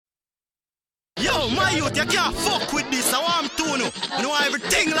Yo, my youth, you can't fuck with this. I want to know. You know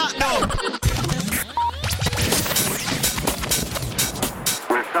everything locked down.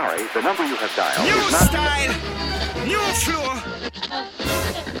 We're sorry, the number you have dialed New is not... style, new flow.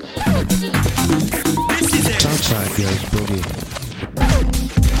 This is it. Southside goes Boogie.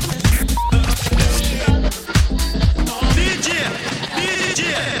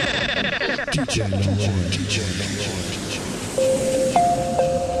 DJ Lord.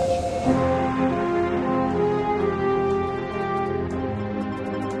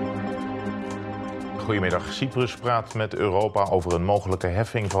 Goedemiddag. Cyprus praat met Europa over een mogelijke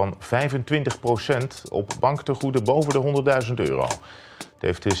heffing van 25% op banktegoeden boven de €100.000. Dat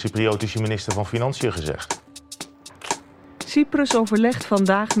heeft de Cypriotische minister van Financiën gezegd. Cyprus overlegt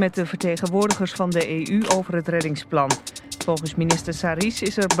vandaag met de vertegenwoordigers van de EU over het reddingsplan. Volgens minister Saris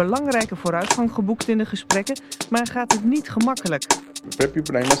is er belangrijke vooruitgang geboekt in de gesprekken, maar gaat het niet gemakkelijk.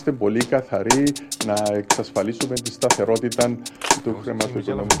 Πρέπει να είμαστε πολύ καθαροί, να εξασφαλίσουμε τη σταθερότητα του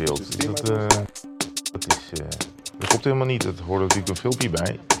χρηματοοικονομικού συστήματος. Dat klopt helemaal niet. Er hoort natuurlijk een filmpje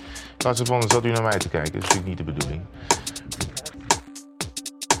bij. In plaats van zat u naar mij te kijken. Dat is natuurlijk niet de bedoeling.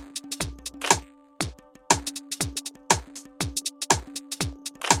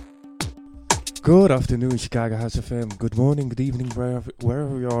 Good afternoon, Chicago House FM. Good morning, good evening,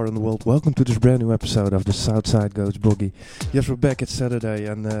 wherever you are in the world. Welcome to this brand new episode of the Southside Goes Boogie. Yes, we're back. It's Saturday,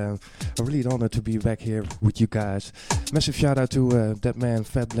 and I'm really honored to be back here with you guys. Massive shout out to that man,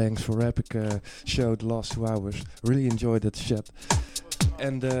 Fat Blanks, for epic show the last 2 hours. Really enjoyed that shit.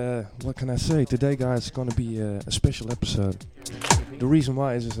 And what can I say? Today, guys, is going to be a special episode. The reason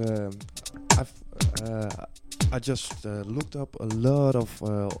why is I just looked up a lot of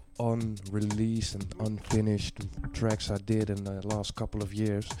unreleased and unfinished tracks I did in the last couple of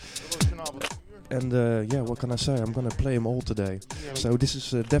years. And yeah, what can I say? I'm gonna play them all today. So this is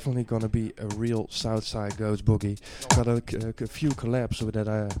definitely gonna be a real Southside Goes Boogie. Got a few collabs that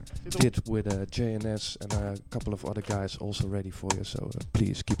I did with JNS and a couple of other guys also ready for you. So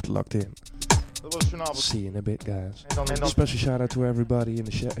please keep it locked in. See you in a bit, guys. And special shout out to everybody in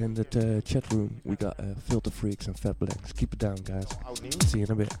the chat room. We got Filter Freaks and Fat Blanks. Keep it down, guys. See you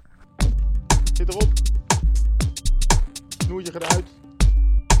in a bit. Zit erop. Snoertje gaat uit.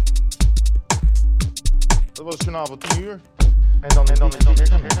 Dat was het journaal van 10 uur. En dan is het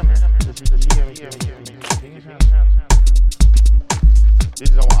Dit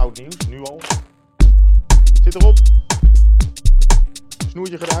is allemaal oud nieuws, nu al. Zit erop.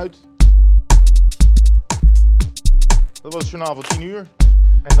 Snoertje gaat uit. Dat was het journaal van 10 uur.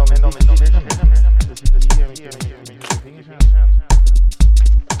 En dan is het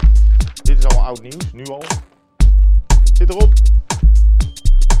Dit is allemaal oud nieuws, nu al. Zit erop.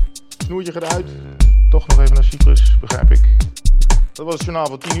 Snoertje gaat uit. Toch nog even naar Cyprus, begrijp ik. Dat was het journaal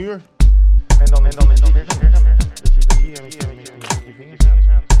van 10 uur. En dan is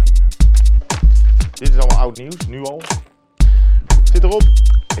Dit is allemaal oud nieuws, nu al. Zit erop.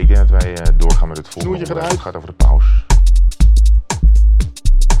 Ik denk dat wij doorgaan met het volgende onderwerp. Het gaat over de paus.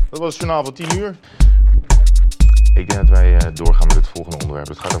 Dat was het journaal van 10 uur. Ik denk dat wij doorgaan met het volgende onderwerp.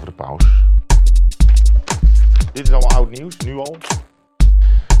 Het gaat over de paus. Dit is allemaal oud nieuws, nu al.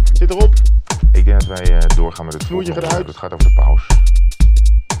 Zit erop. Ik denk dat wij doorgaan met het volgende onderwerp. Het gaat over de paus.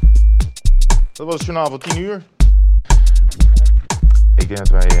 Dat was het journaal van 10 uur. Ik denk dat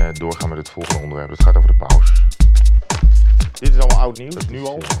wij doorgaan met het volgende onderwerp. Het gaat over de paus. Dit is allemaal oud nieuws, nu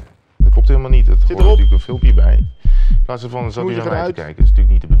al. Dat klopt helemaal niet. Er hoort natuurlijk een filmpje bij. In plaats van zat u naar mij te kijken. Dat is natuurlijk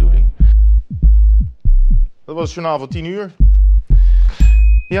niet de bedoeling. Dat was het journaal van 10 uur.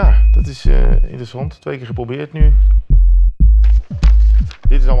 Ja, dat is interessant. 2 keer geprobeerd nu.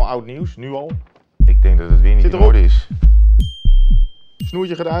 Dit is allemaal oud nieuws, nu al. Ik denk dat het weer niet in orde is.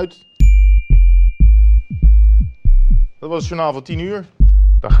 Snoertje gaat uit. Dat was het journaal van 10 uur.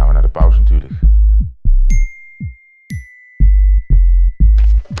 Dan gaan we naar de pauze natuurlijk.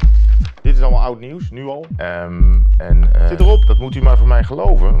 Dit is allemaal oud nieuws, nu al. Zit erop. Dat moet u maar van mij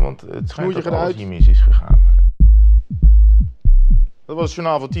geloven, want het schijnt dat alles hier mis is gegaan. Dat was het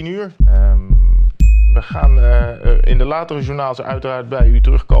journaal van 10 uur. We gaan in de latere journaals uiteraard bij u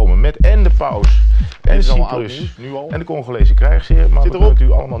terugkomen met en de paus en Cyprus nu al en de Congolese krijgsheer. Maar dat kunnen we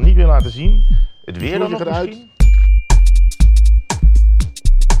u allemaal niet meer laten zien. Het weer dan nog misschien.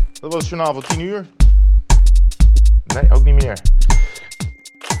 Dat was het journaal van 10 uur. Nee, ook niet meer.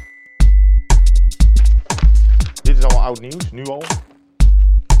 Dit is allemaal oud nieuws, nu al.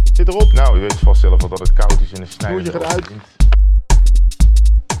 Zit erop. Nou, u weet vast zelf wel dat het koud is en de snijder gaat uit.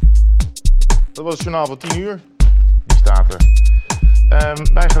 Dat was het journaal van 10 uur. Die staat er.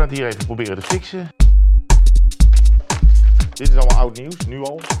 Wij gaan het hier even proberen te fixen. Dit is allemaal oud nieuws, nu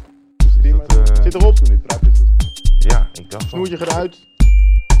al. Zit erop? Ja, ik dacht snoertje eruit.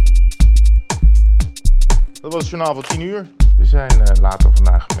 Dat was het journaal van 10 uur. We zijn later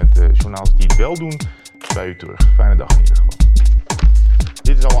vandaag met journaals die het wel doen bij u terug. Fijne dag in ieder geval.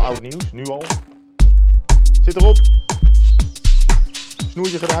 Dit is allemaal oud nieuws, nu al. Zit erop.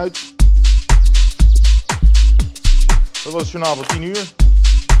 Snoertje eruit. Dat was het journaal van 10 uur.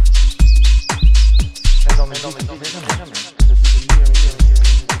 En dan is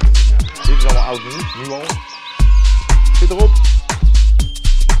dit is allemaal oud nieuws, nu al. Zit erop.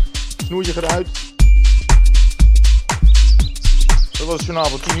 Snoertje eruit. Dat was het journaal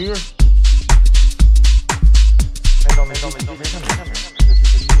van 10 uur. En dan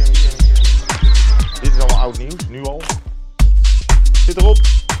dit is allemaal oud nieuws, nu al. Zit erop.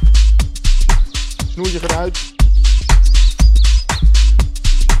 Snoertje eruit.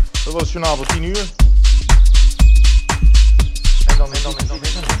 Dat was het journaal van 10 uur. En dan dit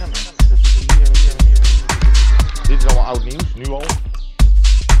is allemaal oud nieuws, nu al.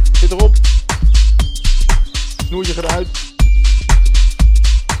 Zit erop. Snoertje eruit. Dat was het journaal van 10 uur. En dan dit is allemaal oud nieuws, nu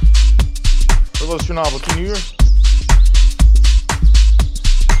al. Zit erop. Snoertje eruit. Dat was het journaal van 10 uur.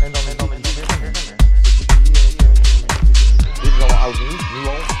 Dit is allemaal oud nieuws, nu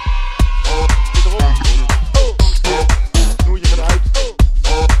al. Zit erop. Snoertje eruit.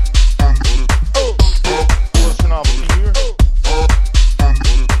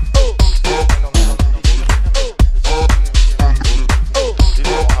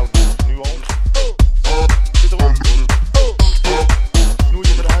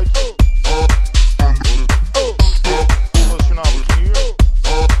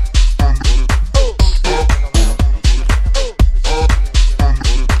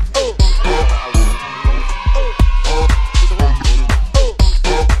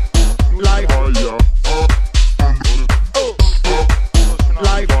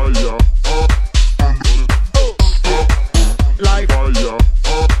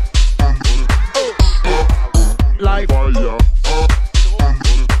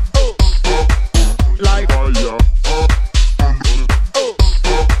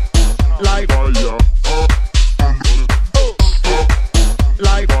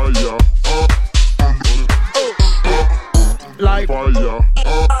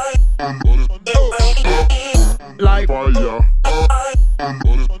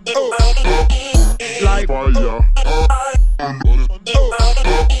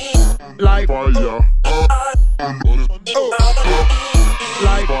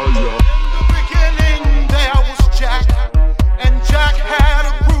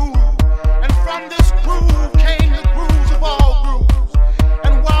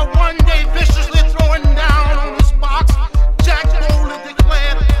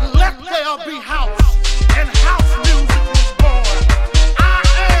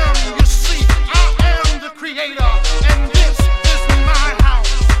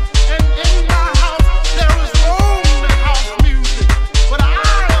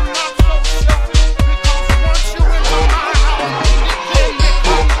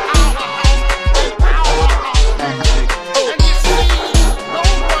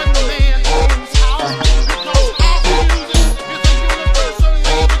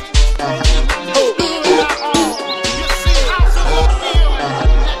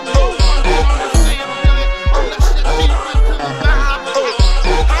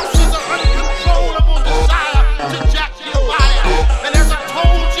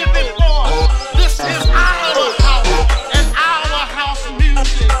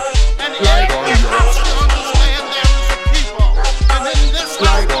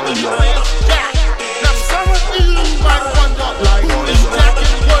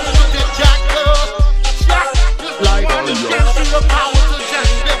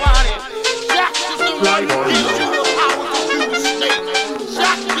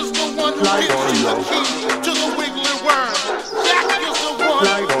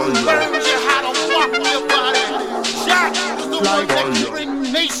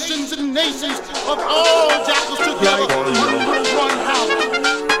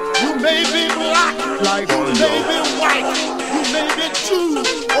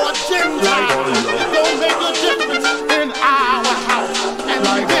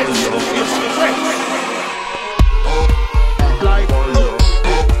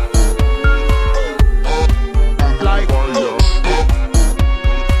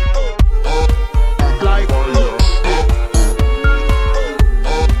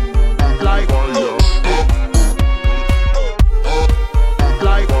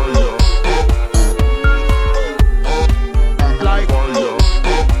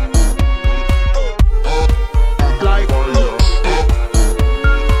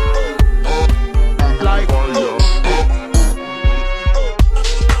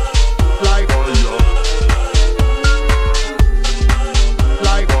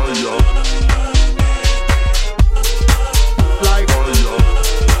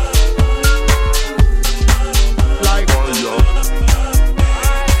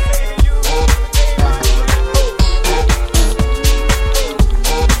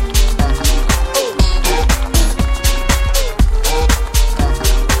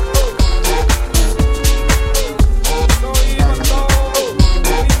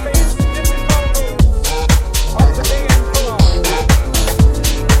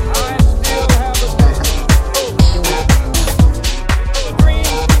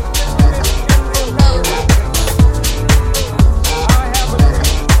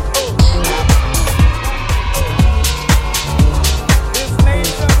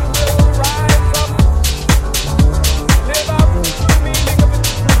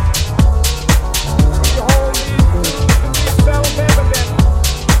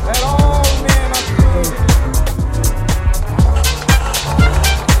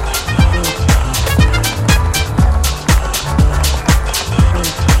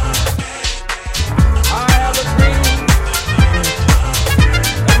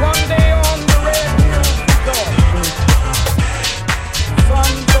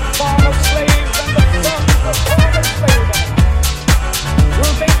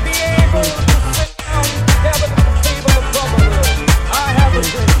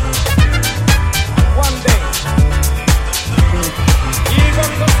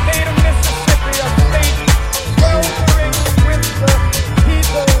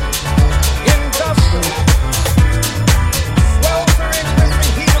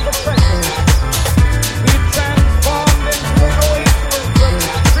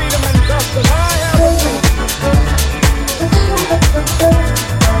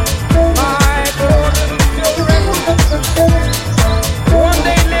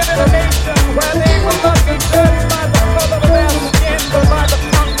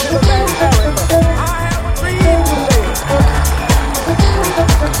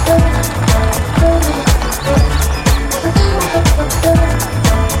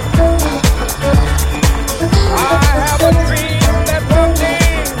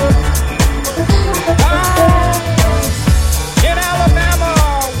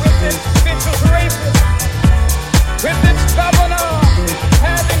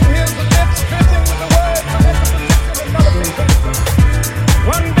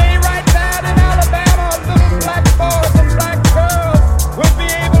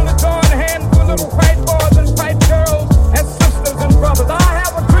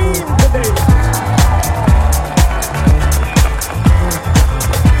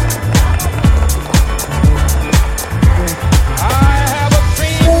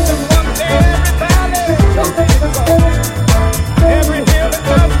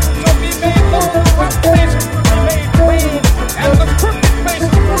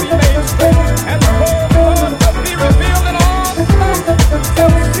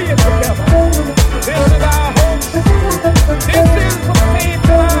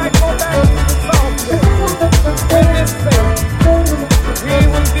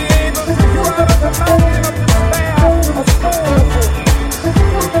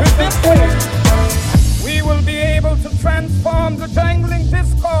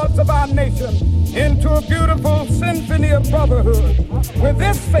 harmony of brotherhood. With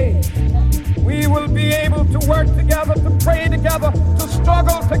this faith, we will be able to work together, to pray together, to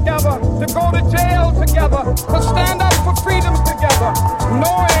struggle together, to go to jail together, to stand up for freedom together,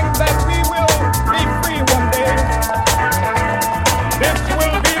 knowing that we will be free one day. This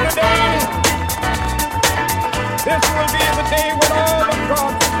will be the day. This will be the day when all of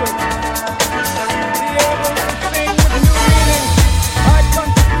God's children be able to sing with new meaning, "My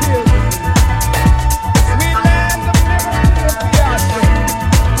country tears of me." Sweet land of liberty of the ocean,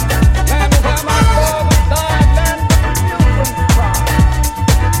 land where my fathers died, land of the pilgrims cry.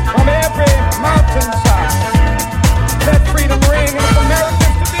 From every mountainside, let freedom ring, and if America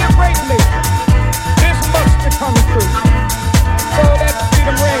is to be a great nation, this must become true. So let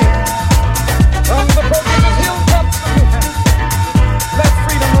freedom ring from the prodigious hilltops of New Hampshire.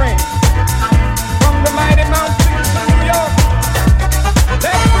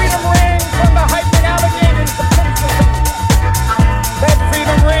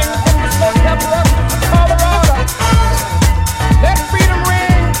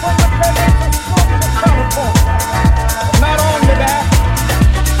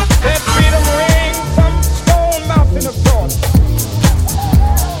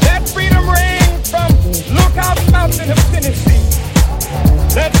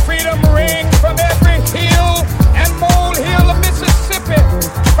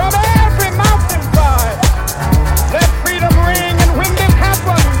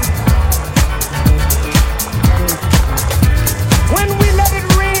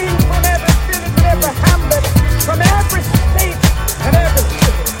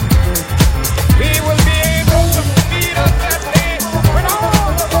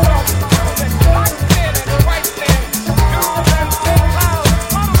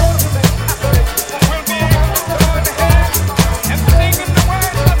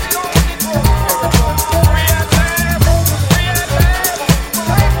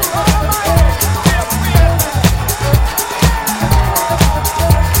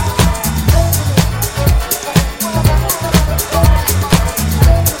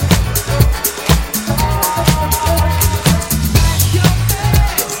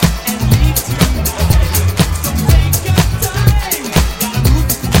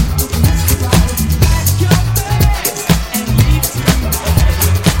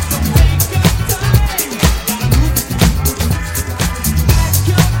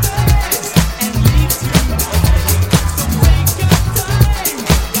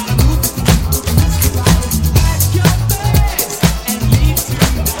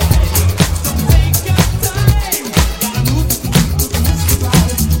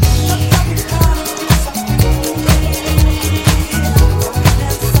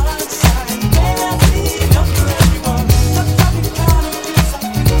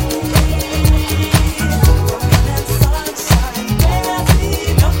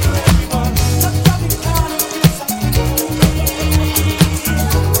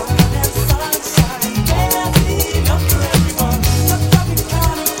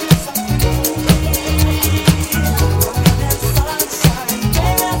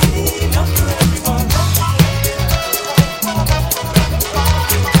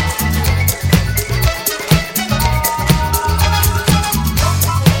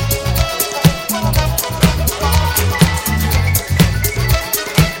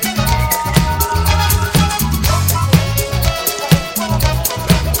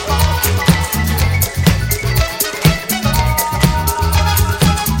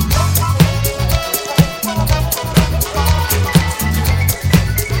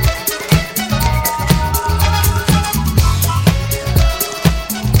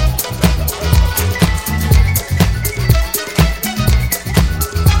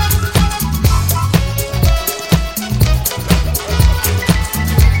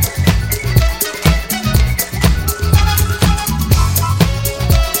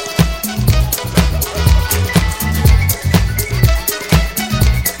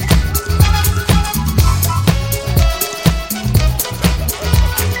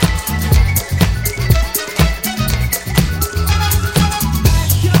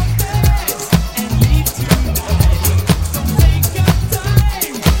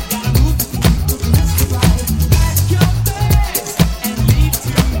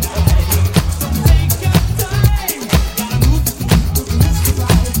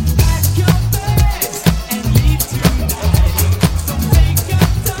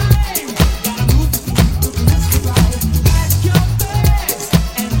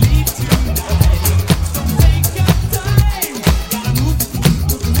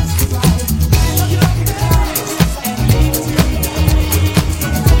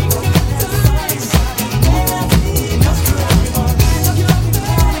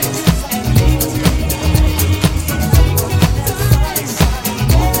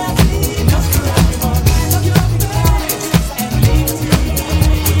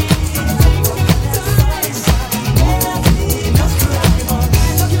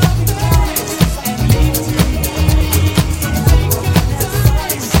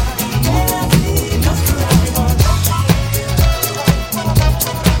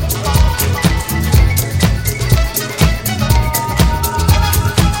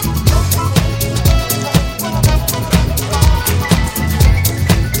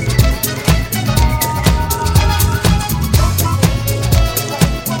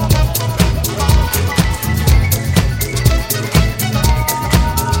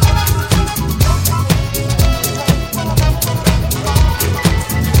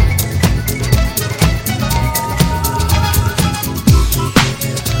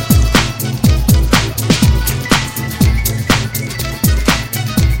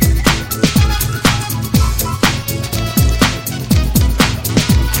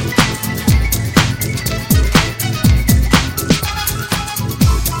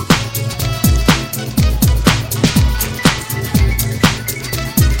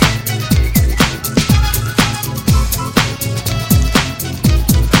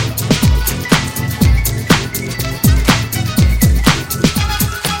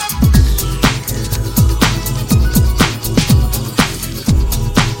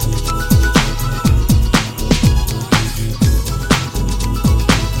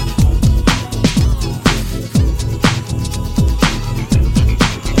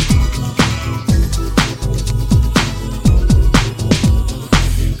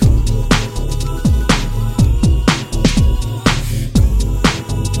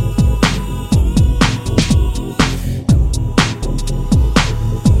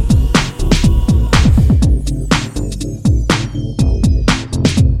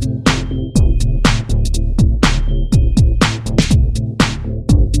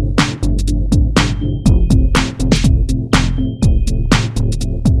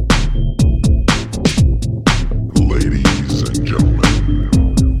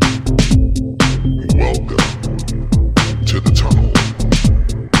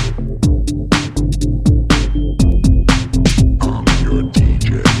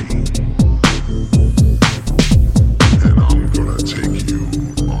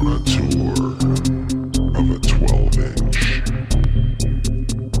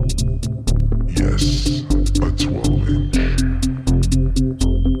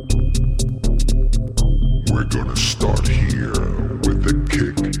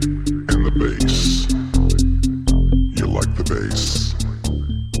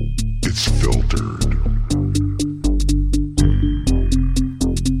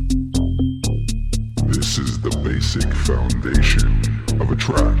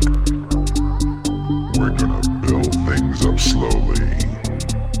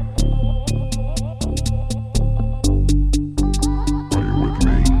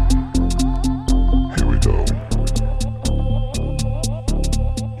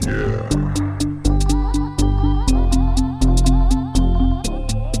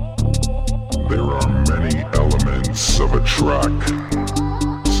 beats of a track.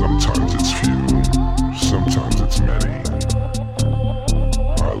 Sometimes it's few, sometimes it's many.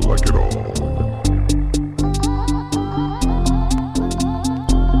 I like it all.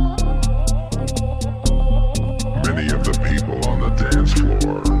 Many of the people on the dance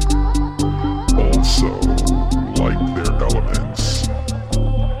floor also like their elements.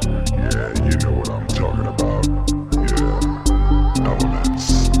 Yeah, you know what I'm talking about. Yeah, elements.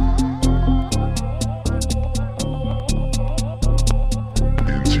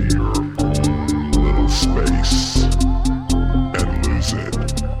 Into your own little space and lose it.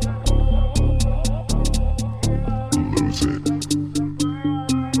 Lose it.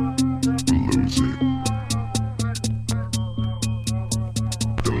 Lose it.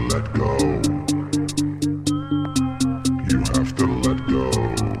 To let go. You have to let go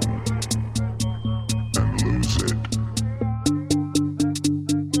and lose it.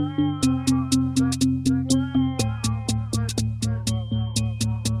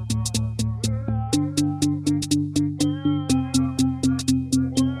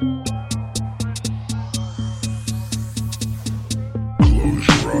 Close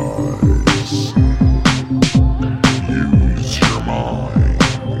your eyes. Use your mind.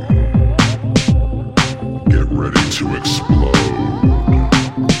 Get ready to explode.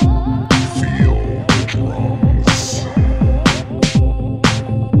 Feel the drums.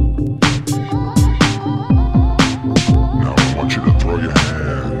 Now I want you to throw your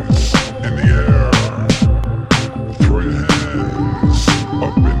hands in the air. Throw your hands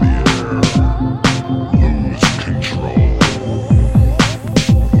up in the air. Lose control.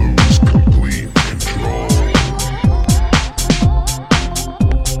 Lose complete control.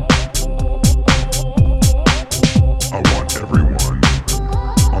 I want everyone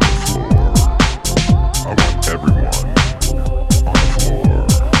on the floor. I want everyone on the floor.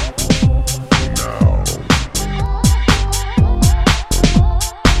 Now.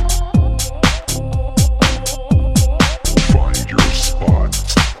 Find your spot.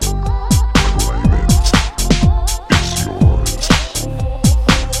 Claim it. It's yours.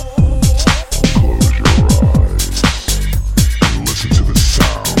 Close your eyes and listen to the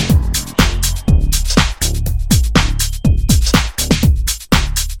sound.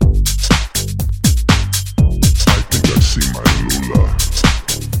 I think I see my Lula.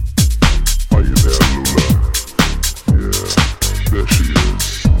 Are you there, Lula? Yeah, there she is.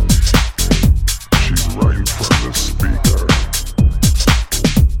 She's right in front of the speaker.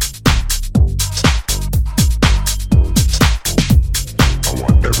 I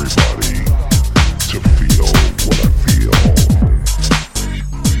want everybody to feel what I feel.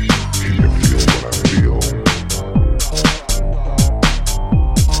 Can you feel what I feel?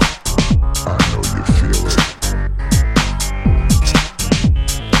 I know you feel it.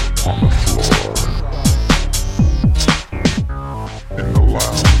 On the floor. In the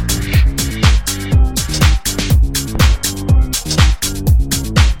lounge.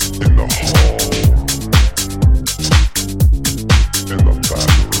 In the hall. In the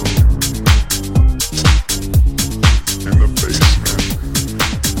bathroom. In the basement.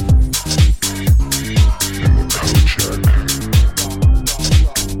 In the co-check.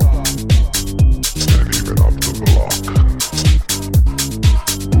 And even up the block.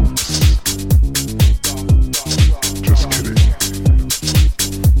 Oops. Just kidding.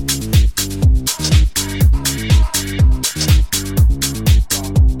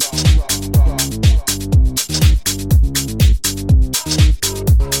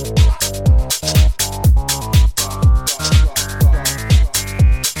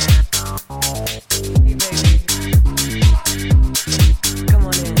 Hey baby, come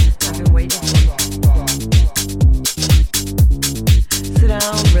on in. I've been waiting for you. Sit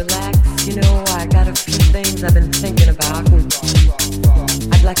down, relax. You know, I got a few things I've been thinking about, and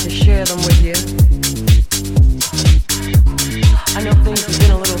I'd like to share them with you. I know things have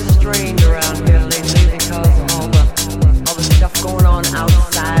been a little strange around here lately because of all the stuff going on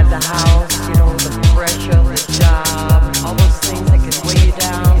outside the house. You know, the pressure, the job, all those things that can weigh you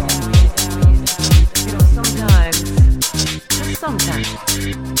down. You know, sometimes, just sometimes,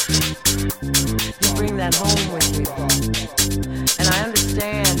 you bring that home with you. And I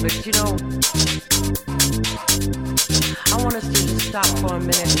understand, but you know, I want us to just stop for a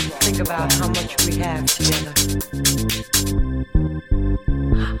minute and think about how much we have together.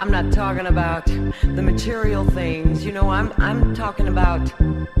 I'm not talking about the material things, you know, I'm talking about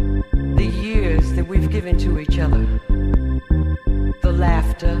the years that we've given to each other. The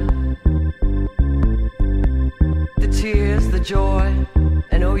laughter, the tears, the joy,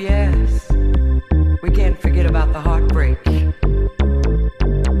 and oh yes, we can't forget about the heartbreak.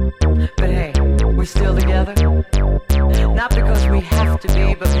 But hey, we're still together.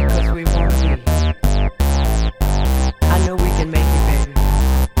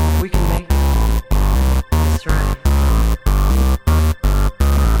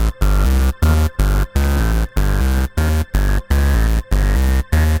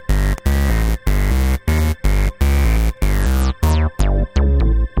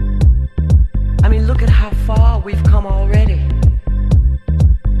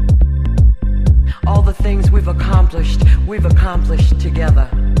 we've accomplished together.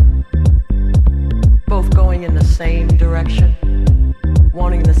 Both going in the same direction,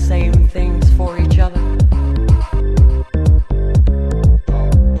 wanting the same things for each other.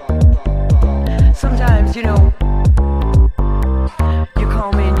 Sometimes, you know, you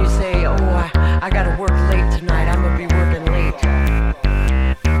call me and you say, oh, I gotta work late tonight, I'm gonna be working late.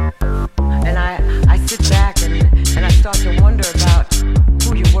 And I sit back and I start to wonder about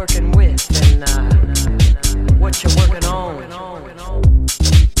who you're working with and what you're working on.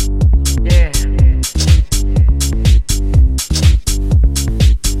 Yeah.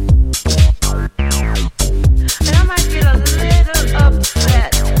 And I might get a little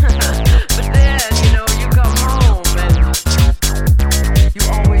upset, but then, you know, you come home and you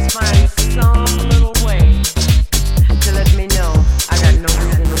always find some little way to let me know I got no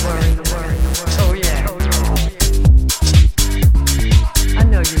reason to worry. Oh yeah. I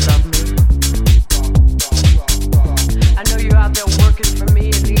know you love me. I know you're out there working for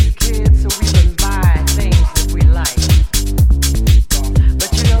me and these kids so we can buy things that we like.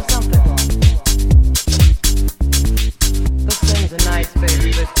 But you know something? Those things are nice,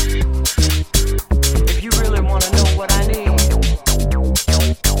 baby, but if you really want to know what I need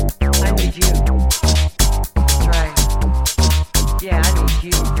you. That's right. Yeah, I need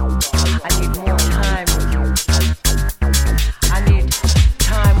you. I need more time with you. I need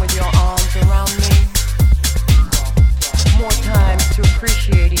time with your arms around me. More time to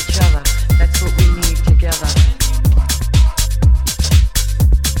appreciate each other. That's what we need together.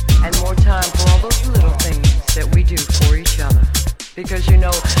 And more time for all those little things that we do for each other. Because you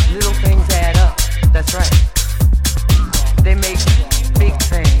know, little things add up. That's right. They make big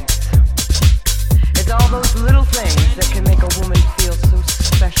things. It's all those little things that can make a woman feel so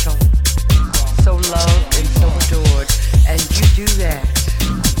special, so loved and so adored. And you do that.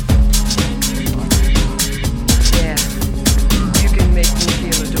 Yeah, you can make me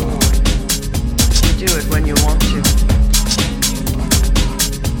feel adored. You do it when you want to.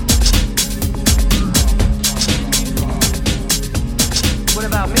 What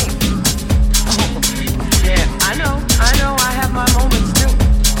about me? Oh, yeah, I know, I have my moments too.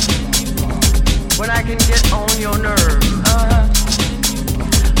 When I can get on your nerves,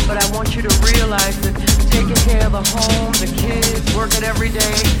 But I want you to realize that taking care of the home, the kids, working every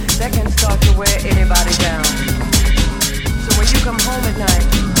day, that can start to wear anybody down. So when you come home at night,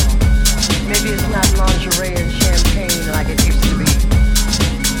 maybe it's not lingerie and champagne like it used to be.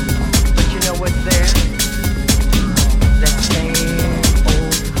 But you know what's there? That same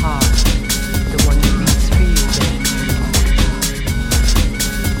old heart, the one that beats for you, baby.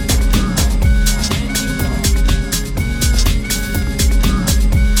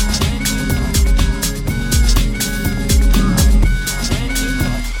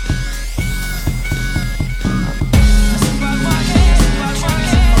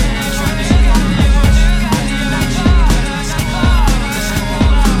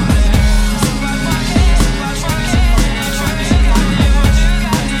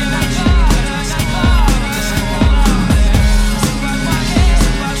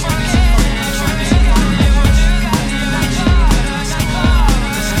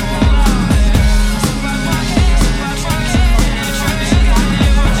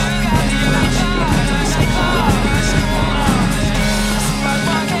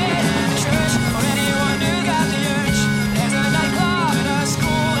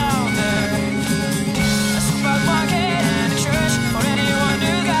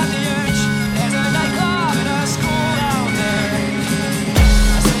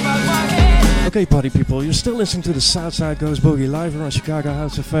 Okay, party people, you're still listening to the Southside Goes Boogie live here on Chicago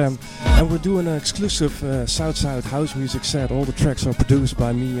House FM, and we're doing an exclusive Southside house music set. All the tracks are produced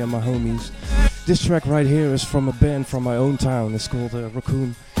by me and my homies. This track right here is from a band from my own town. It's called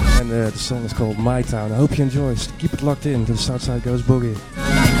Raccoon, and the song is called My Town. I hope you enjoy. Keep it locked in to the Southside Goes Boogie.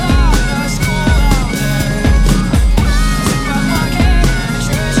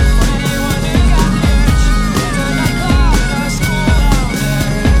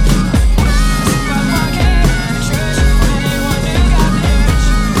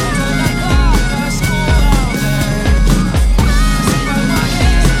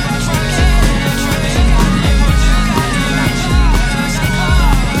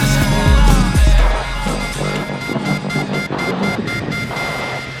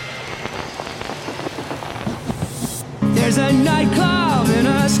 There's a nightclub in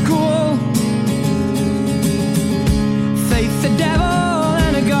a school. Faith, the devil,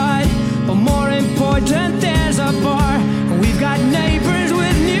 and a God. But more important, there's a bar. We've got neighbors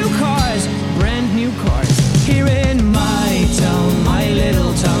with new cars, brand new cars. Here in my town, my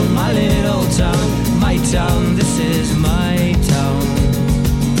little town, my little town, my town, this is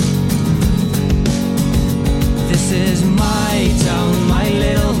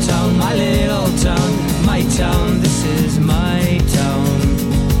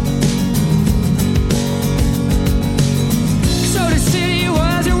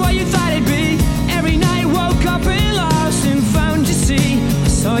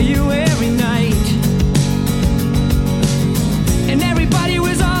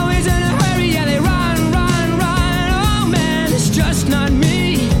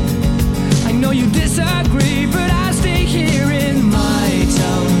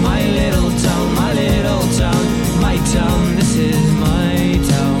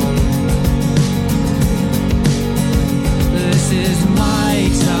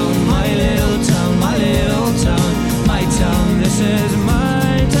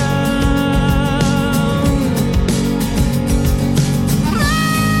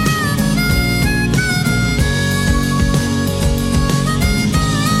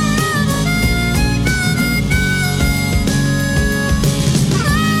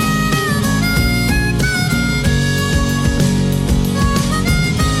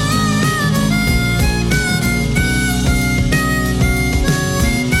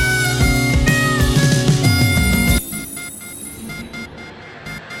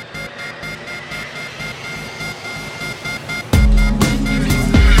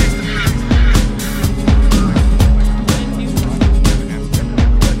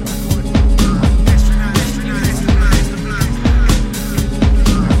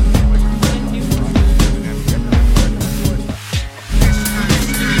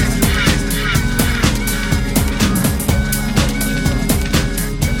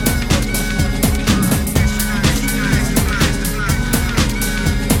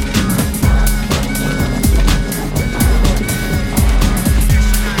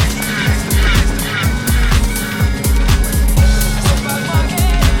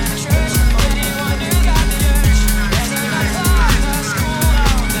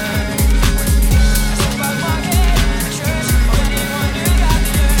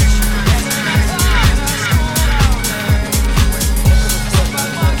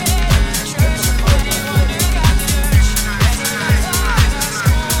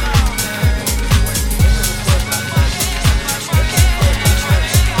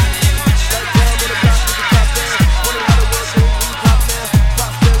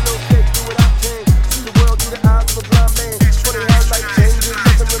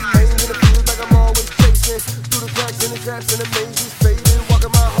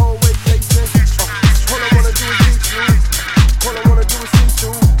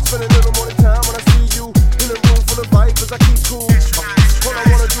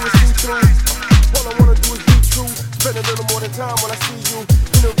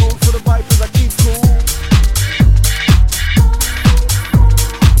In the room for the vipers, I keep cool.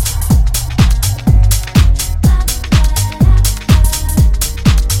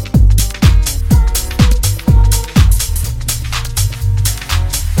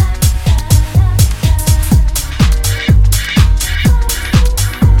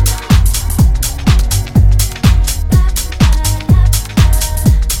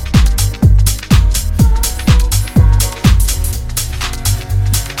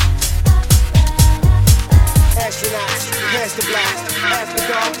 Pass the blast, after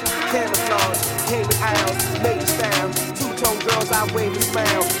dark, camouflage, came with owls, made the sound. Two-tone girls, I wave and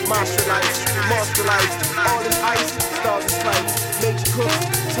smile. Martial lights, monster lights, all in ice, stars and stripes. Nature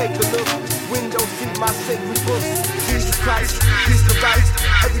cooks, take a look, window seat, my sacred books. Jesus Christ, he's the right,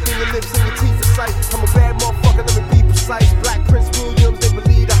 everything your lips and your teeth in sight. I'm a bad motherfucker, let me be precise. Black Prince Williams, they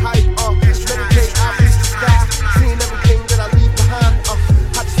believe the hype. Meditate, I reach the sky, seeing everything that I leave behind.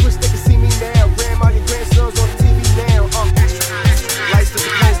 I just wish they could see me now. Grandma and grandsons on TV now. Life's just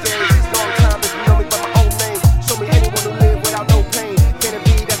a cold game. Long time if you know me by my own name. Show me anyone who live without no pain. Can it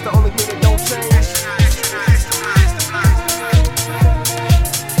be that's the only thing that don't change?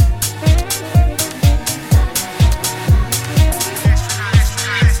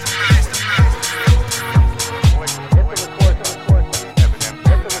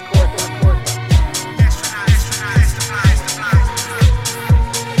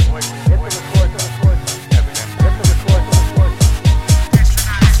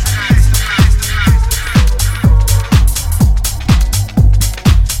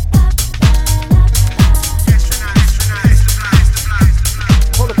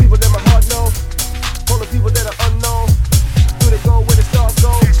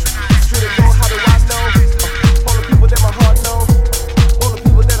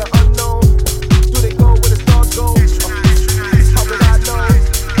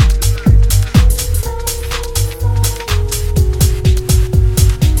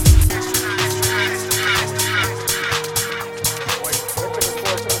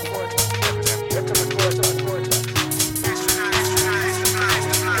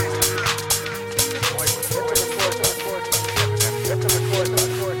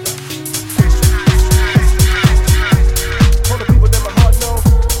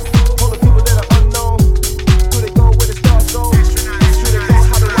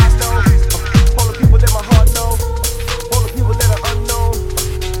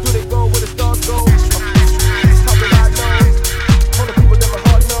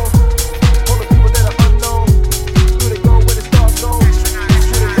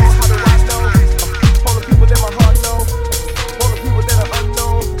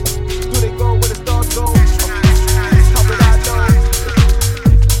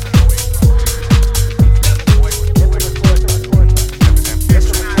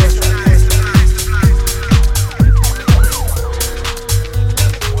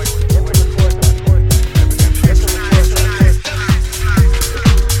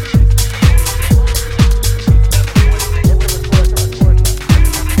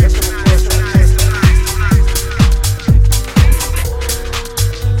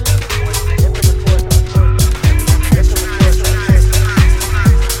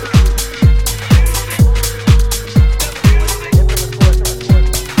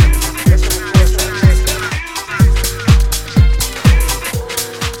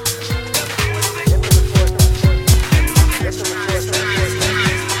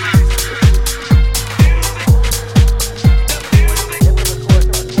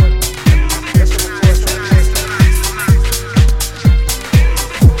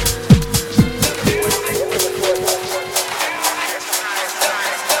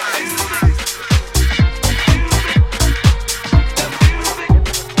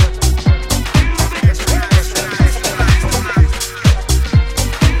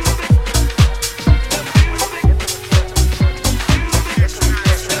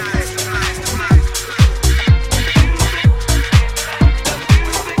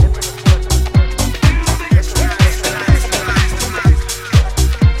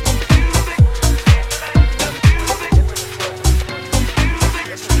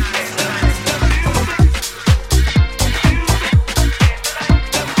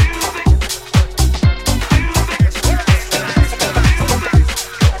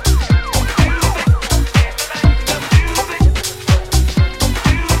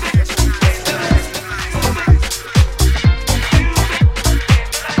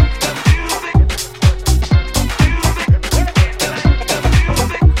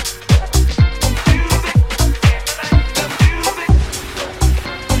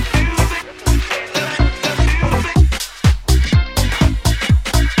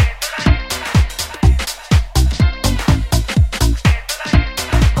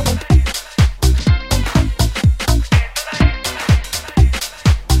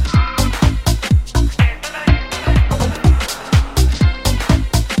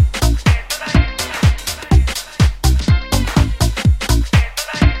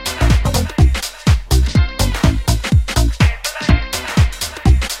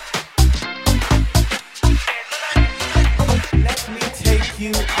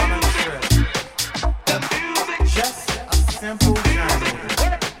 on a trip. Just a simple journey.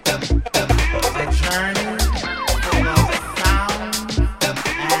 A journey full of sound and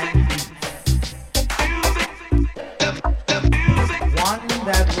beats. One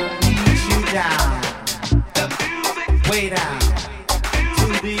that will lead you down, way down to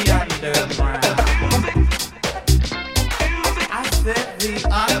the underground. I said the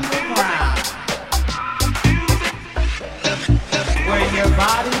underground, where your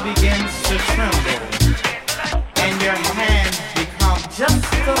body begins to tremble and your hands become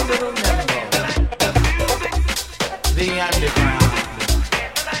just a little nimble. The underground,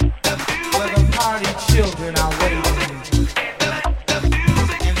 where the party children are waiting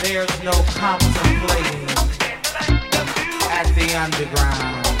and there's no contemplating. At the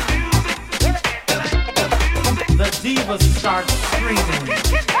underground, the divas start screaming,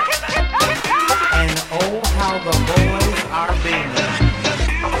 and oh how the boys are beaming,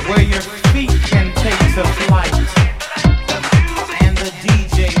 where your feet can take to flight, and the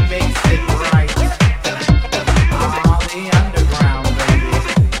DJ makes it right. Ah, the underground, baby.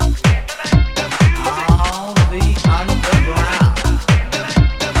 Ah, the underground.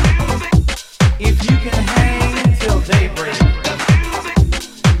 If you can hang till daybreak,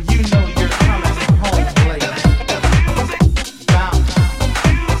 you know you're coming home late. Bounce,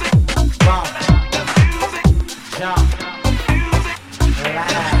 bump, jump,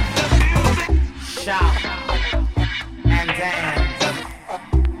 laugh, shout, and dance.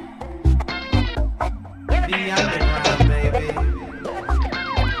 The underground, baby.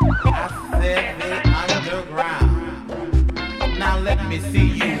 I said the underground. Now let me see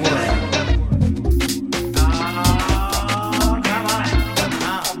you work.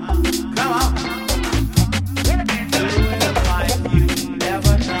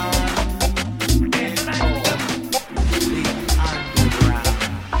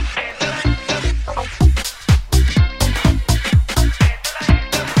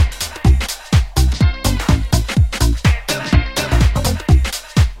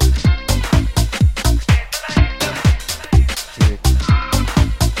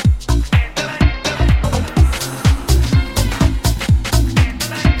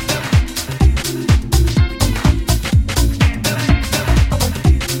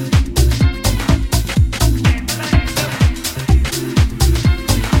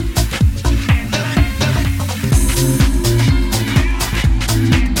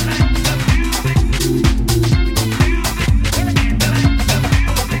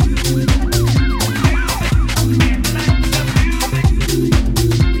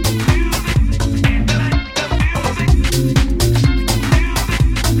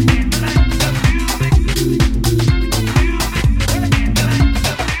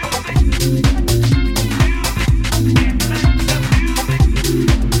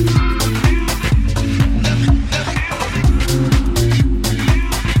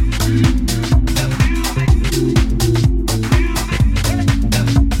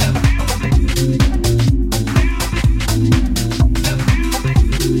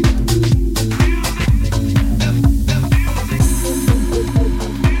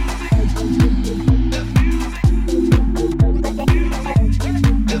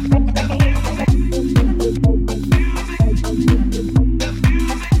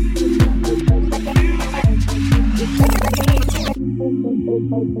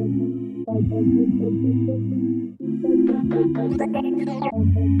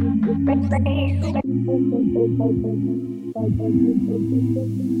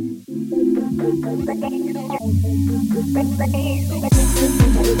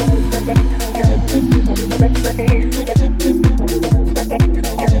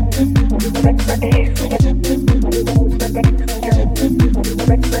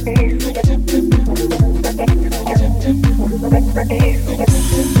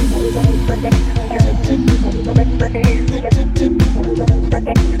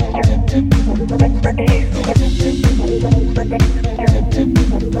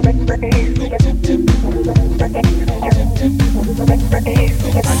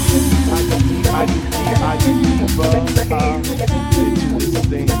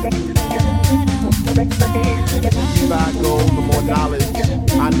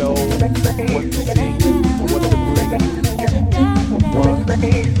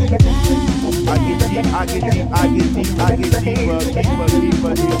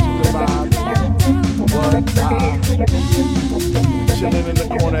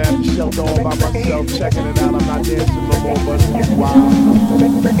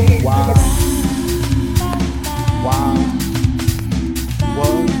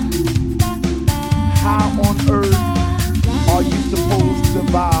 Are you supposed to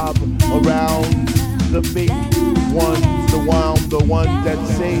vibe around the fake ones, the ones that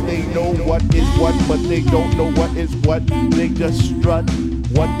say they know what is what, but they don't know what is what? They just strut.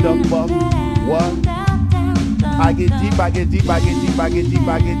 What the fuck? What? I get deeper into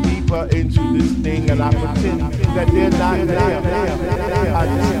this thing, and I pretend that they're not there. I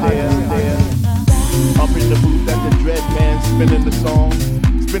just there. Up in the booth at the Dread Man, spinning the song,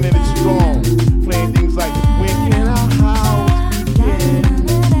 spinning it strong, playing things like when can our house begin?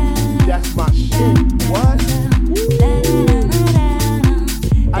 That's my shit. What?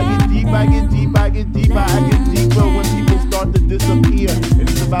 I get deeper when people start to disappear. And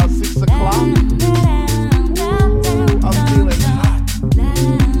it's about 6 o'clock. I'm feeling hot.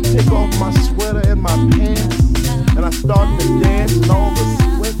 Take off my sweater and my pants, and I start to dance, and all the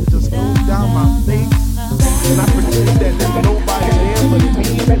sweat just goes down my face. And I pretend that there's nobody there but me.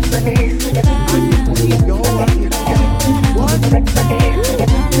 I get deep, yo. What?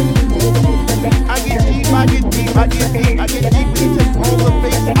 I get deep. When you take all the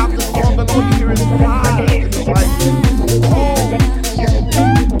bass out the song, and all you hear is pride. It's like, oh.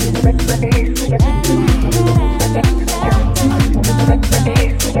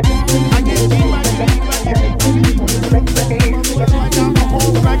 I get deep. Like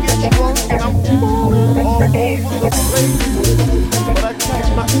alcohol when I get drunk, and I'm falling all over the place. But I catch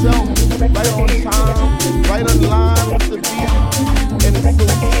myself right on time, right on line with the beat, and it's so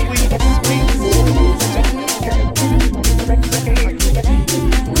sweet.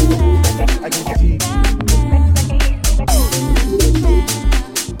 I get deep.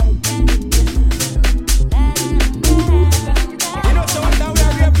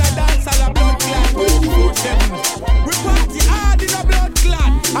 We party hard in a blood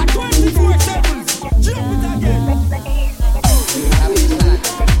clot at 24/7. Jump it again.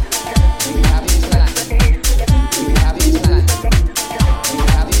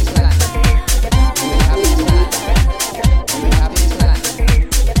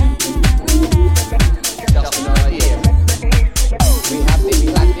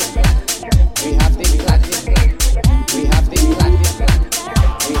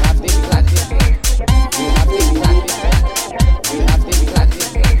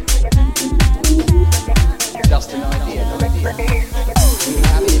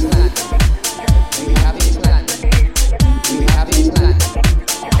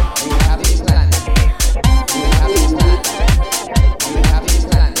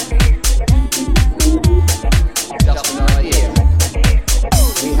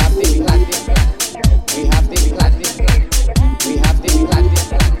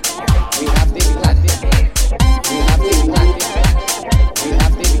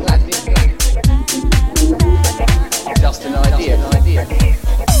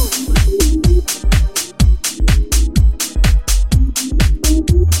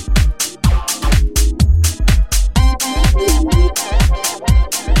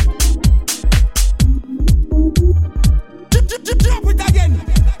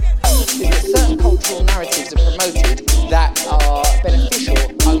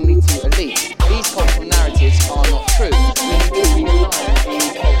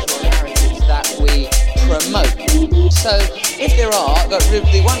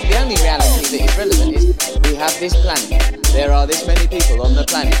 The only reality that is relevant is we have this planet. There are this many people on the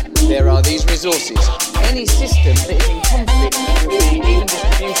planet. There are these resources. Any system that is in conflict with the even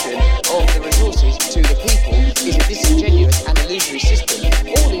distribution of the resources to the people is a disingenuous and illusory system.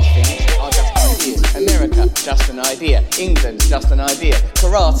 All these things are just ideas. America, just an idea. England, just an idea.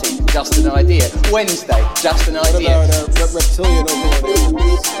 Karate, just an idea. Wednesday, just an idea. What about reptilian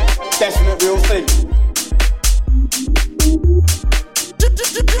overlord? Definite real thing.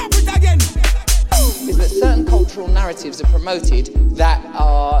 Is that certain cultural narratives are promoted that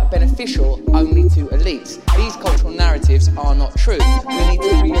are beneficial only to elites. These cultural narratives are not true. We need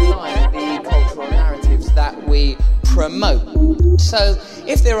to realign the cultural narratives that we promote. So,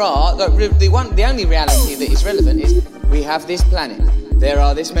 if there are, the only reality that is relevant is we have this planet. There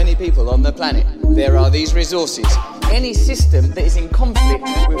are this many people on the planet. There are these resources. Any system that is in conflict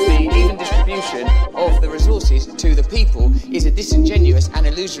with the even distribution of the resources to the people is a disingenuous and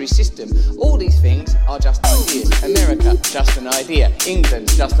illusory system. All these things are just ideas. America, just an idea. England,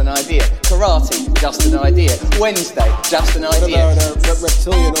 just an idea. Karate, just an idea. Wednesday, just an idea. What about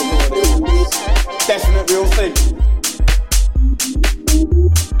reptilian overlord? Definite real thing.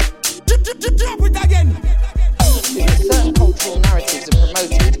 Drop it again. Is that certain cultural narratives are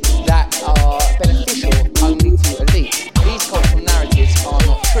promoted that are beneficial only to elites. These cultural narratives are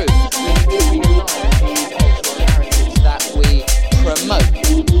not true. We need to realign the cultural narratives that we promote.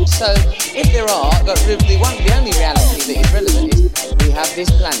 So, if there are, the only reality that is relevant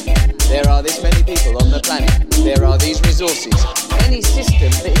There are this many people on the planet. There are these resources. Any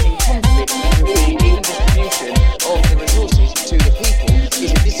system that is in conflict with the even distribution of the resources to the people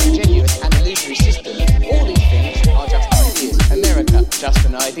is a disingenuous and illusory system. All these things are just ideas. America, just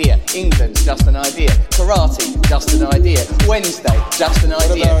an idea. England, just an idea. Karate, just an idea. Wednesday, just an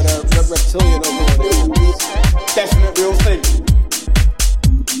idea. What about reptilian overlord? Definite real thing.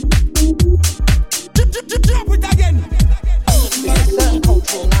 Drop it again. Because certain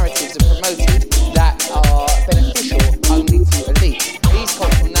cultural narratives are promoted that are beneficial only to elites. These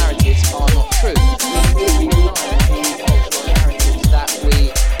cultural narratives are not true. We need to realign the cultural narratives that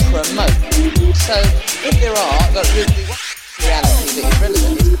we promote. So, if there are, the reality that is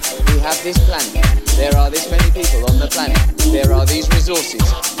relevant is we have this planet. There are this many people on the planet. There are these resources.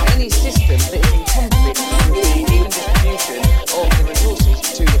 Any system that is in conflict with the even distribution of the resources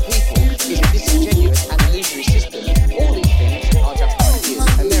to the people is a disingenuous and illusory system. All these things are just ideas.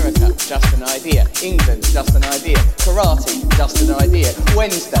 America, just an idea. England, just an idea. Karate, just an idea.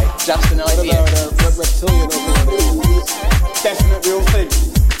 Wednesday, just an idea. What about reptilian overlord? Definite real thing.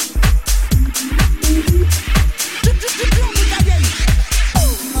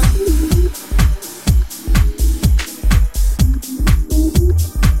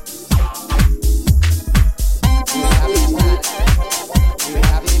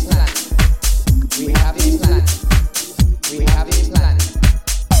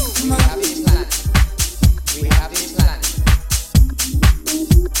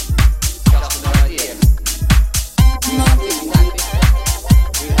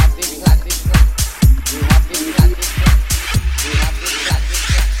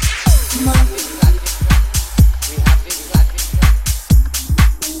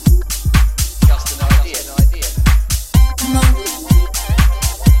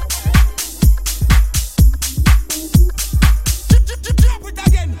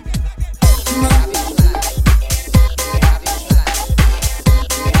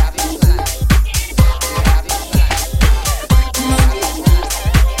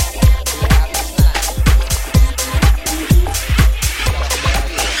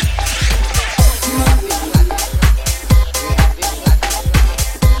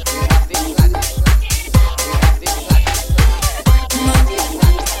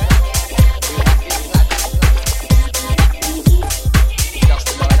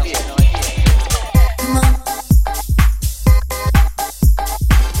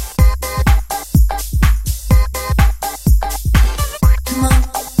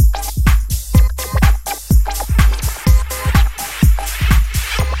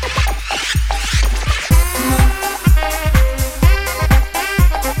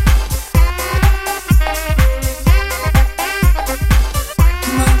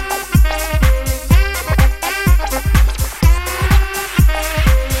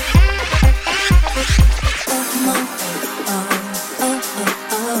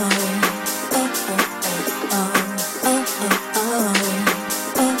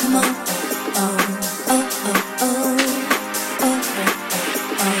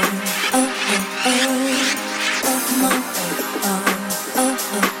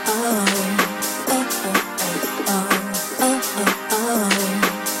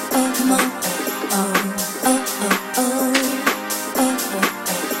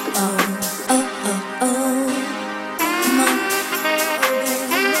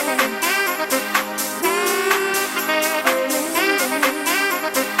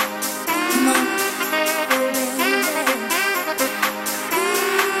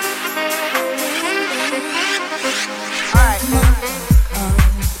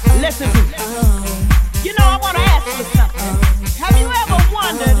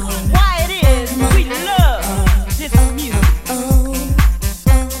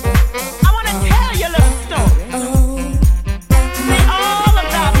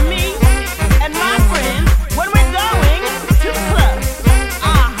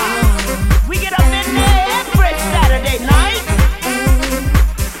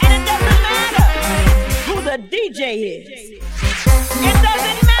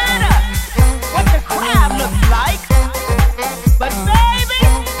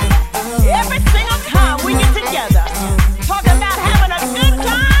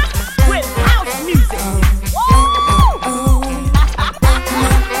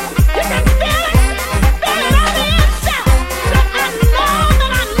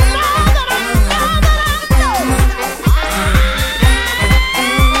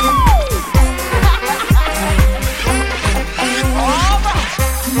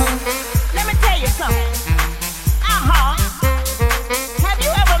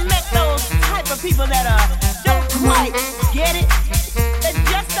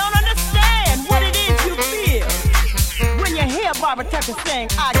 protect a thing,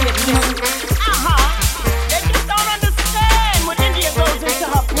 I get lit. They just don't understand when India goes into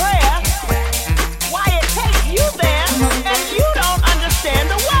her prayer, why it takes you there, and you don't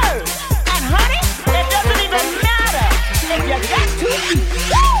understand the words. And honey, it doesn't even matter if you got to.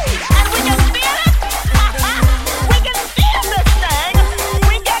 Woo! And we can feel it. We can feel this thing.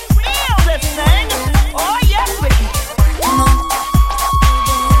 We can feel this thing. Oh yes, we can.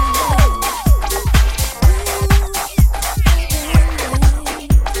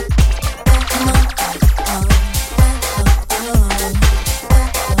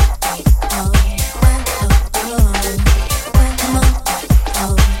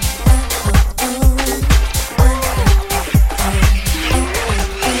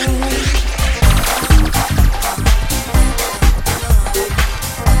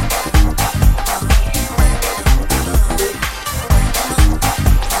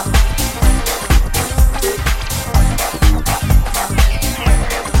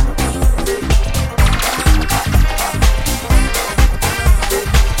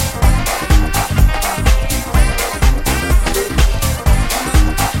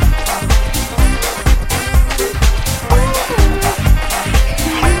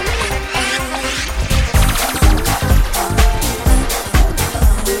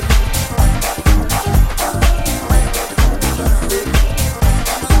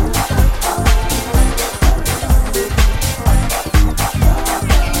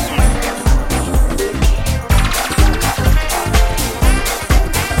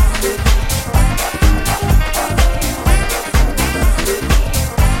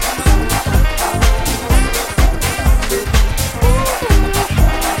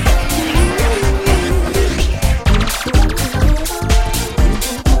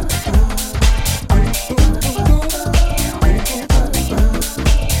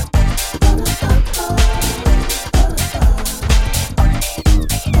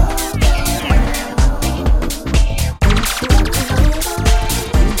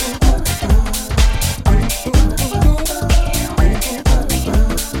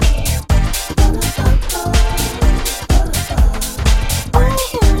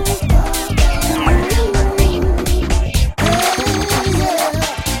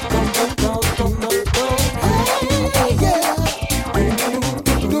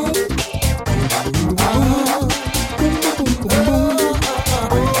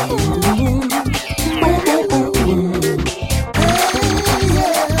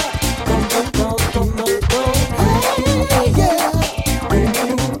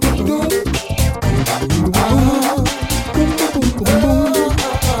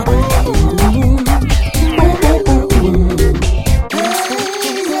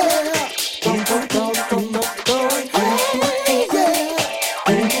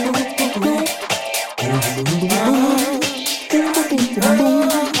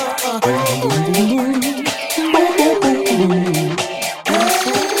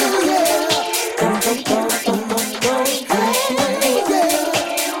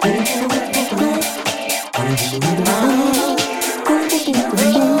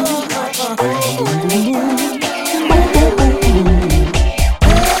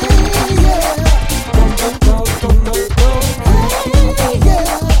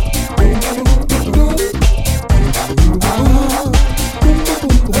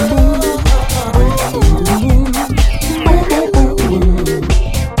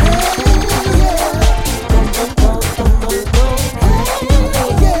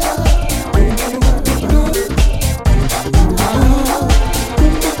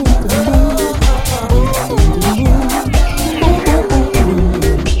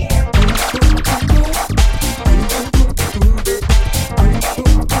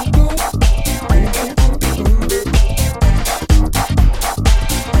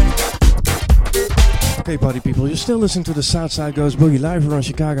 Okay, party people, you're still listening to the Southside Goes Boogie live here on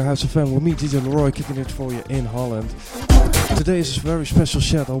Chicago House FM with me, DJ Leroy, kicking it for you in Holland. Today is a very special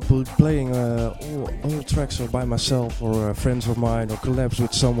set. I'll be playing all tracks by myself or friends of mine or collabs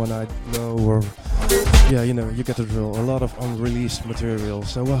with someone I know or yeah, you know, you get the drill. A lot of unreleased material.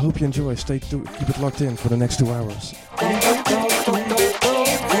 So I hope you enjoy. Keep it locked in for the next 2 hours.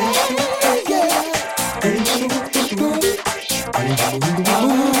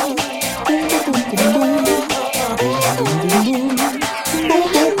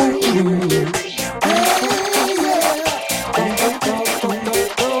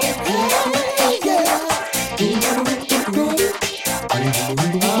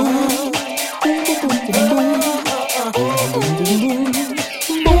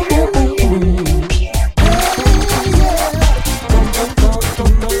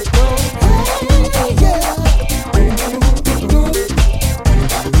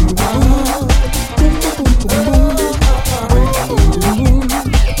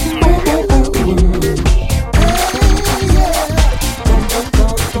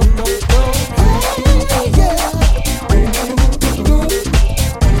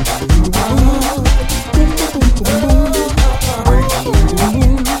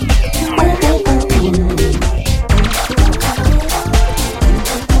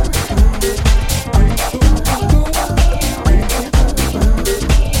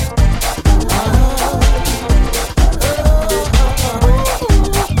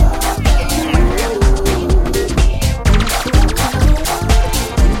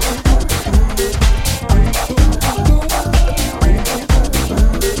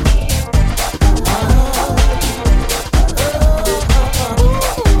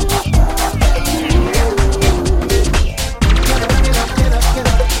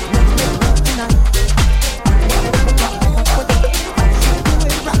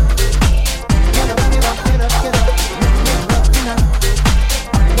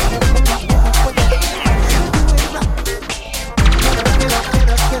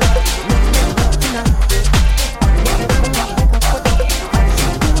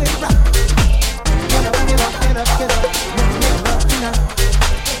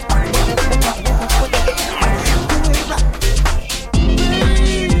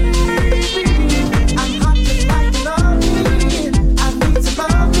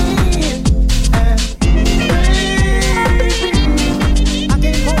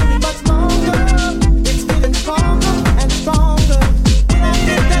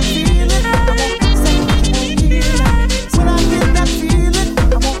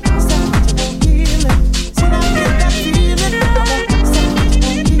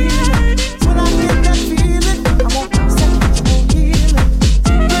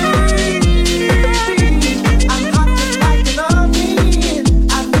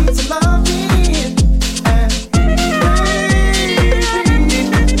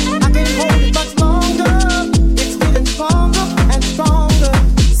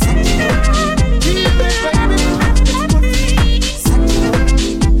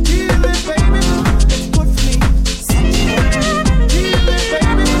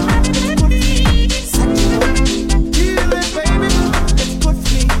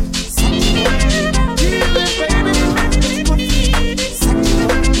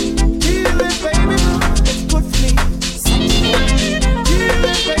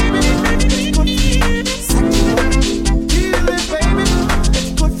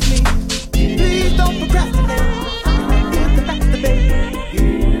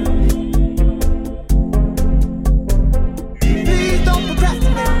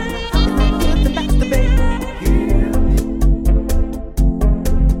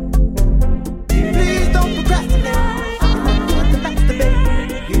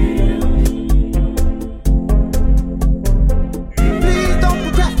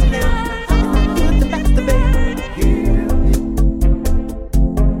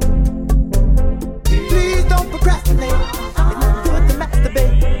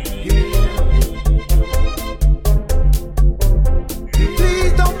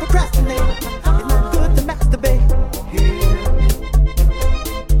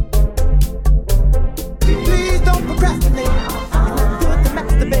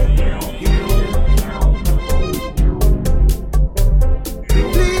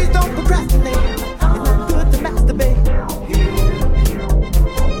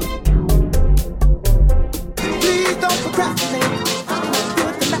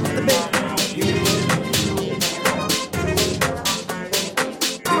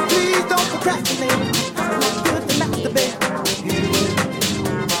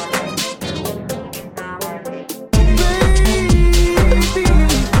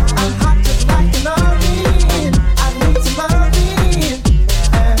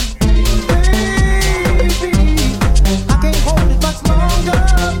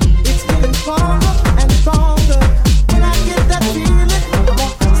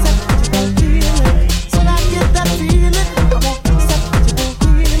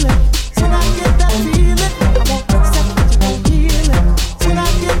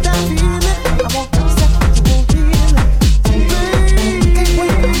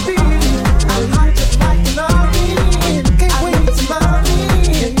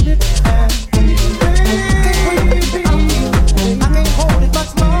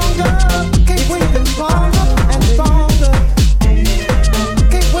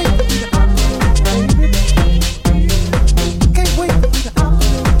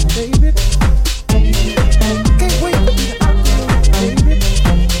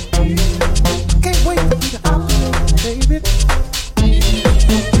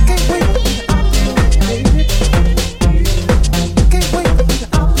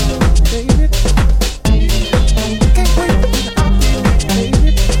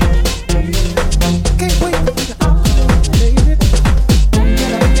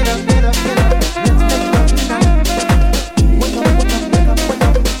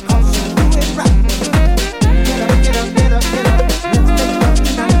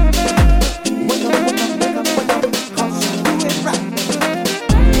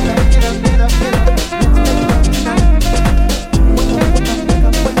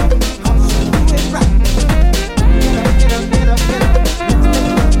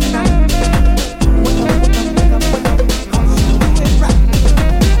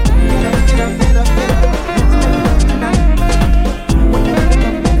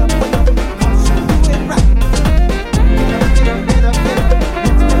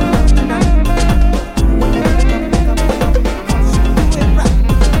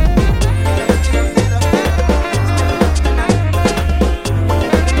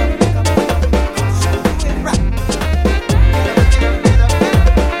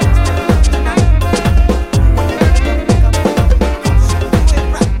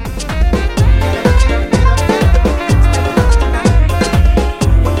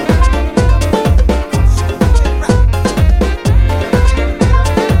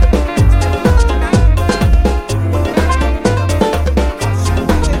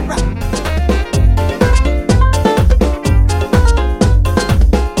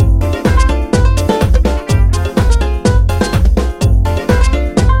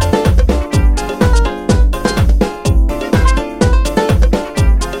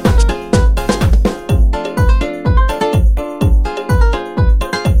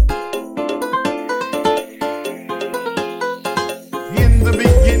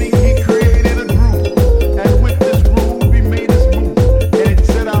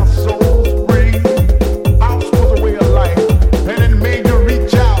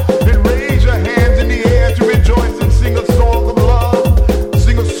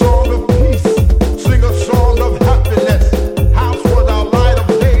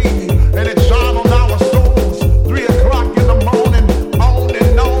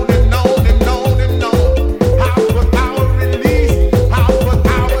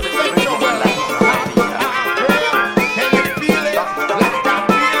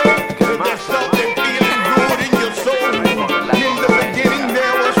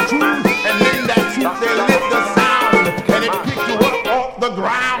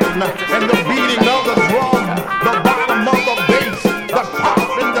 sound and the beating of the drum, the bottom of the bass, the pop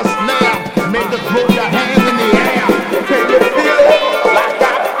and the snare, make you throw your hands in the air. Can you feel it like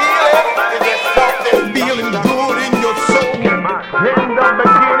I feel it? Is there something feeling good in your soul? In the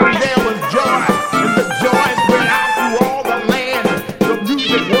beginning there was joy, and the joy spread out through all the land. The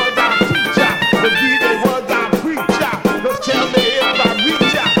music was our teacher, the DJ was our preacher. So tell me if I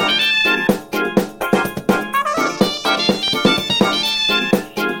reach out.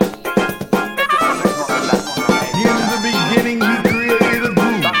 In the beginning we created a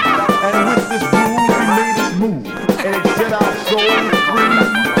groove, and with this groove we made us move, and it set our souls free.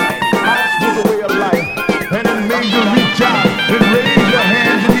 House was a way of life, and it made you reach out and raise your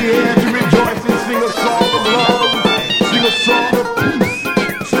hands in the air to rejoice and sing a song of love, sing a song of peace,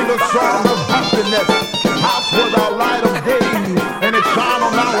 sing a song of happiness. House was our light of day, and it shone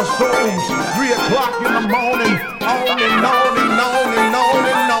on our souls. 3 o'clock in the morning, on and on and on and on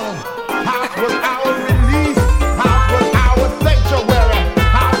and on. House was our release. House was our sanctuary.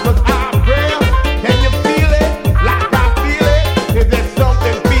 House was our prayer. Can you feel it like I feel it? Is there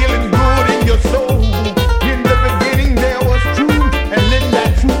something feeling good in your soul? In the beginning there was truth, and in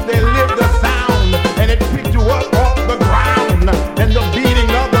that truth there lived a sound, and it picked you up off the ground. And the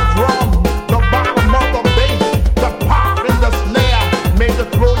beating of the drum, the bottom of the bass, the pop and the snare made you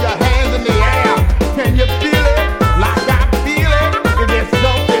throw your hands in the air. Can you feel it like I feel it? Is there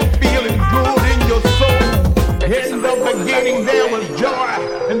something feeling good in your soul? In the beginning there was joy,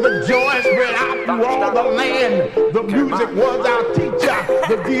 and the joy spread out through all the land. The music was our teacher,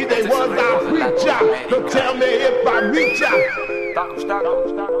 the DJ was our preacher. So tell me if I reach out.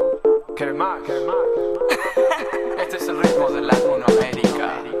 ¿Quieres más? Este es el ritmo de Latinoamérica.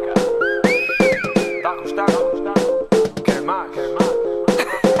 ¿Quieres más?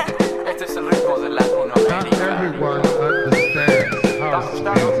 Este es el ritmo de Latinoamérica. Everyone understands house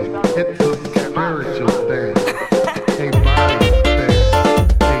music. It's a spiritual thing, a body thing,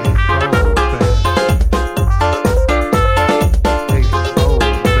 a soul thing, a soul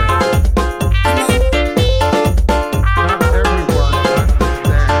thing. Not everyone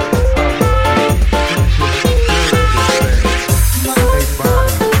understands house music. It's a spiritual thing, a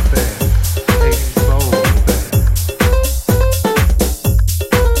body thing, a soul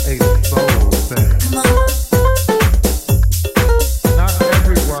thing, a soul thing. Not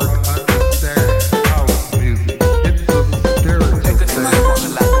everyone understands house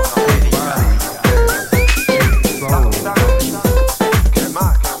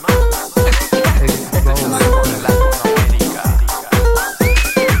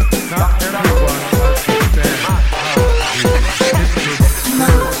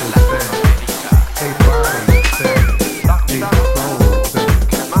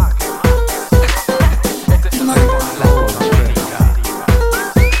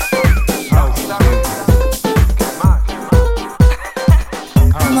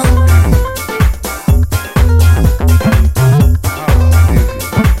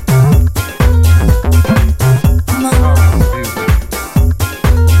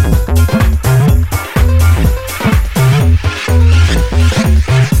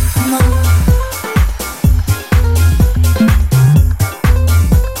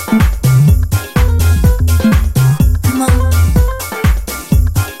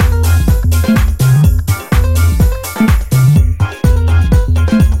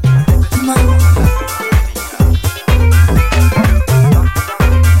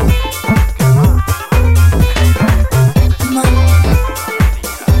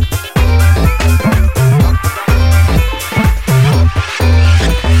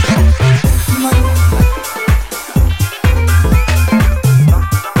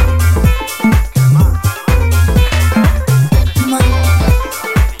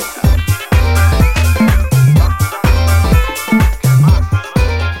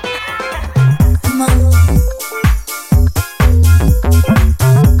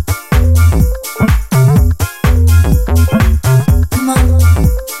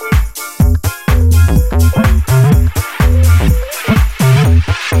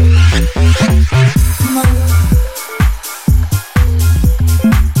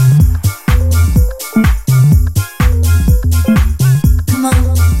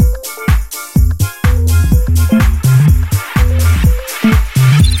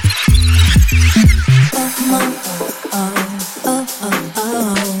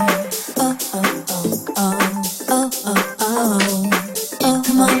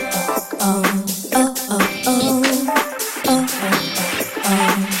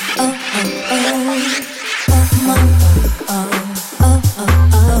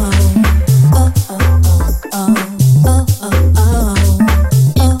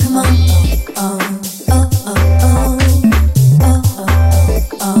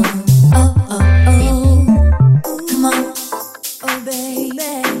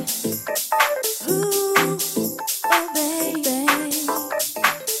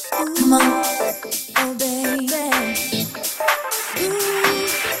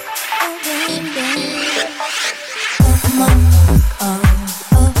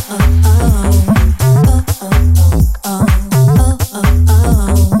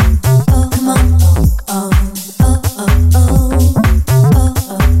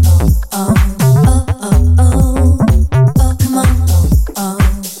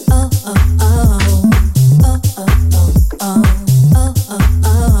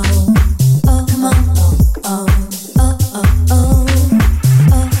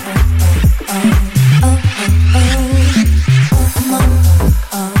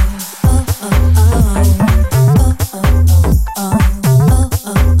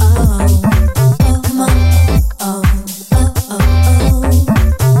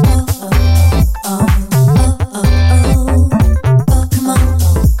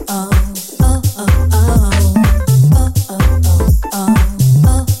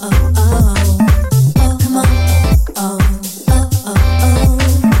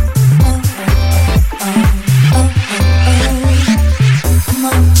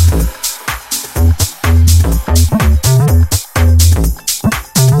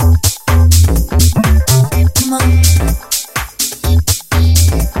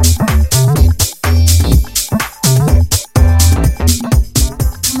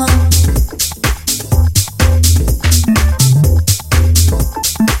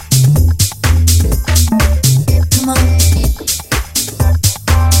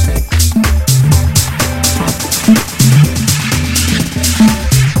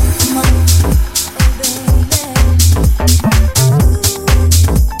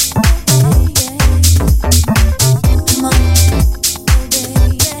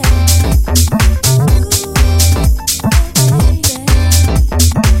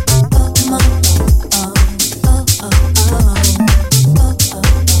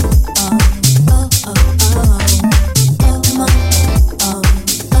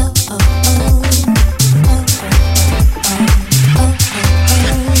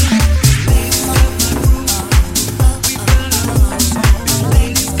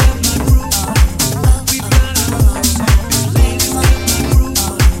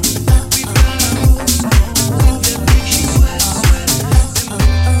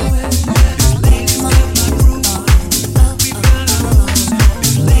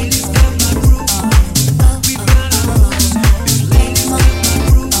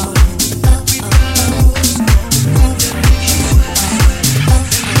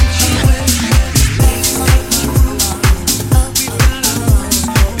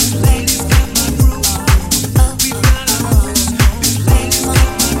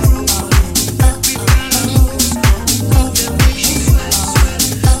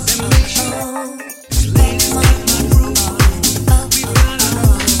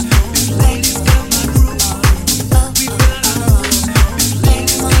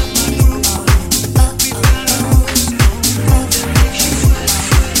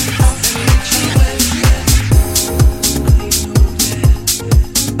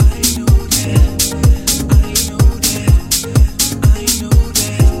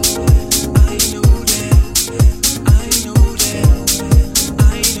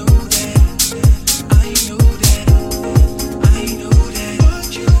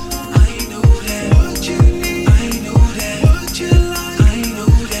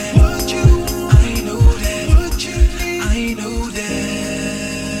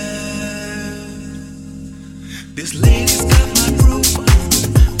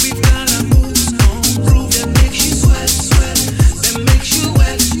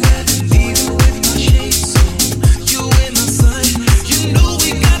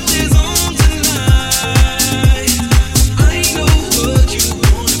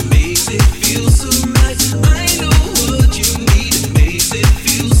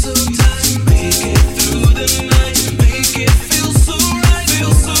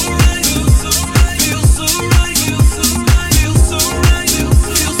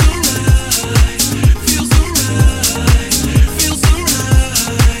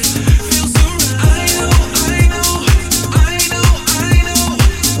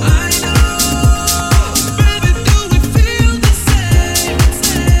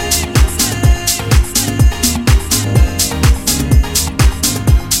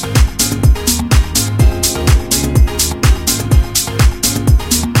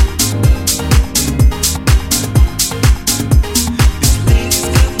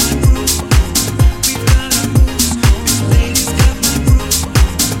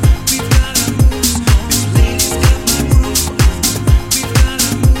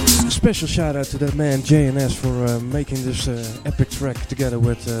special shout out to that man J&S for making this epic track together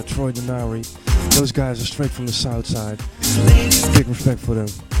with Troy Denari. Those guys are straight from the Southside. Big respect for them.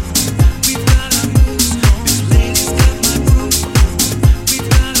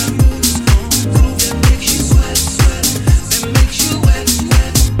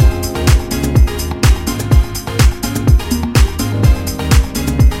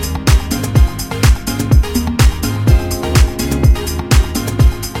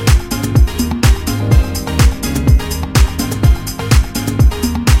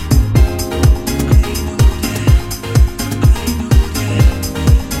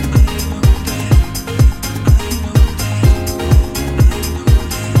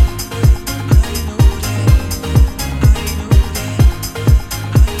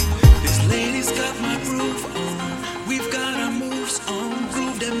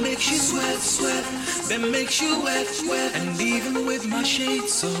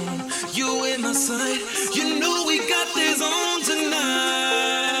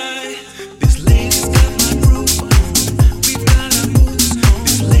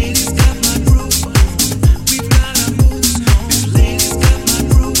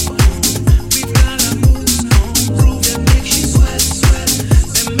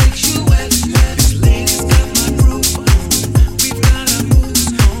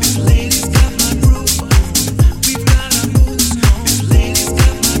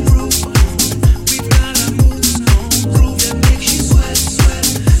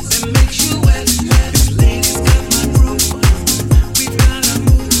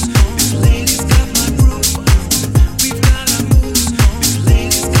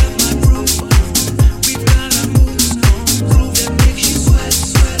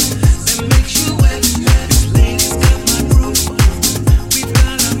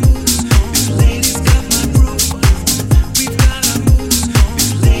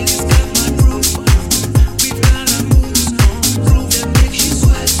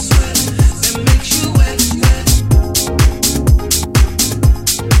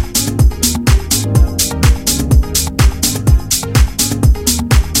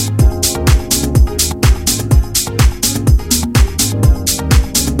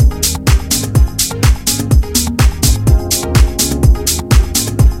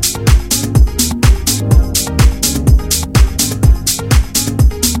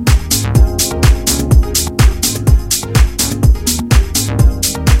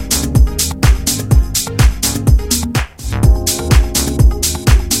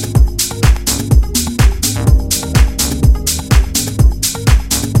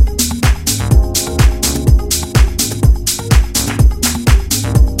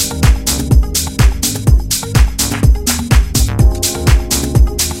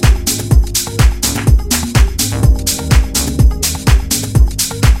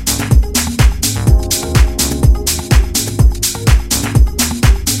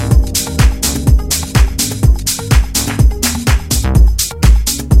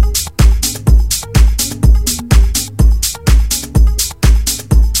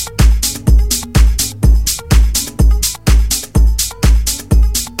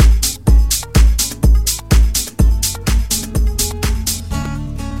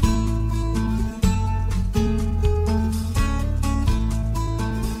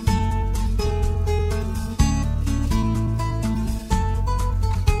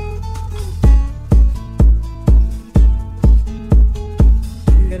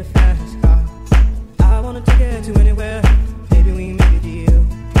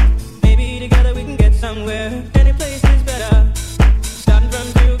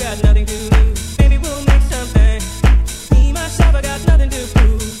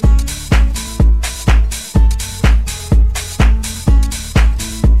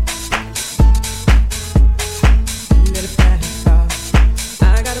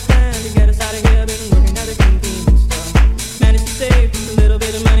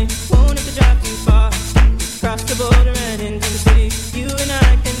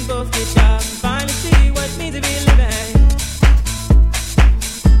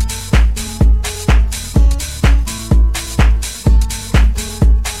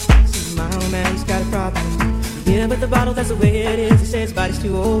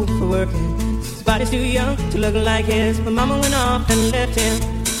 Look like his, but mama went off and left him.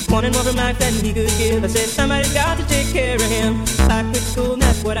 Wanted more from life than he could give. I said somebody's got to take care of him. I quit school and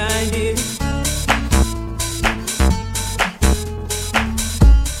that's what I did.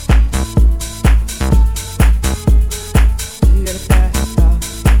 You got a fast car,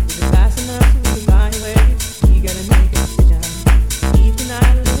 is it fast enough so we can buy your way? You gotta make a decision. Leave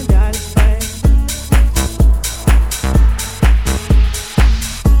tonight or live and die this way.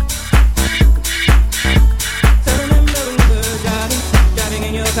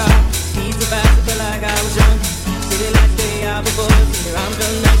 car. He's a bicycle like I was young. City lights day out before us. Your arms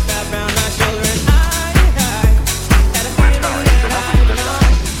felt nice wrapped around my shoulder. And I had a feeling that I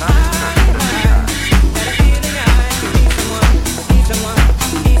belong. Had a feeling I could be someone, be someone,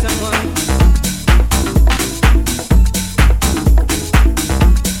 be someone.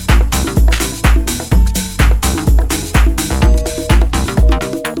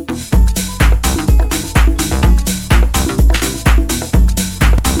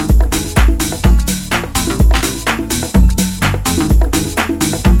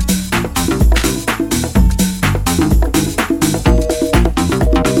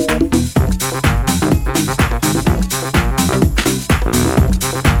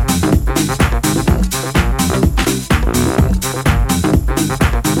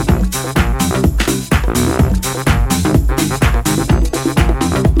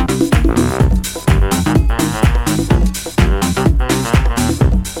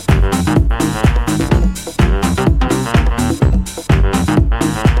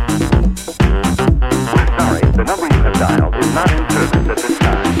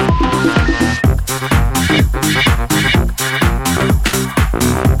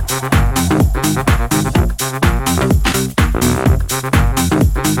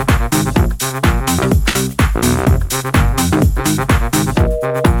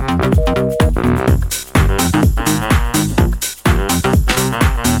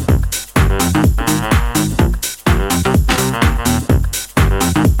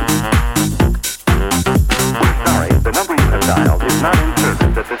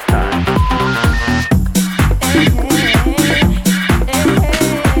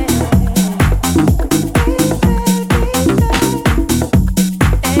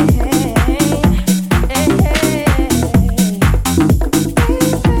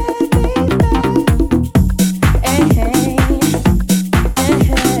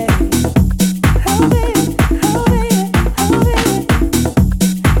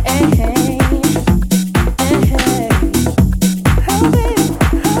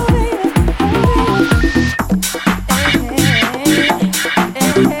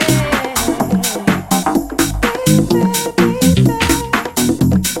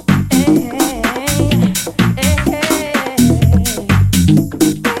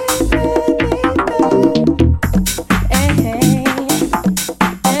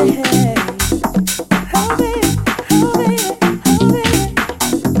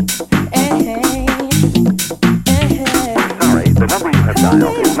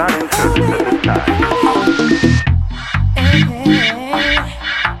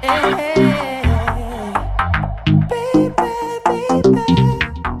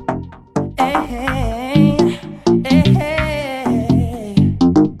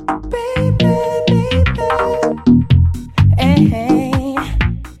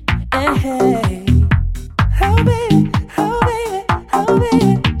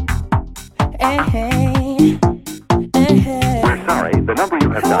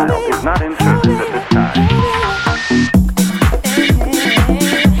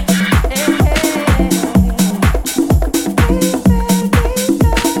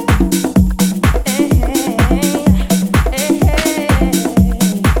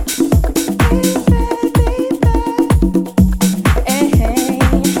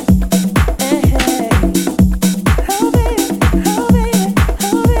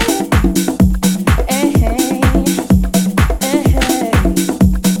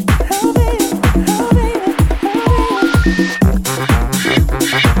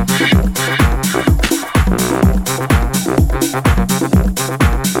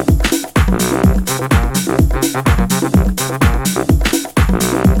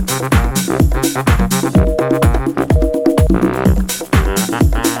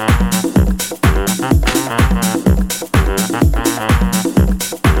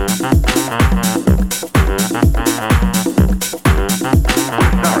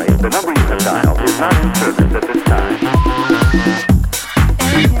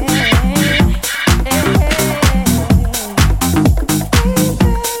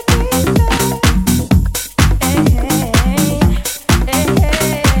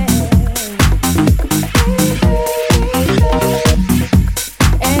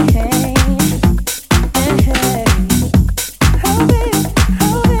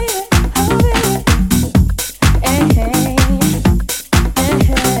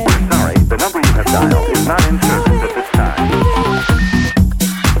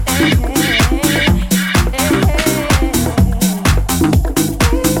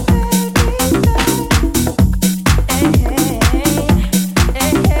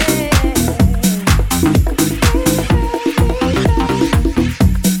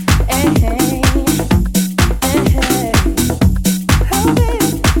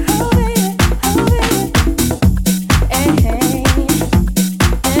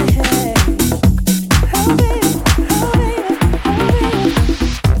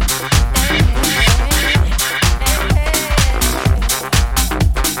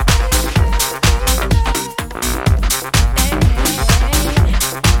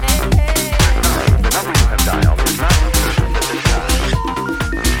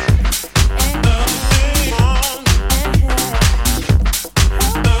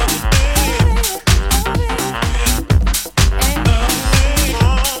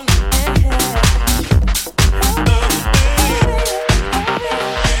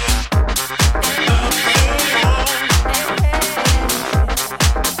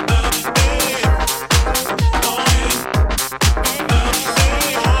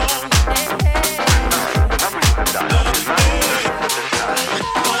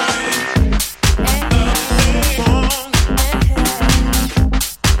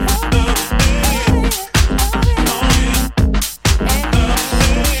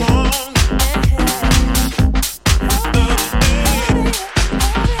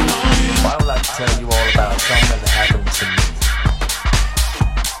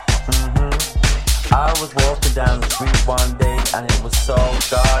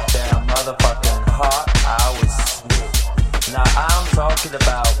 talking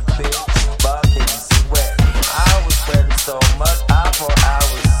about big bucket sweat. I was sweating so much, I thought I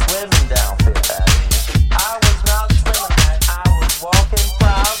was swimming down Fifth Avenue. I was not swimming, man, I was walking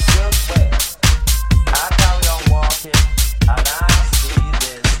proud, just wet. I carry on walking, and I see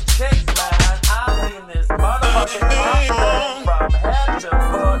this chick, man. I mean this motherfucking monster from head to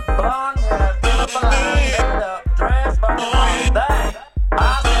foot, blonde hair, beautiful eyes, made up dress, fucking all thing.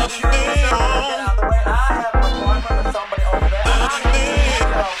 I said, excuse me, sir, get out the way. I have an appointment with somebody over there, and I need to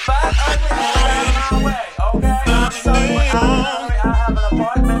get your fat, ugly ass out of my way, okay? I'm sorry, but I'm sorry. I have an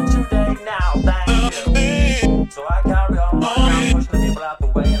appointment today now, thank you. So I carry on walking, pushing the people out the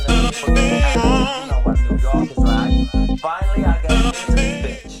way, and the people get out. You know what New York is like. Finally, I get into this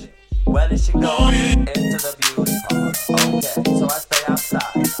bitch. Where did she go? Into the beauty parlor. Okay, so I stay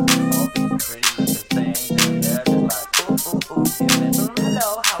outside. All these pretty little things, and they're just like, ooh, hello,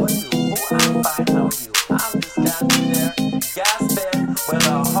 how are you? Oh, I'm fine, how are you? I'm just standing there, gasping, with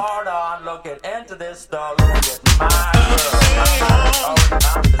a heart on, looking into this store, looking at my girl.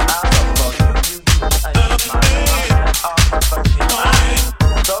 I'm just out of for you, and it's my girl, oh, but she's mine.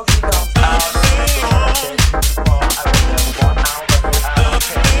 So she comes out of the door, okay, she's born, I was there 1 hour, but I don't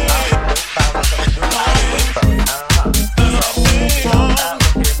care. I will wait for her, so do I will wait for her, So she comes out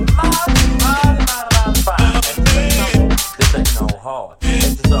looking mighty fine, and to say something, this ain't no hard.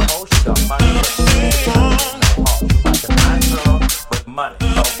 It's just a hoe, she got money, but she ain't no hard. She's like a nice girl with money,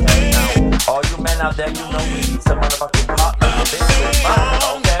 okay? Now, all you men out there, you know we need some motherfucking hot like a bitch with money,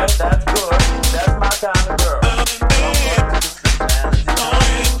 okay? That's good, that's my kind of girl. So I'm going to the street, man, and this girl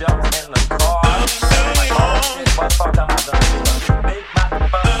just jumps in the car, and I'm like, oh shit, what the fuck am I gonna do? Big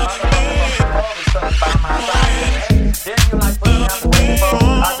motherfucker, all this stuff by my side, hey, didn't you like put me out the way before?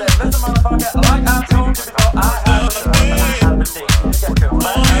 I said, listen motherfucker, like I told you before, I have an appointment, I have a date. Get your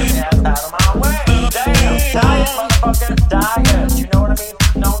fat ugly ass out of my way. Damn, diet motherfucker, diet. You know what I mean?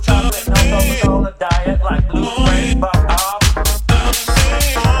 No chocolate, no Coca-Cola diet, like blue brain, fuck off.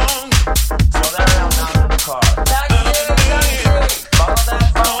 So there I am now in the car. Taxi, follow that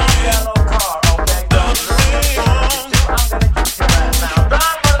phone yellow car, okay? Don't lose it. If you do, I'm gonna kick your ass now.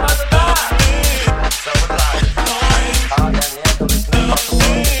 Die, motherfucker, die. So it's like, hard and the air conditioning, fuck the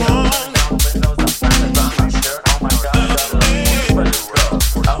world, it's down the windows, I'm standing around my shirt, oh my god, I got a little for this girl.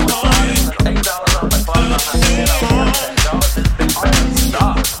 I was riding with $8 on my phone, I'm like, you know, $10, this big man,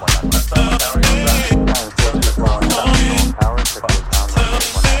 stop. Let's stop and carry on back.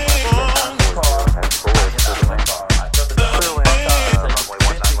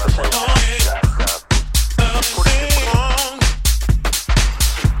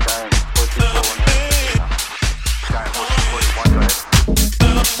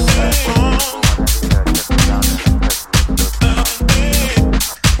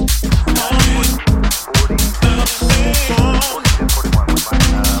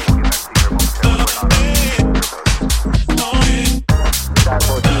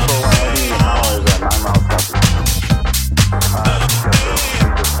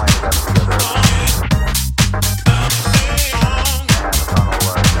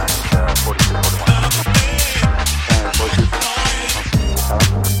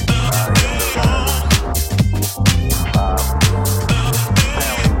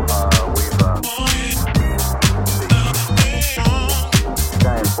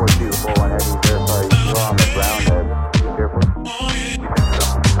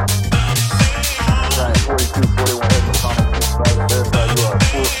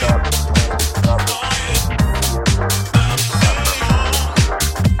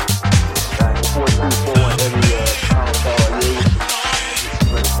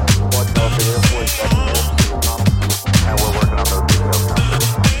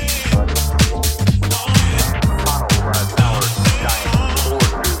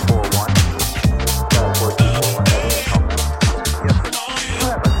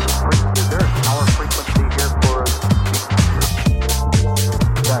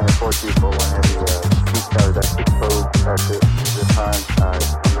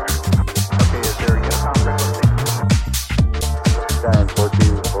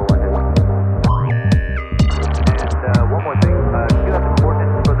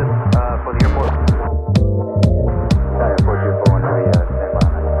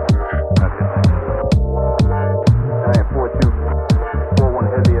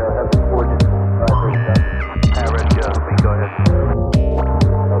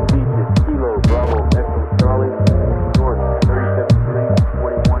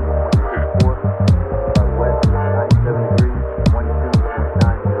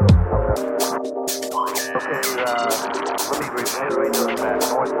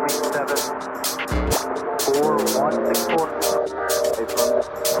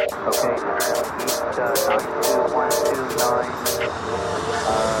 Okay, east 92129,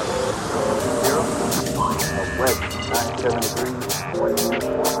 0. West 97 degrees,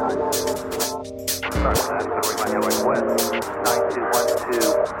 129. Sorry for that, so we might have like west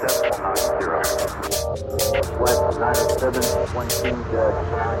 9212.90. West 907, 12.9.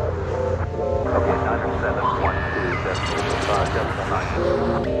 Okay,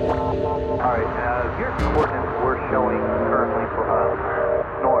 907.12.5.9. Alright, here's the coordinates we're showing currently for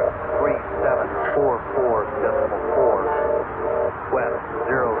north 3744.4, west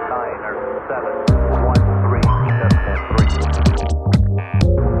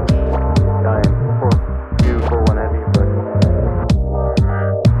 0907.13.3. 94241 heavy, burn.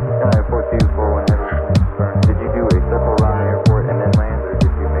 94241 heavy, burn. Did you do a circle around the airport and then land, or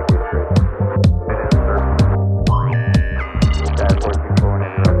did you make it straight? It is, sir. 94241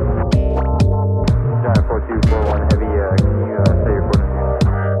 heavy, right. 94241 heavy, can you say your coordinates again?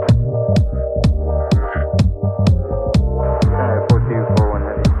 94241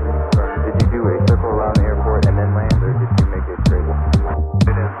 heavy, burn. Did you do a circle around the airport and then land, or did you make it straight?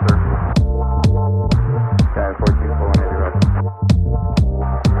 It is, sir. 94241 heavy, right.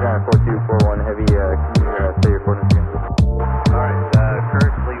 94241 heavy, can you say your coordinates again? Alright,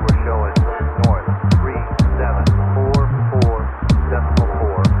 currently we're showing north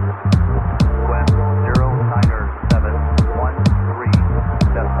 3744.4, west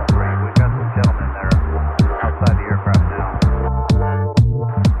 0907.13.3. We've got some gentlemen there outside the aircraft now.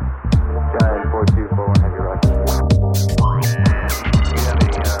 94241 heavy, right. Do you have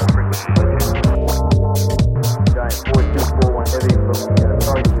any frequency limit? 94241 heavy from the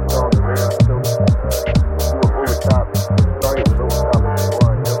target you saw on the radar scope. You were over top. Target was over top of the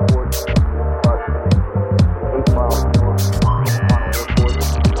airport, approximately 8 miles north of Toronto Airport.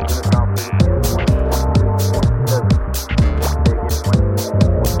 Intercom frequency is 1.2.7. Taking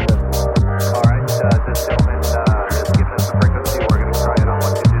 1.2.7. Alright, this gentleman is giving us the frequency. We're going to try it on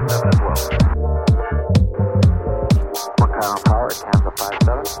 1.2.7 as well. What kind of power? Kansas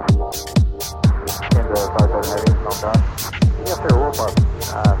 57. Kansas 57 heavy, no dot. Yes, sir, warp up.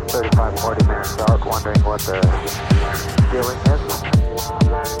 3540 minutes out, wondering what the feeling is.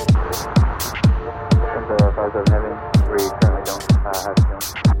 Kansas 57 heavy, we currently don't have a feeling.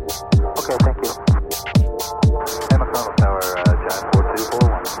 Okay, thank you. Hey, McConnell Tower, Giant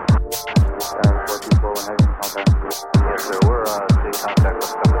 4241. Giant 4241 heavy, okay. Yes, sir, we're in contact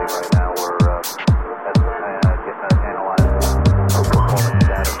with somebody right now. We're getting analyzed for performance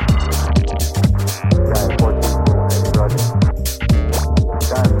data. Giant 4241 heavy, roger.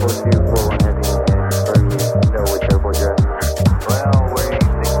 Giant 4241 heavy, and confirm you know which airport you're at. Well, we think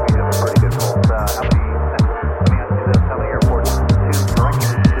we have a pretty good pulse. Let me ask you this, how many airports? 2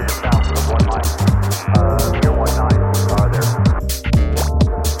 directly to the south of 1 mile.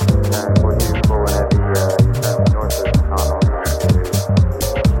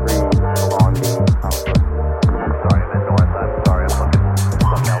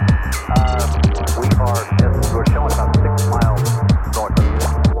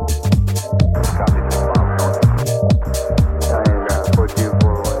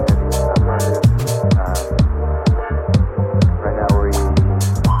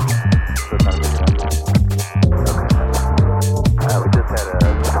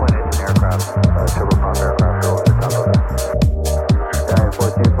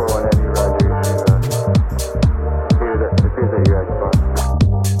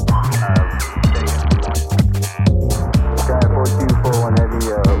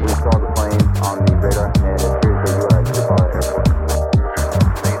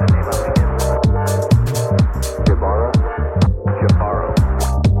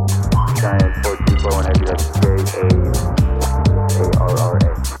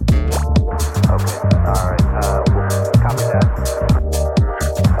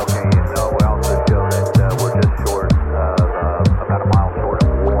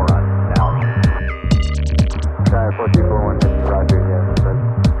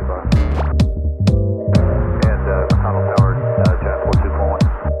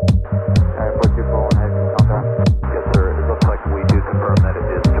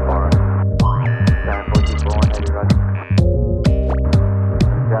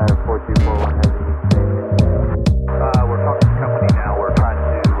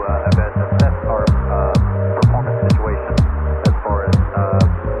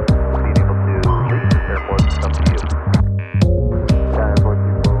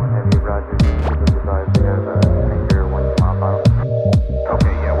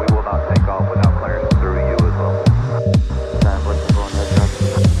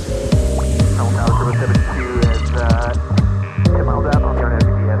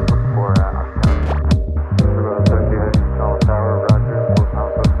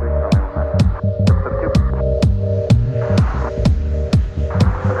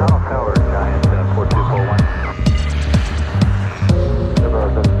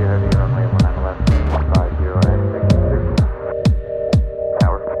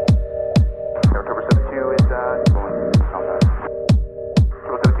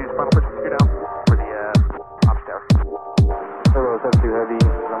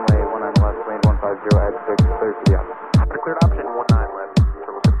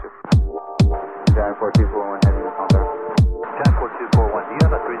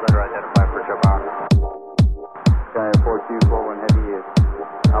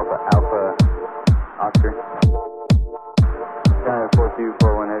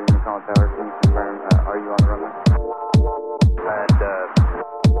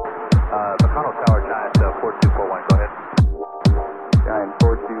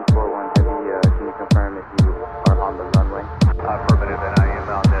 241 Heavy, can you confirm if you are on the runway? Affirmative, and I am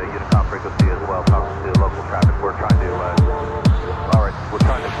on the Unicom frequency as well, talking to local traffic. We're trying to, alright, we're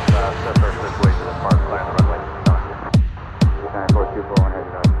trying to assess our situation as far as clearing the runway. 241 Heavy,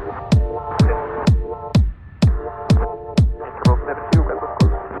 Roger.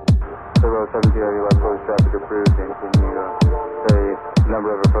 Turbo 70 Heavy, left coast traffic approved, and can you say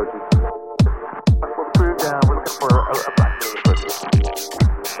number of approaches? Approved, we're looking for approximately approaches.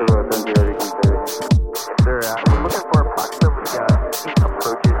 Turbo 70 Heavy, can you say that? Yes, sir, we're looking for approximately 8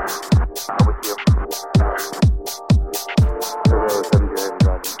 approaches with you. Turbo 70 Heavy,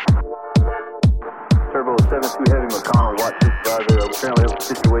 Roger. Turbo 72 Heavy, McConnell, watch supervisor. We currently have a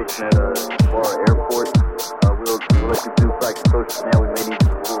situation at Florida Airport. We'll let you do flight approach now. We may need to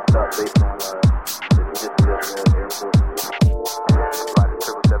full stop based on the conditions at the airport.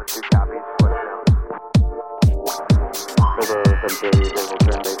 Turbo 72 copies, what's down? Turbo 70 Heavy, will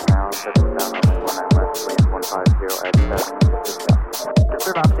turn base now. Touch down on 19 left, plane 150 at 7.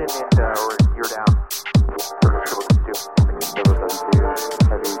 Third option, and you're down. Turbo 72. Turbo 72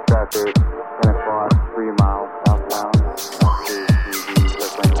 Heavy, traffic, 10 o'clock, 3 miles southbound. To the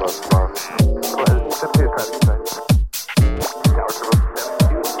left lane left bar. 72 traffic, sorry. Tower Turbo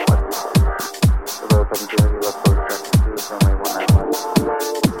 72, what? Turbo 72 Heavy, left coast traffic 2, runway 19 left.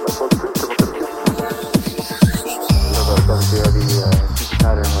 Left coast 2, Turbo 72. Turbo 72 Heavy,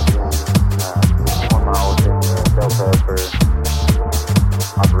 pattern within 1 mile within Delta for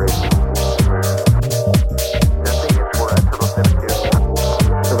operation. Testing it for Turbo 72.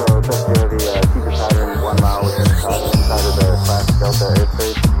 Turbo 72 Heavy, keep the pattern 1 mile within inside of the class Delta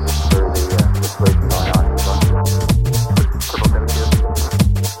airspace for the situation going on. Turbo 72.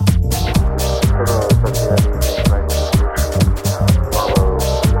 Turbo 72 Heavy, make right to follow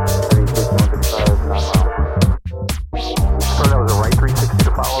 36155, 9 miles. So that was a right 360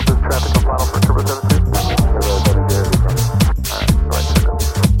 to follow this traffic on final for Turbo 72? Turbo 72 Heavy, Alright,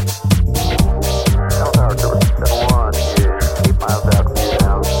 South Tower Turbo 71 is 8 miles out, clear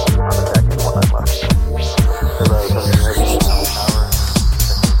down on the deck and 1 left. Turbo 72 Heavy, Tower, checking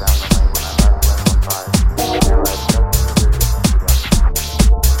down the lane 19 left, 15, clear right,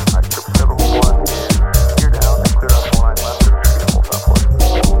 Turbo 71 is clear down and clear out 19 left, and full stop for it.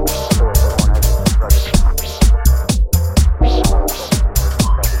 Turbo 71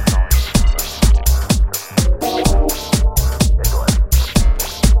 Heavy,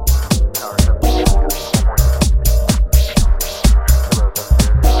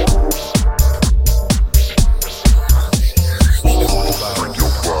 Bring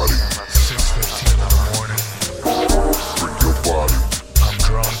your body. 6:15 in the morning. Bring your body. I'm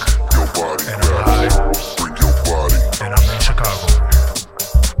drunk. Your body. And I'm high. Bring your body. And I'm in Chicago.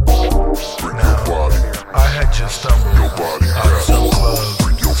 Bring your body. I had just stumbled your body out of some club.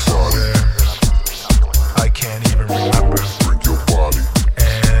 Bring your body. I can't even remember. Bring your body.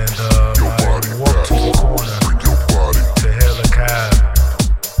 And your body walked to the corner. Bring your body. To hail a cab.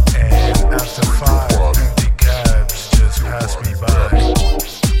 And after 5 empty cabs just passed me by,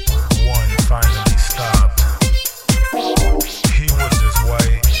 one finally stopped. He was this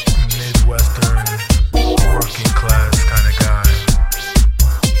white, Midwestern, working class kind of guy.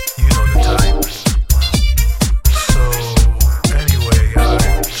 You know the type. So anyway, I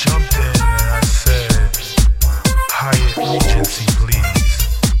jumped in and I said, Hyatt Regency please.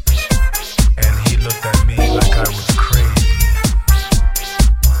 And he looked at me like I was crazy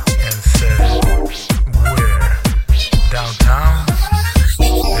and said, where? Downtown?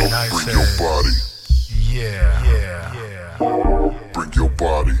 And I said, your body. Yeah. Bring your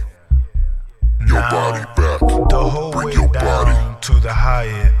body. Your body back. The whole way down to the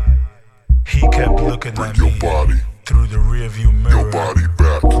Hyatt, he kept looking at me through the rearview mirror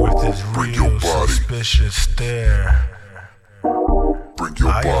with his real suspicious stare. I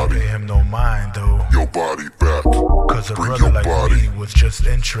didn't pay him no mind though. Your body back. Cause a brother like me was just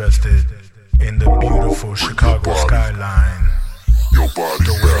interested in the beautiful Chicago skyline. Your body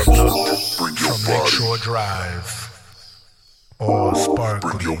the way it looked from Lakeshore Drive. All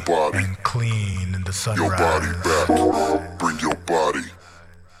sparkly and clean in the sunrise. Your body back. Bring your body.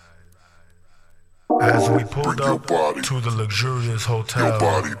 As we pulled up to the luxurious hotel, your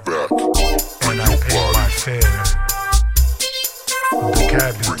body back. And I paid my fare, the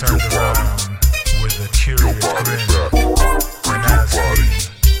cabbie turned around with a curious grin and asked me,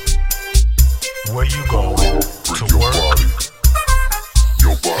 where you going? To work?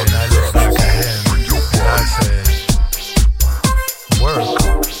 And I looked back at him and I said, work?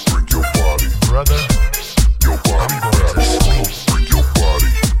 Brother, I'm going to sleep.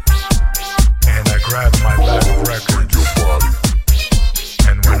 And I grabbed my bag of records,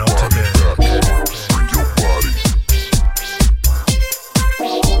 and when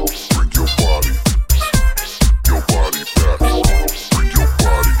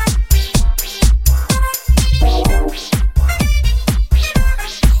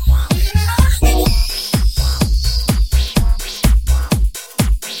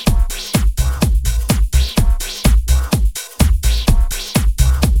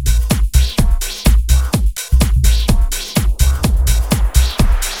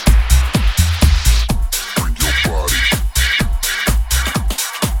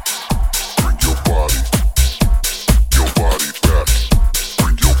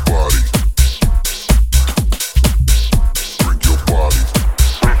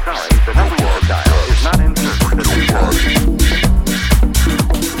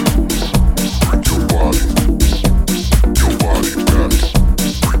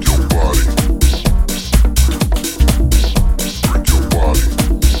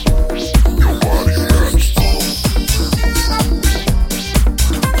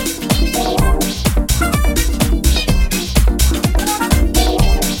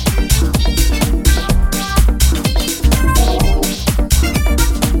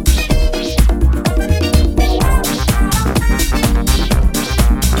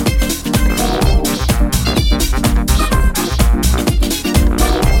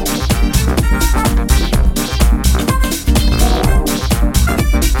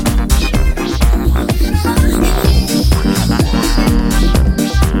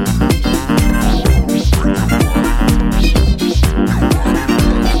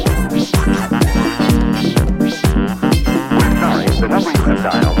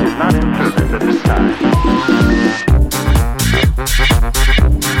have dialed is not in service at this time.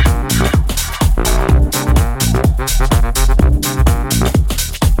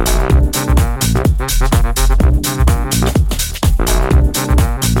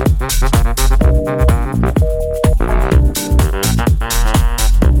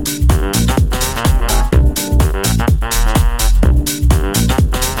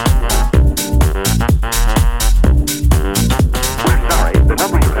 We're sorry, the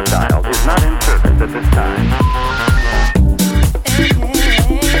number you have dialed is not in service at this time.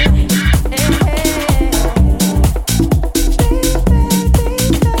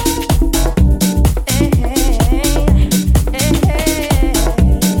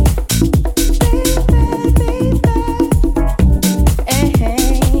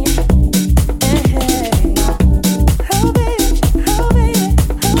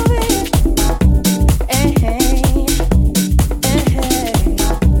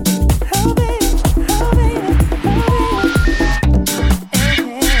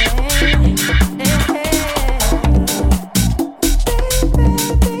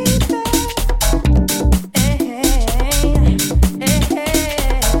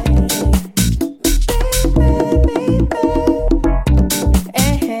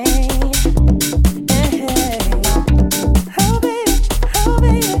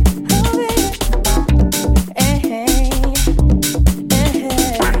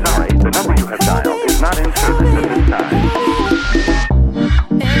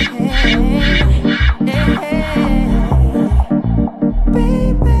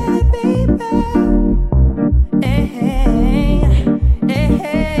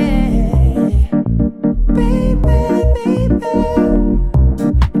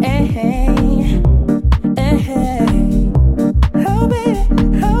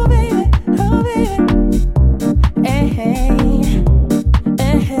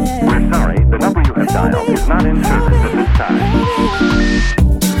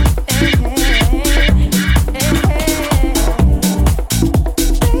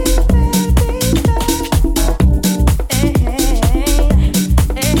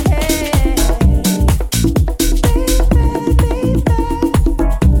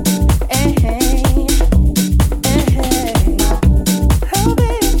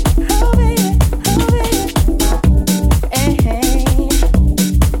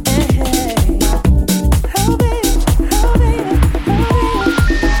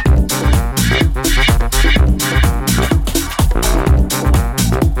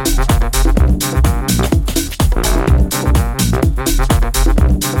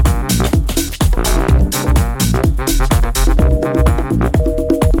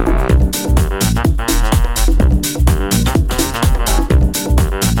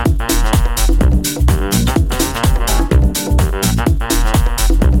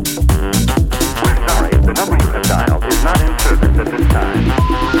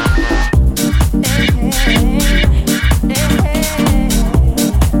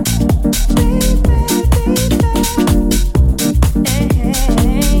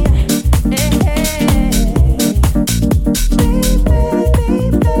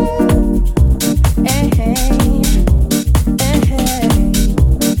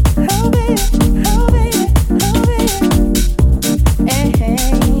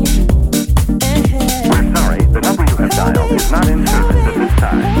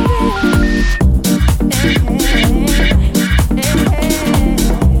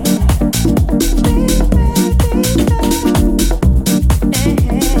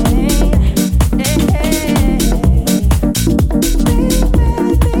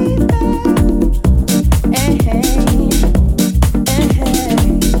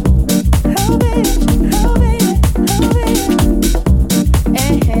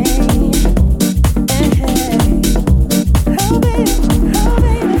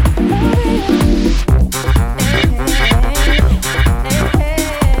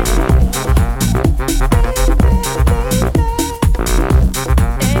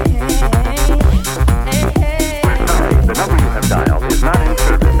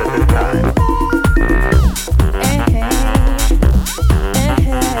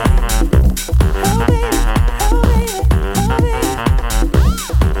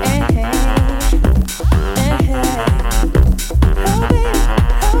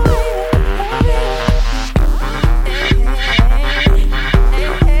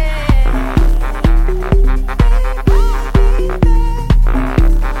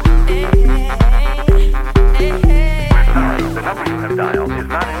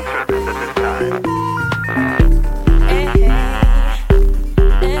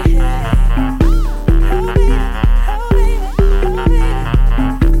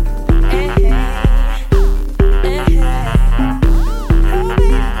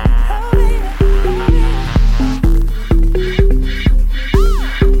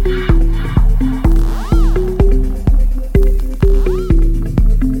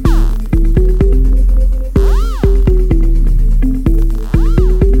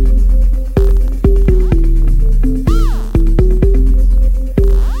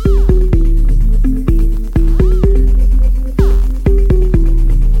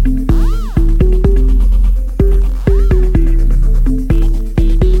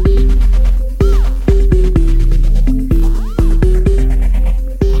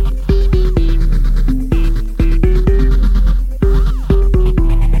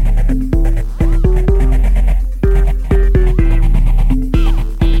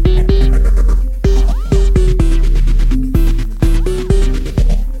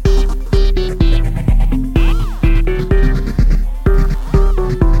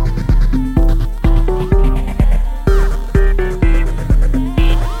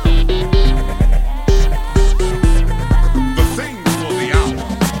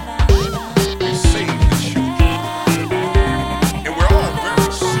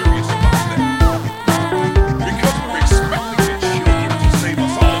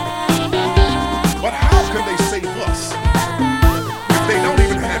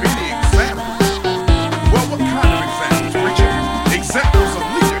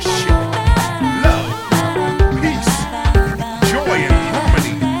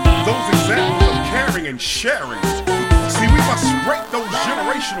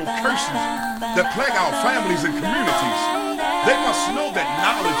 our families and communities. They must know that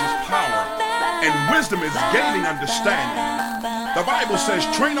knowledge is power and wisdom is gaining understanding. The Bible says,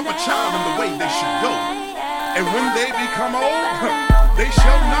 train up a child in the way they should go, and when they become old, they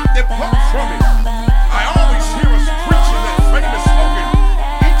shall not depart from it. I always hear us preaching that famous slogan,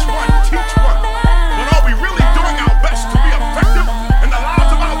 each one teach one. But are we really doing our best to be effective in the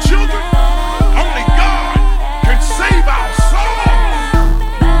lives of our children? Only God can save our souls.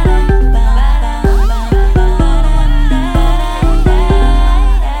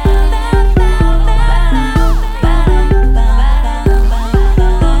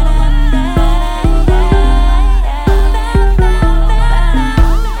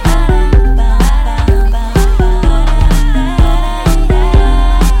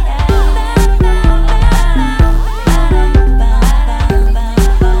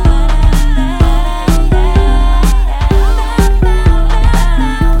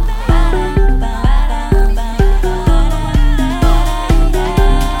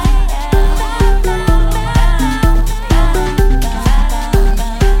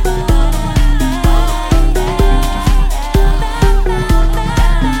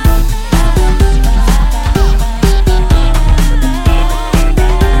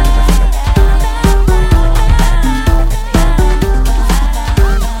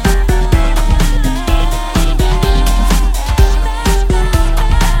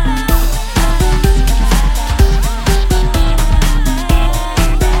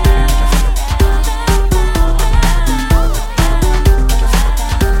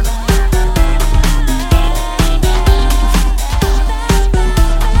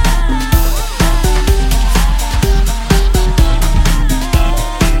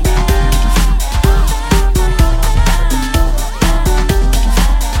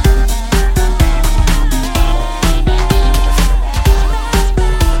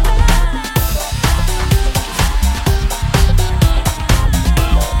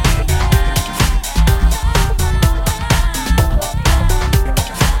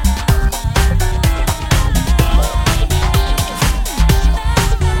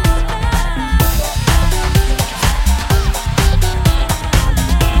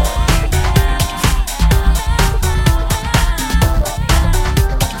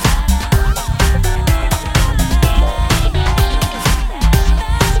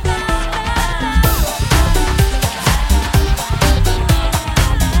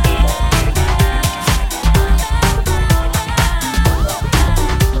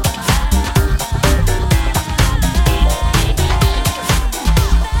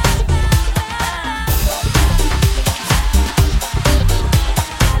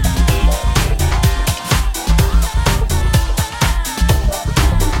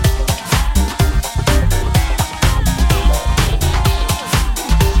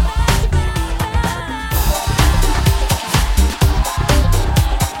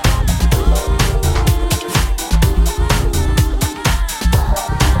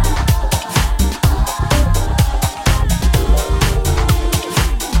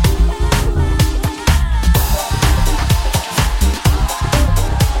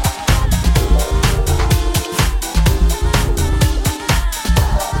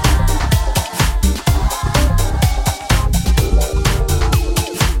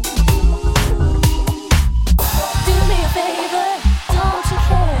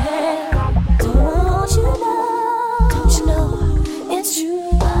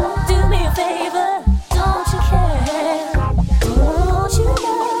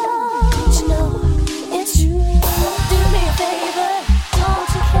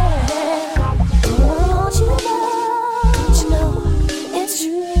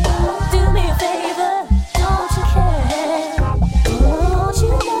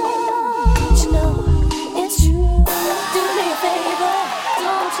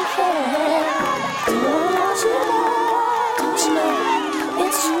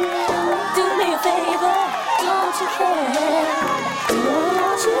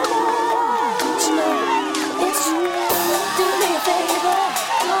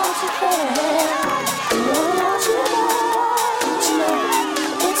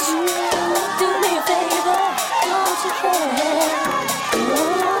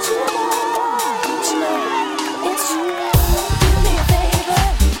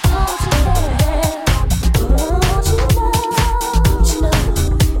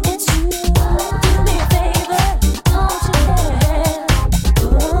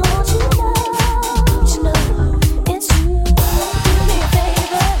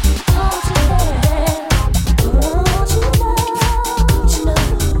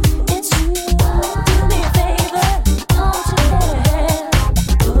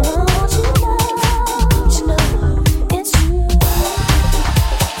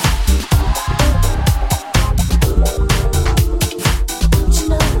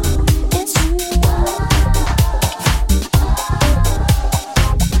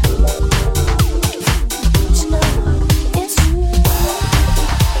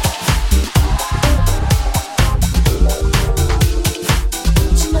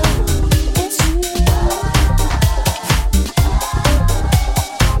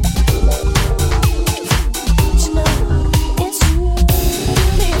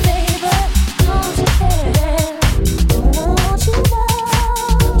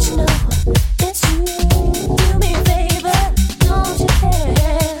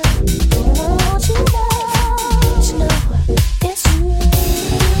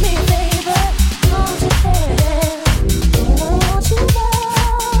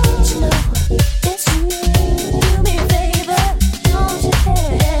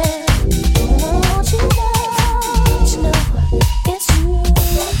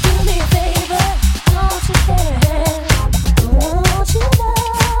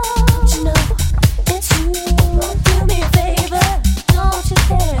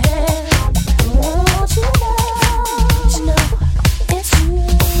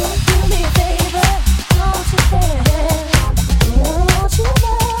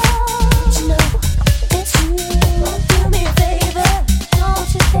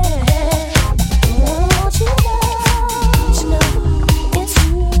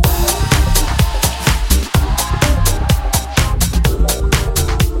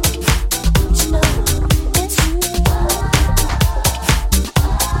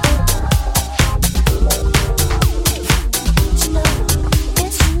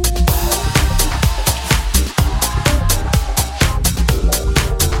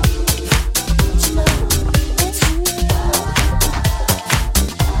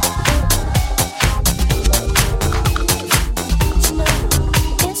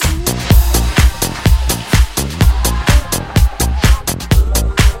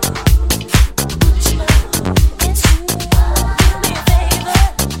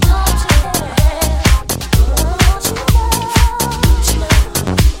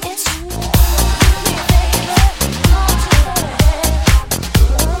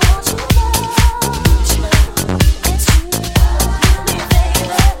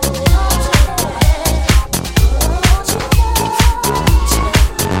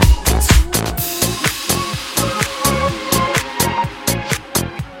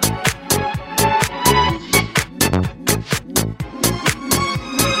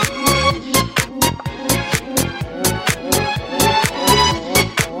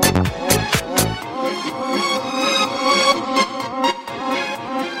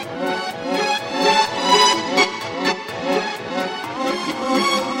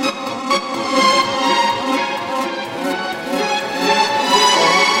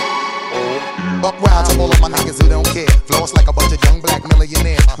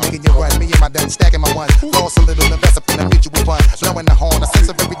 done stacking my ones. Lost a little, invest up in a mutual fund. Blowing the horn, a sense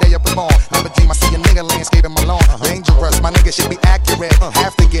of every day I reborn. Never dream I see a nigga landscaping my lawn. Dangerous, my nigga should be accurate.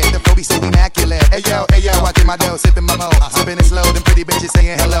 Have to get the flow be so immaculate. Hey yo, I get my dough, sipping my mo. Sipping it slow, them pretty bitches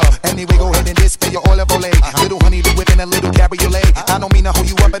saying hello. Anyway, go ahead and display your olive olay. Little honey, the whip and a little cabriolet. I don't mean to hold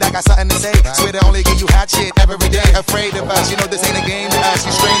you up, but I got something to say. Swear to only give you hot shit every day. Afraid of us, you know this ain't a game to us.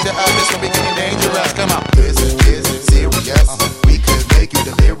 You strange to us, this gon' be getting dangerous. Come on, this is serious. We could make you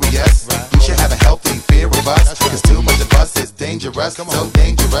delirious. You should have a healthy fear of us. Cause too much of us is dangerous. So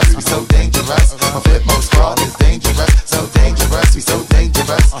dangerous, we so dangerous. My Flipmode squad is dangerous. So dangerous, we so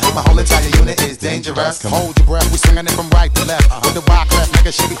dangerous. My whole entire unit is dangerous. Hold your breath, we swinging it from right to left. With the rock left,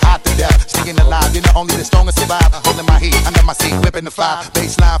 nigga should be hot to death. Sticking alive, you're not only the strongest survive. Holding my heat under my seat, whipping the fire.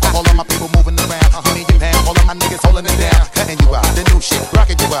 Baseline for all of my people moving around. Give me your pound, all of my niggas holding it down. Cutting you out, the new shit,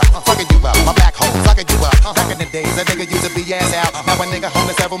 rocking you up, fucking you up. My back hole, sucking you up. Back in the days, a nigga used to be ass out. Now a nigga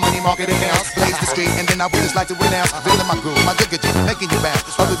holding several money market accounts. Blaze the street, and then I would just like to renounce. Feeling my groove, my good making you bounce.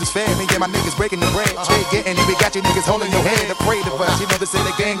 Others is fair, me and my niggas breaking the bread. Straight getting it, we got you niggas holding your head. Afraid of us, you know this ain't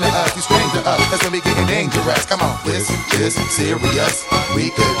a gang to us. You strange to us, that's when we getting dangerous. Come on, this is serious. We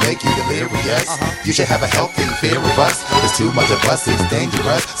could make you delirious. You should have a healthy fear of us. There's too much of us, it's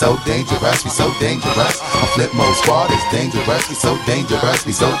dangerous. So dangerous, we so dangerous. My Flipmode squad is dangerous. We so dangerous,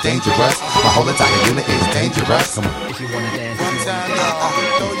 we so dangerous. My whole entire unit is dangerous. Come on. If you wanna dance, one time, y'all.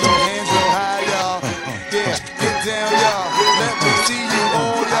 Throw your hands real high, y'all. Yeah, get down, y'all. Let me see you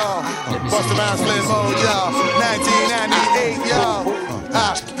all, y'all. Bust around Flipmode, y'all. 1998, y'all.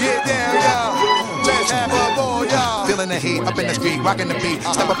 Get down, y'all. Let's have a ball, y'all. Feeling the heat, up in the street, rocking the beat.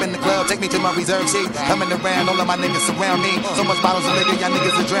 Step up in the club, take me to my reserve seat. Coming around, all of my niggas surround me. So much bottles of liquor, y'all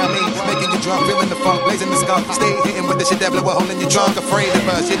niggas will drown me. Making you drunk, feeling the funk, blazing the skunk. Stay hitting with the shit that blow a hole in your trunk. Afraid of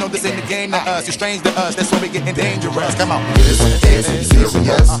us, you know this ain't the game to us. You're strange to us, that's why we getting dangerous. Come on. This is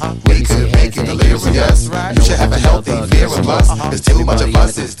serious. We could make you delirious. You should have a healthy fear of us. Cause too much of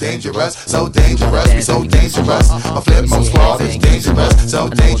us is dangerous. So dangerous, we so dangerous. My Flipmode squad is dangerous. So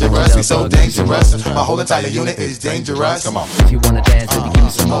dangerous, we so dangerous. My whole entire unit is dangerous. Come on. If you wanna dance, baby, give me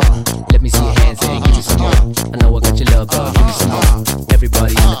some more. Let me see your hands and give me some more. I know I got your love, but give me some more.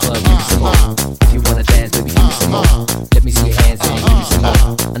 Everybody in the club, give me some more. If you wanna dance, baby, give me some more. Let me see your hands and give me some more.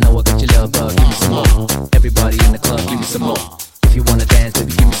 I know I got your love, but give me some more. Everybody in the club, give me some more. If you wanna dance,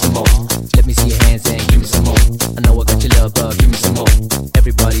 baby, give me some more. Let me see your hands and give me some more. I know I got your love, but give me some more.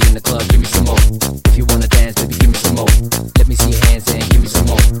 Everybody in the club, give me some more. If you wanna dance, baby, give me some more. Let me see your hands and give me some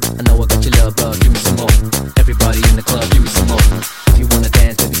more. I know I got your love, but give me some more. Everybody in the club, give me some more. If you wanna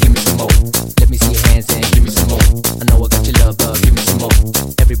dance, baby, give me some more. Let me see your hands and give me some more. I know I got your love, but give me some more.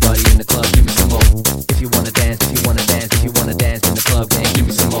 Everybody in the club, give me some more. If you wanna dance, if you wanna dance, if you wanna dance in the club, then give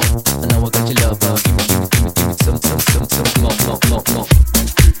me some more. I know I got your love, but give me some more.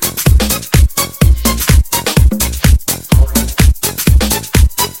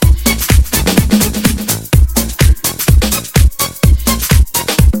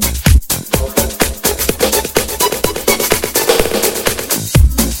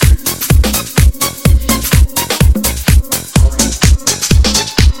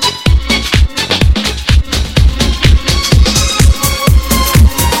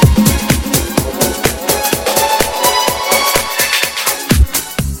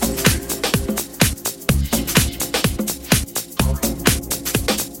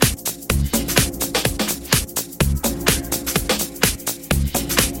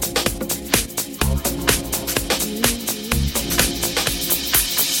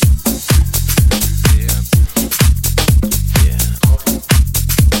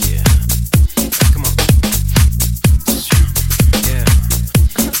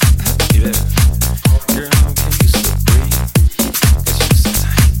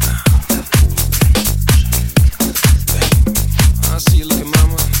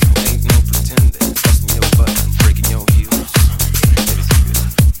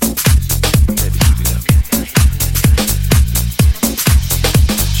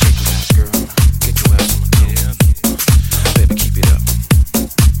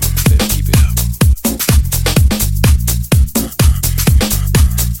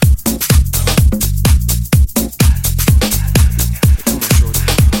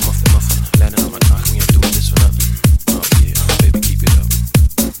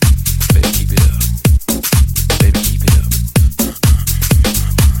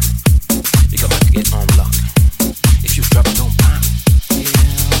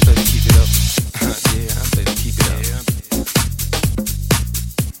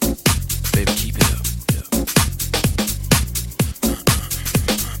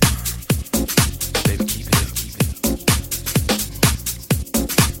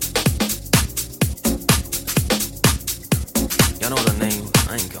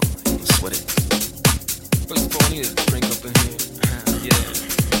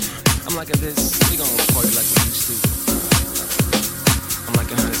 like it this, we gon' party like we used to. I'm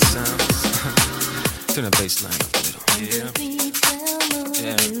liking how it sounds. Turn the bass line up a little. Yeah.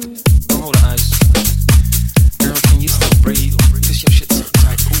 Don't hold the ice. Girl, can you still breathe? Cause your shit's so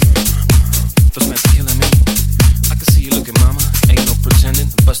tight. Ooh. Those man's killing me. I can see you looking, mama. Ain't no pretending.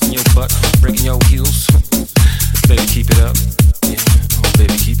 Busting your butt, breaking your heels. Baby, keep it up. Yeah, oh,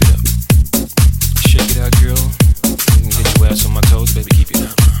 baby, keep it up. Shake it out, girl. You can get your ass on my toes, baby, keep it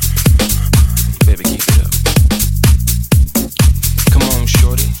up. Baby, keep it up. Come on,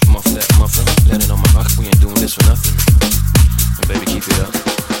 shorty, muff that muffin. Land it on my rock, we ain't doing this for nothing. Baby, keep it up.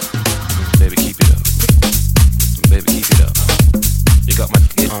 Baby, keep it up. Baby, keep it up. You got my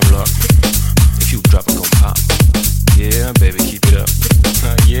get on lock. If you drop it, gon' pop. Yeah, baby, keep it up.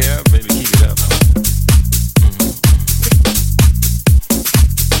 Yeah, baby, keep it up.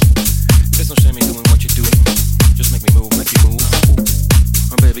 There's no shame in doing what you do. Just make me move, make you move.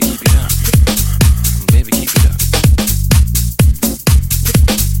 Oh, baby, keep it up. Baby, keep it up.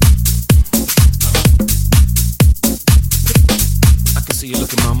 I can see you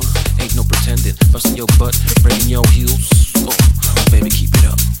looking, mama. Ain't no pretending. Busting your butt, breaking your heels. Oh, baby, keep it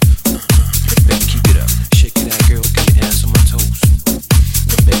up. Baby, keep it up. Shake it out, girl. Get your ass on my toes.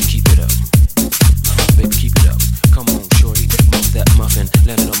 Baby, keep it up. Baby, keep it up. Come on, shorty. Move that muffin.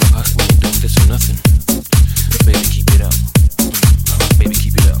 Let it on my pot. We ain't doing this for nothing. Baby, keep it up. Baby,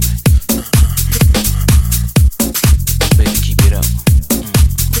 keep it up. Baby, keep it up.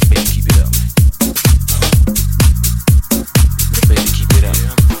 Baby, keep it up. Baby, keep it up. Baby, keep it up.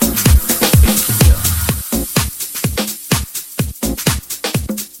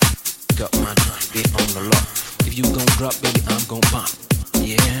 Got my bit on the lock. If you gon' drop, baby, I'm gon' pop.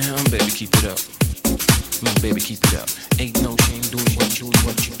 Yeah, baby, keep it up. Baby, keep it up. Ain't no shame doing what you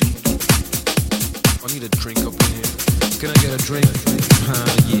do. I need a drink up in here. Can I get a drink?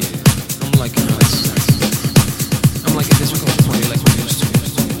 Yeah. I'm liking how it sounds. I'm liking this. We're gonna play like we used to.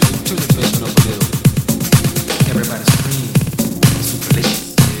 Turn the bass up a little. Everybody scream. Super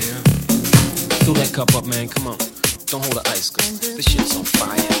delicious. Yeah. Fill that cup up, man. Come on. Don't hold the ice, cause this shit's on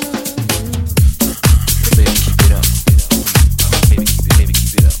fire. Baby, keep it up. Baby, keep it. Baby,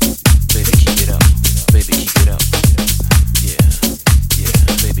 keep it up. Baby, keep it up. Baby, keep it up. Yeah.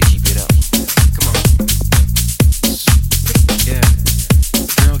 Baby, keep it up. Come on. Yeah.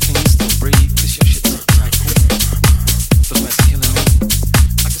 Girl, can you still breathe? Cause your shit's so tight. Those man's killing me.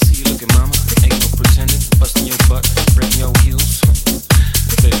 I can see you looking, mama. Ain't no pretending. Busting your butt, breaking your heels.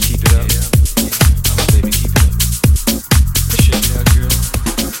 Baby, keep it up. Baby, keep it up. Shake it out, girl.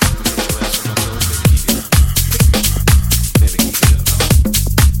 Get your ass on my toes. Baby, keep it up. Baby, keep it up.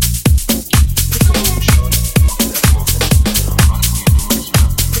 Come on, shorty.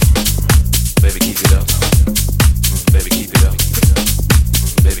 Baby, keep it up. Baby, keep it up.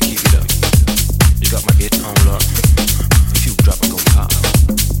 Baby, keep it up. You got my get on lock. If you drop, I'm gon' pop.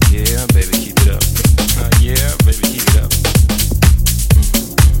 Yeah, baby, keep it up. Yeah, baby, keep it up.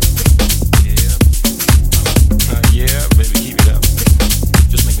 Yeah, baby, keep it up.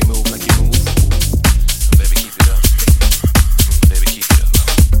 Just make me move like you move. Baby, keep it up. Baby, keep it up.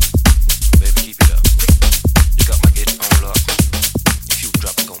 Baby, keep it up. You got my get on lock. If you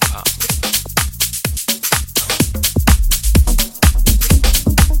drop, I'm gon' pop.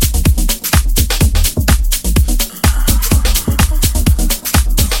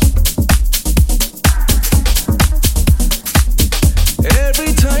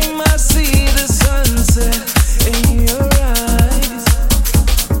 Every time I see the sunset in your eyes,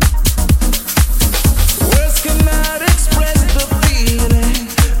 words cannot express the feeling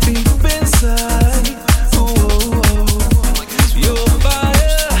deep inside. Your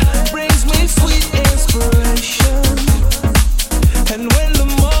fire brings me sweet inspiration, and when the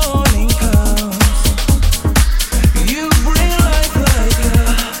morning comes, you bring life like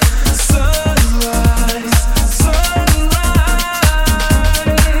a sunrise.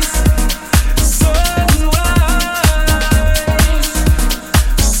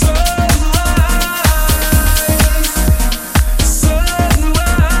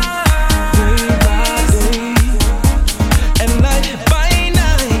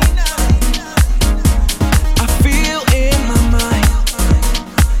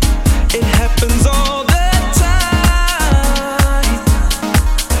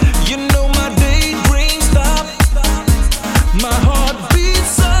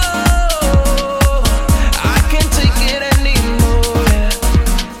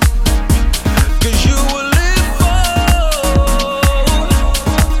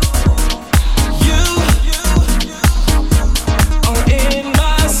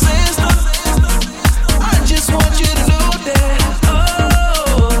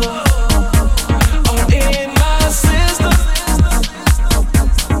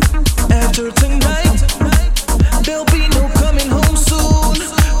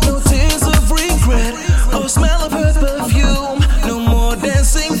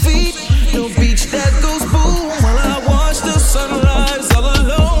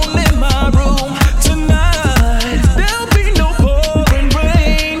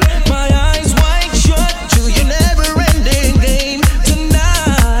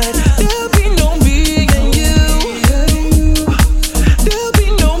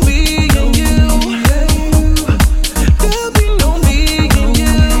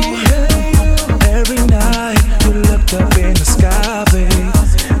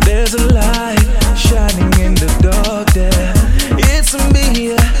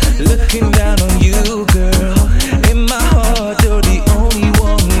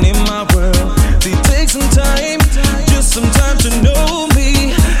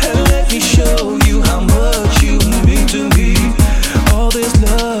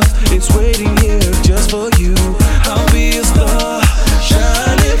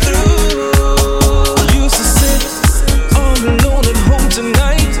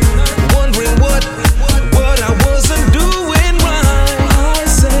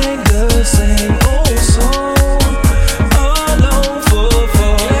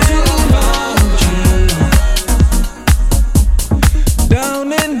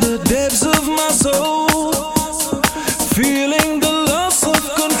 the depths of my soul, feeling the loss of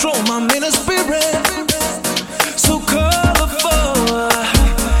control. I'm in a spirit so colorful.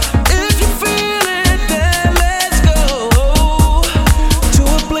 If you feel it, then let's go to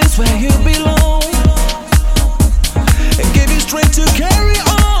a place where you belong and give you strength to carry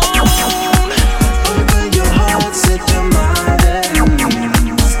on. Open your heart, set your mind at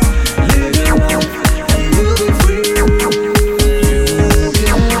ease. Live your life and you'll be free.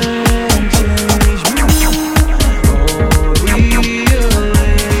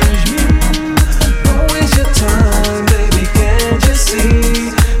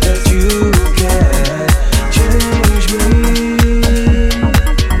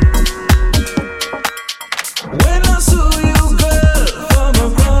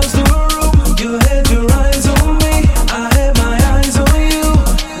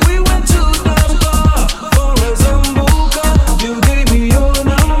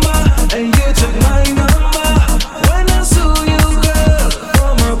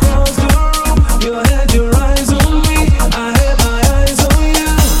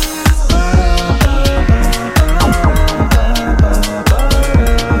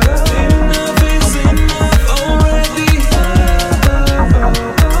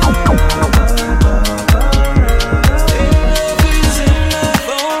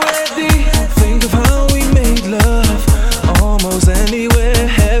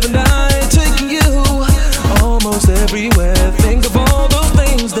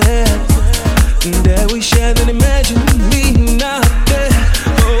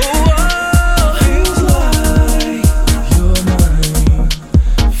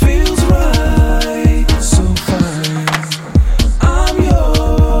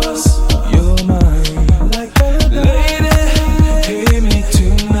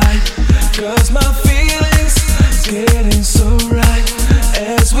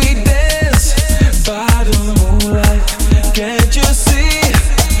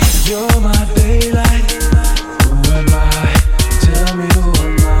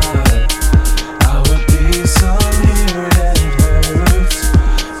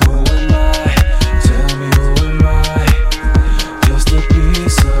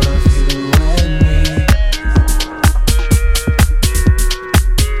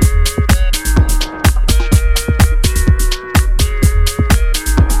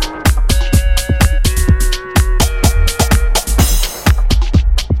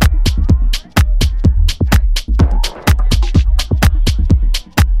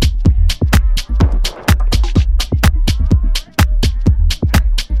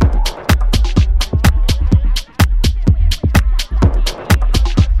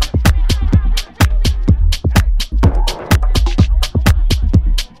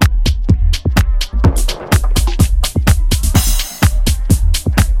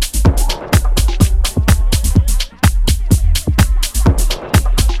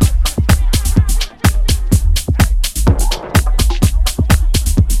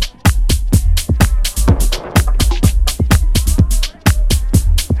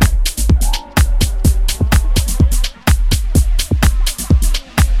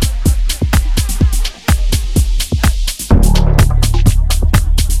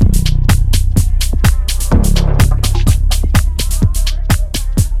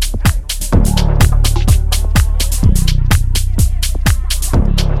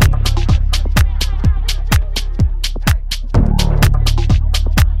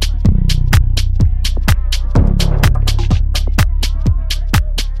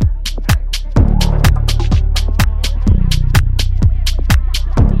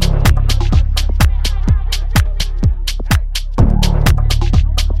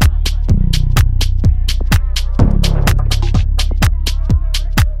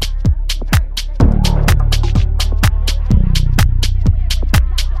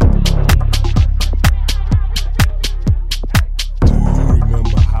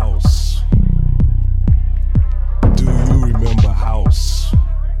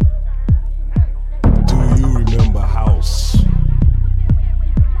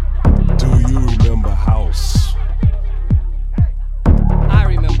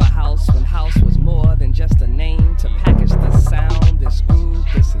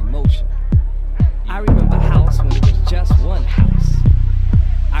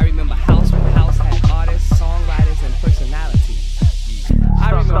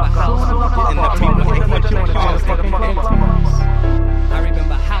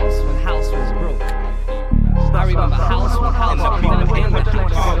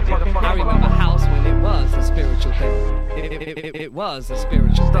 It was a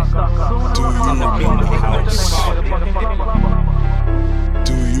spiritual thing. Do you remember house?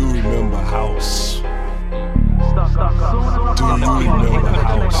 Do you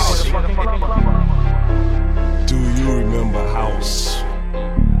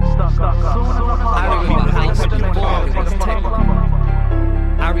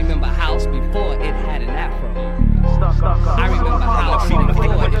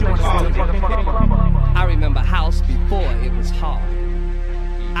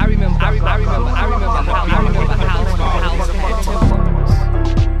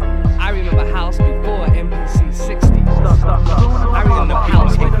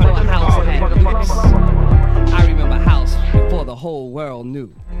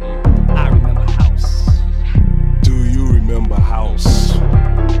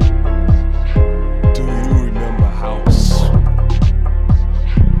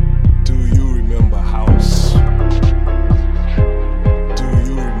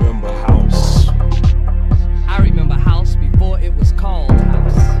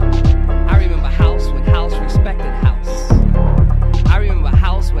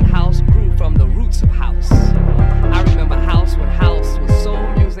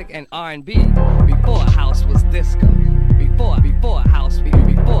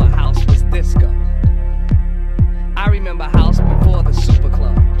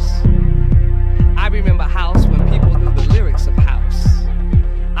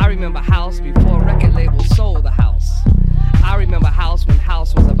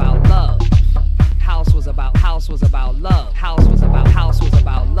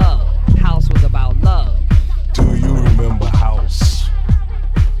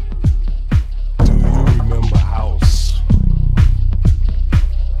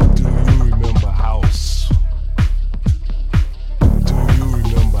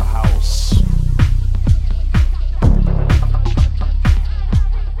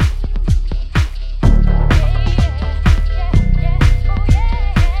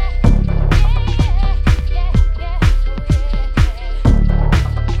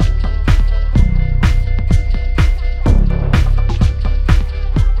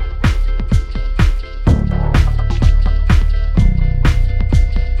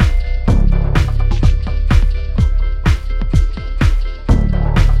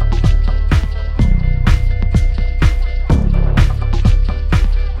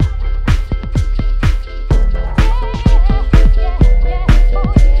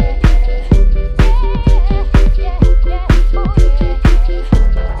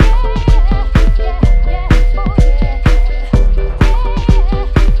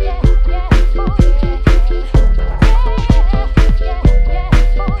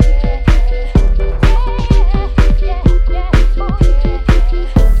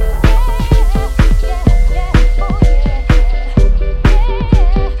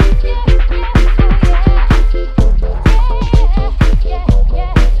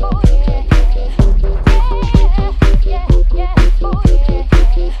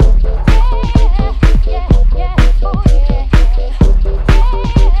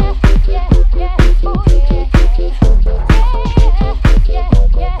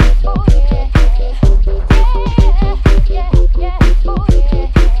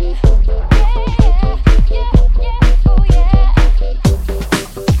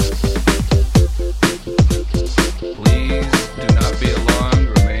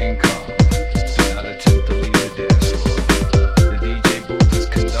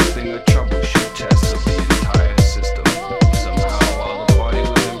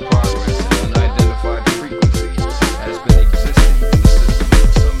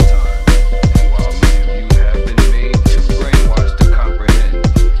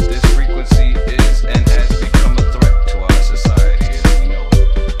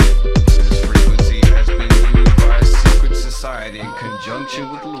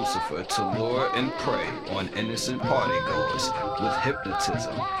with Lucifer to lure and prey on innocent partygoers with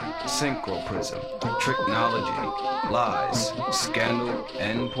hypnotism, synchroprism, tricknology, lies, scandal,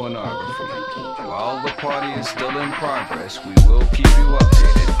 and pornography. While the party is still in progress, we will keep you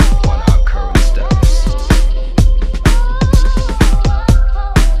updated on our current status.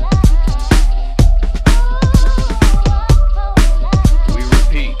 We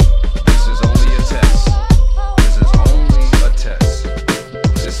repeat, this is only a test. This is only a test.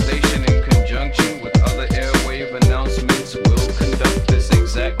 The station, in conjunction with other airwave announcements, will conduct this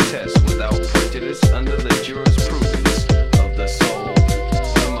exact test without prejudice under the jurisprudence of the soul,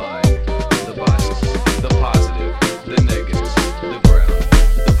 the mind, the body, the positive, the negative, the ground,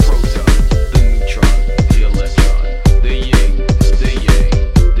 the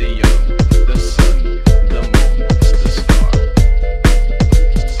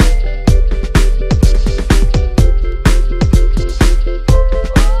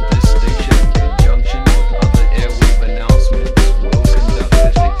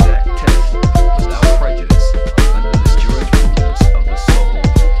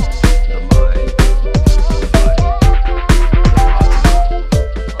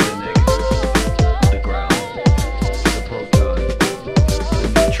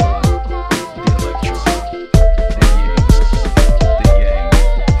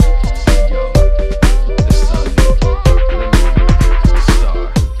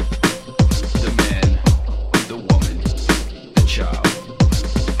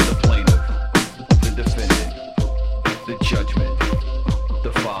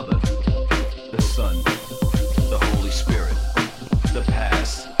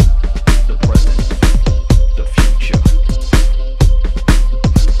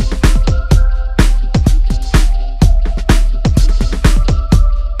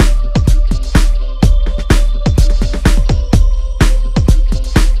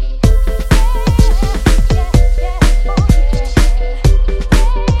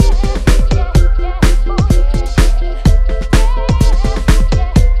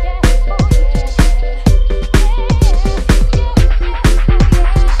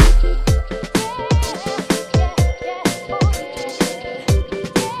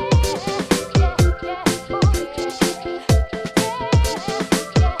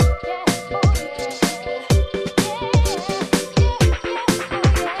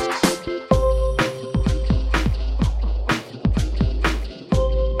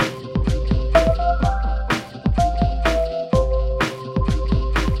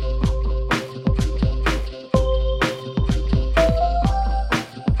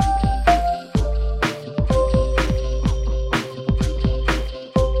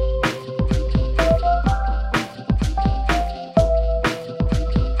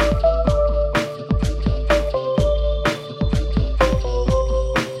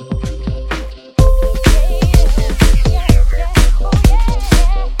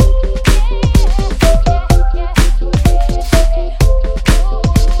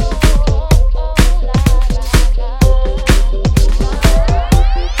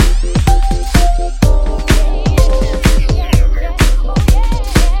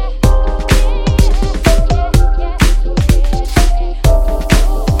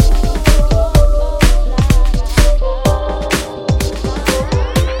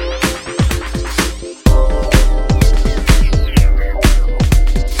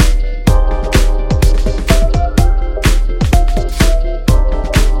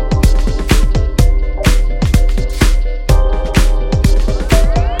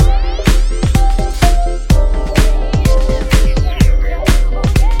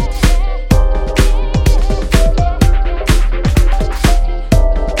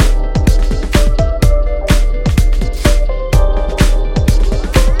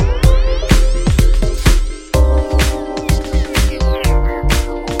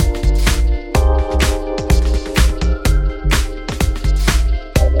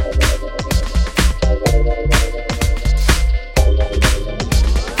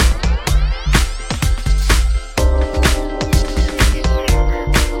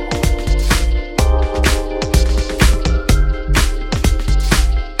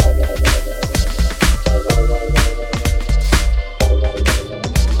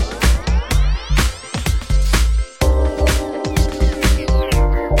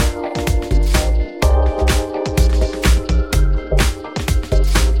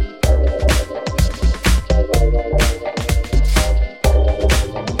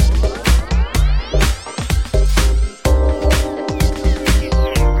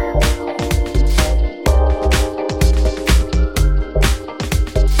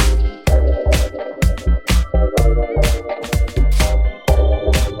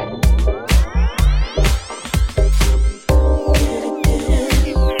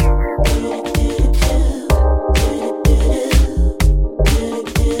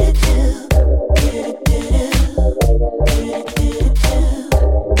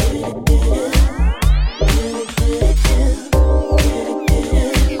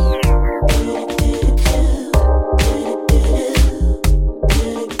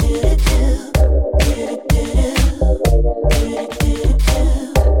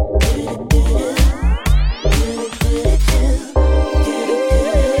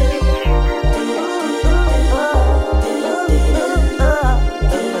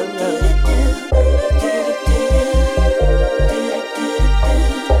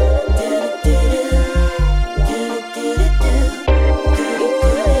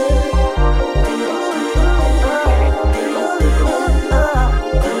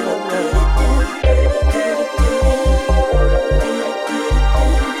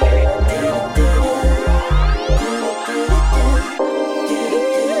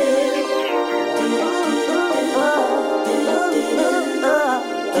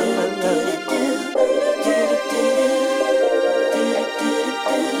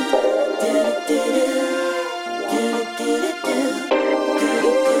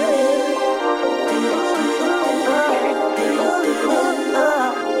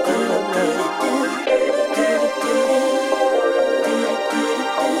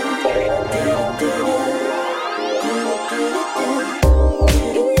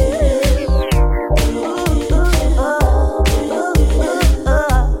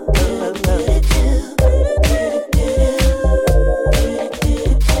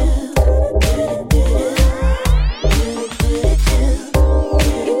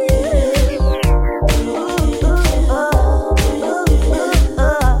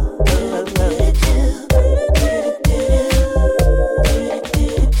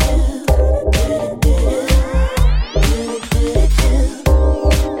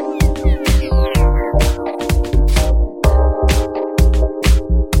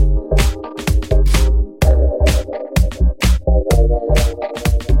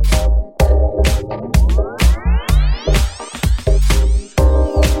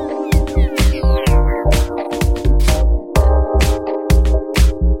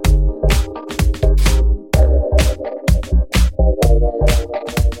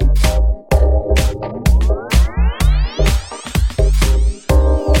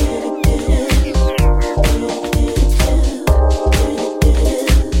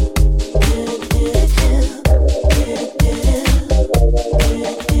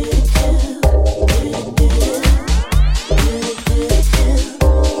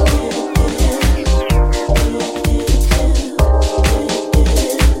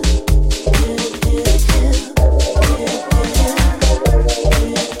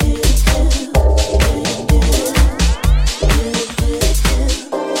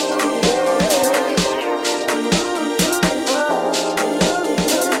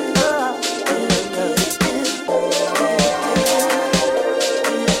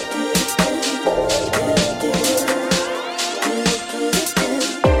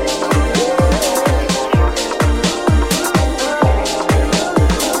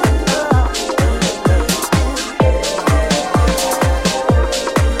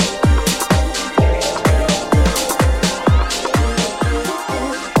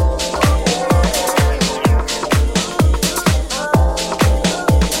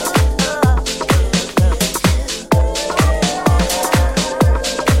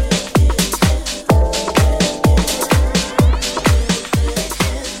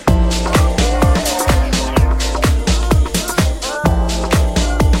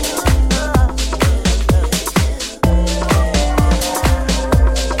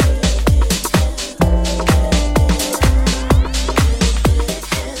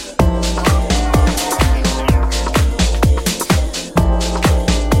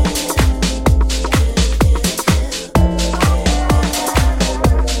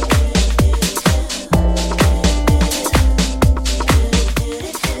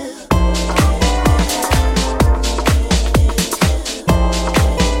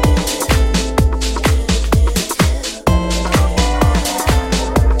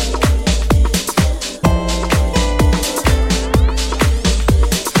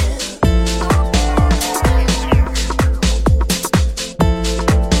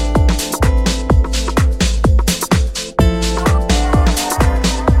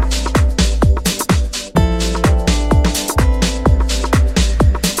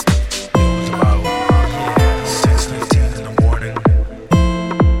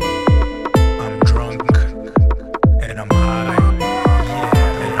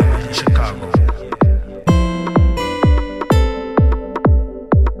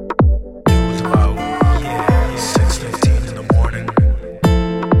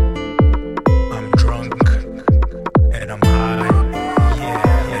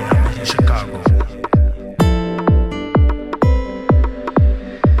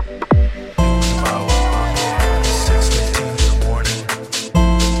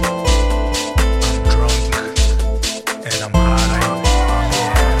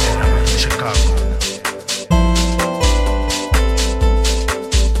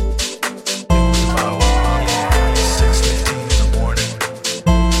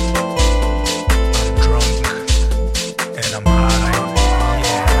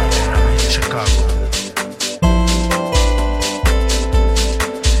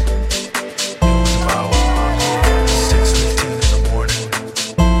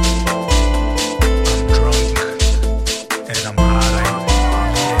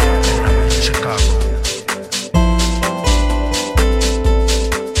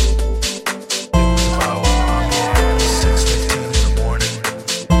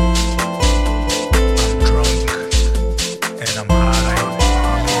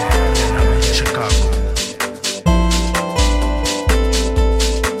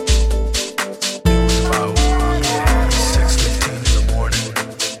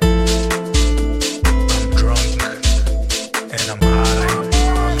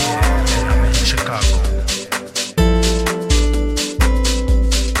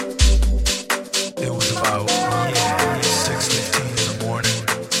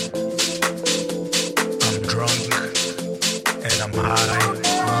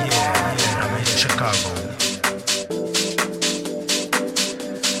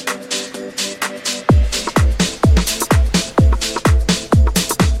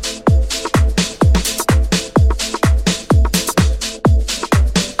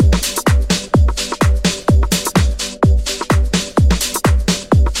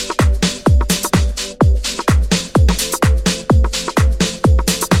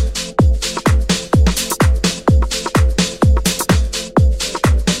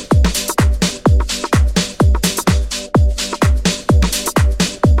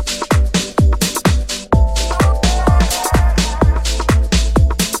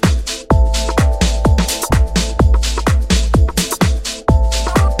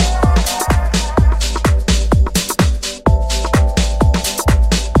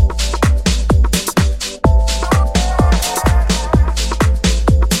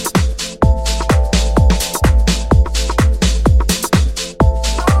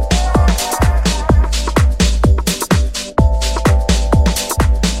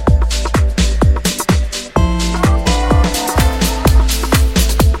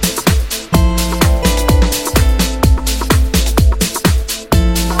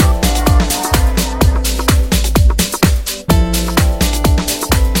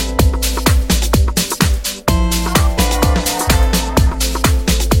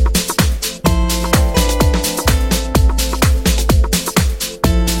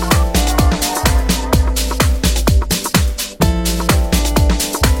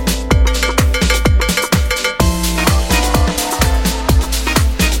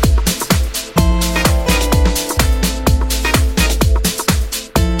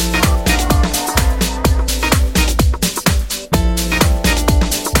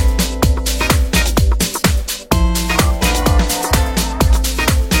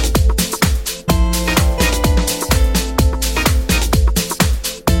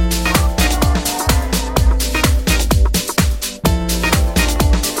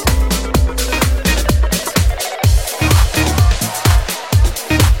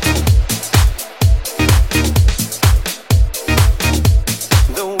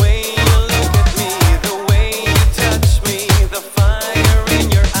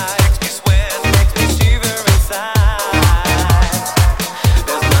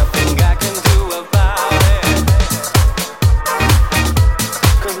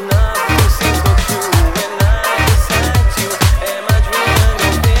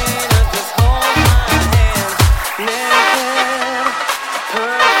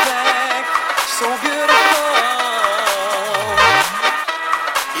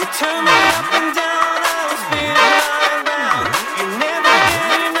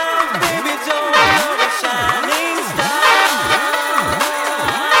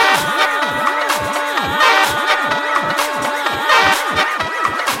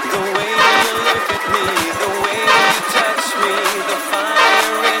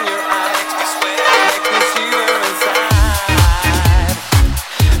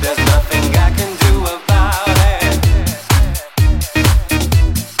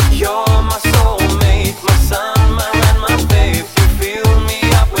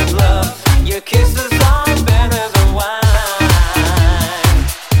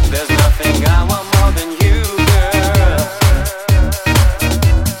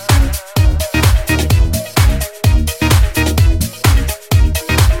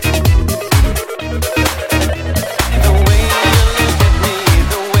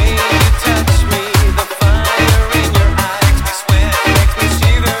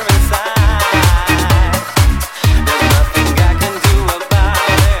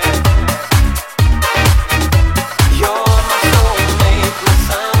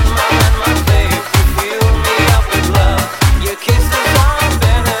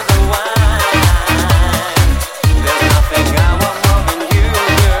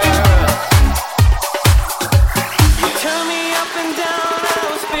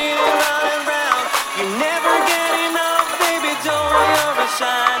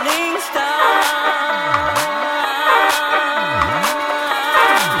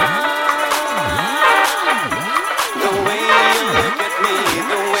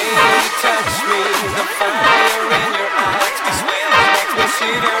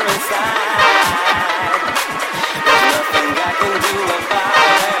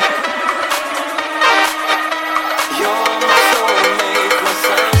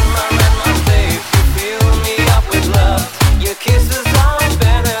Kisses are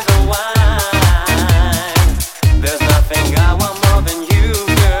better than wine.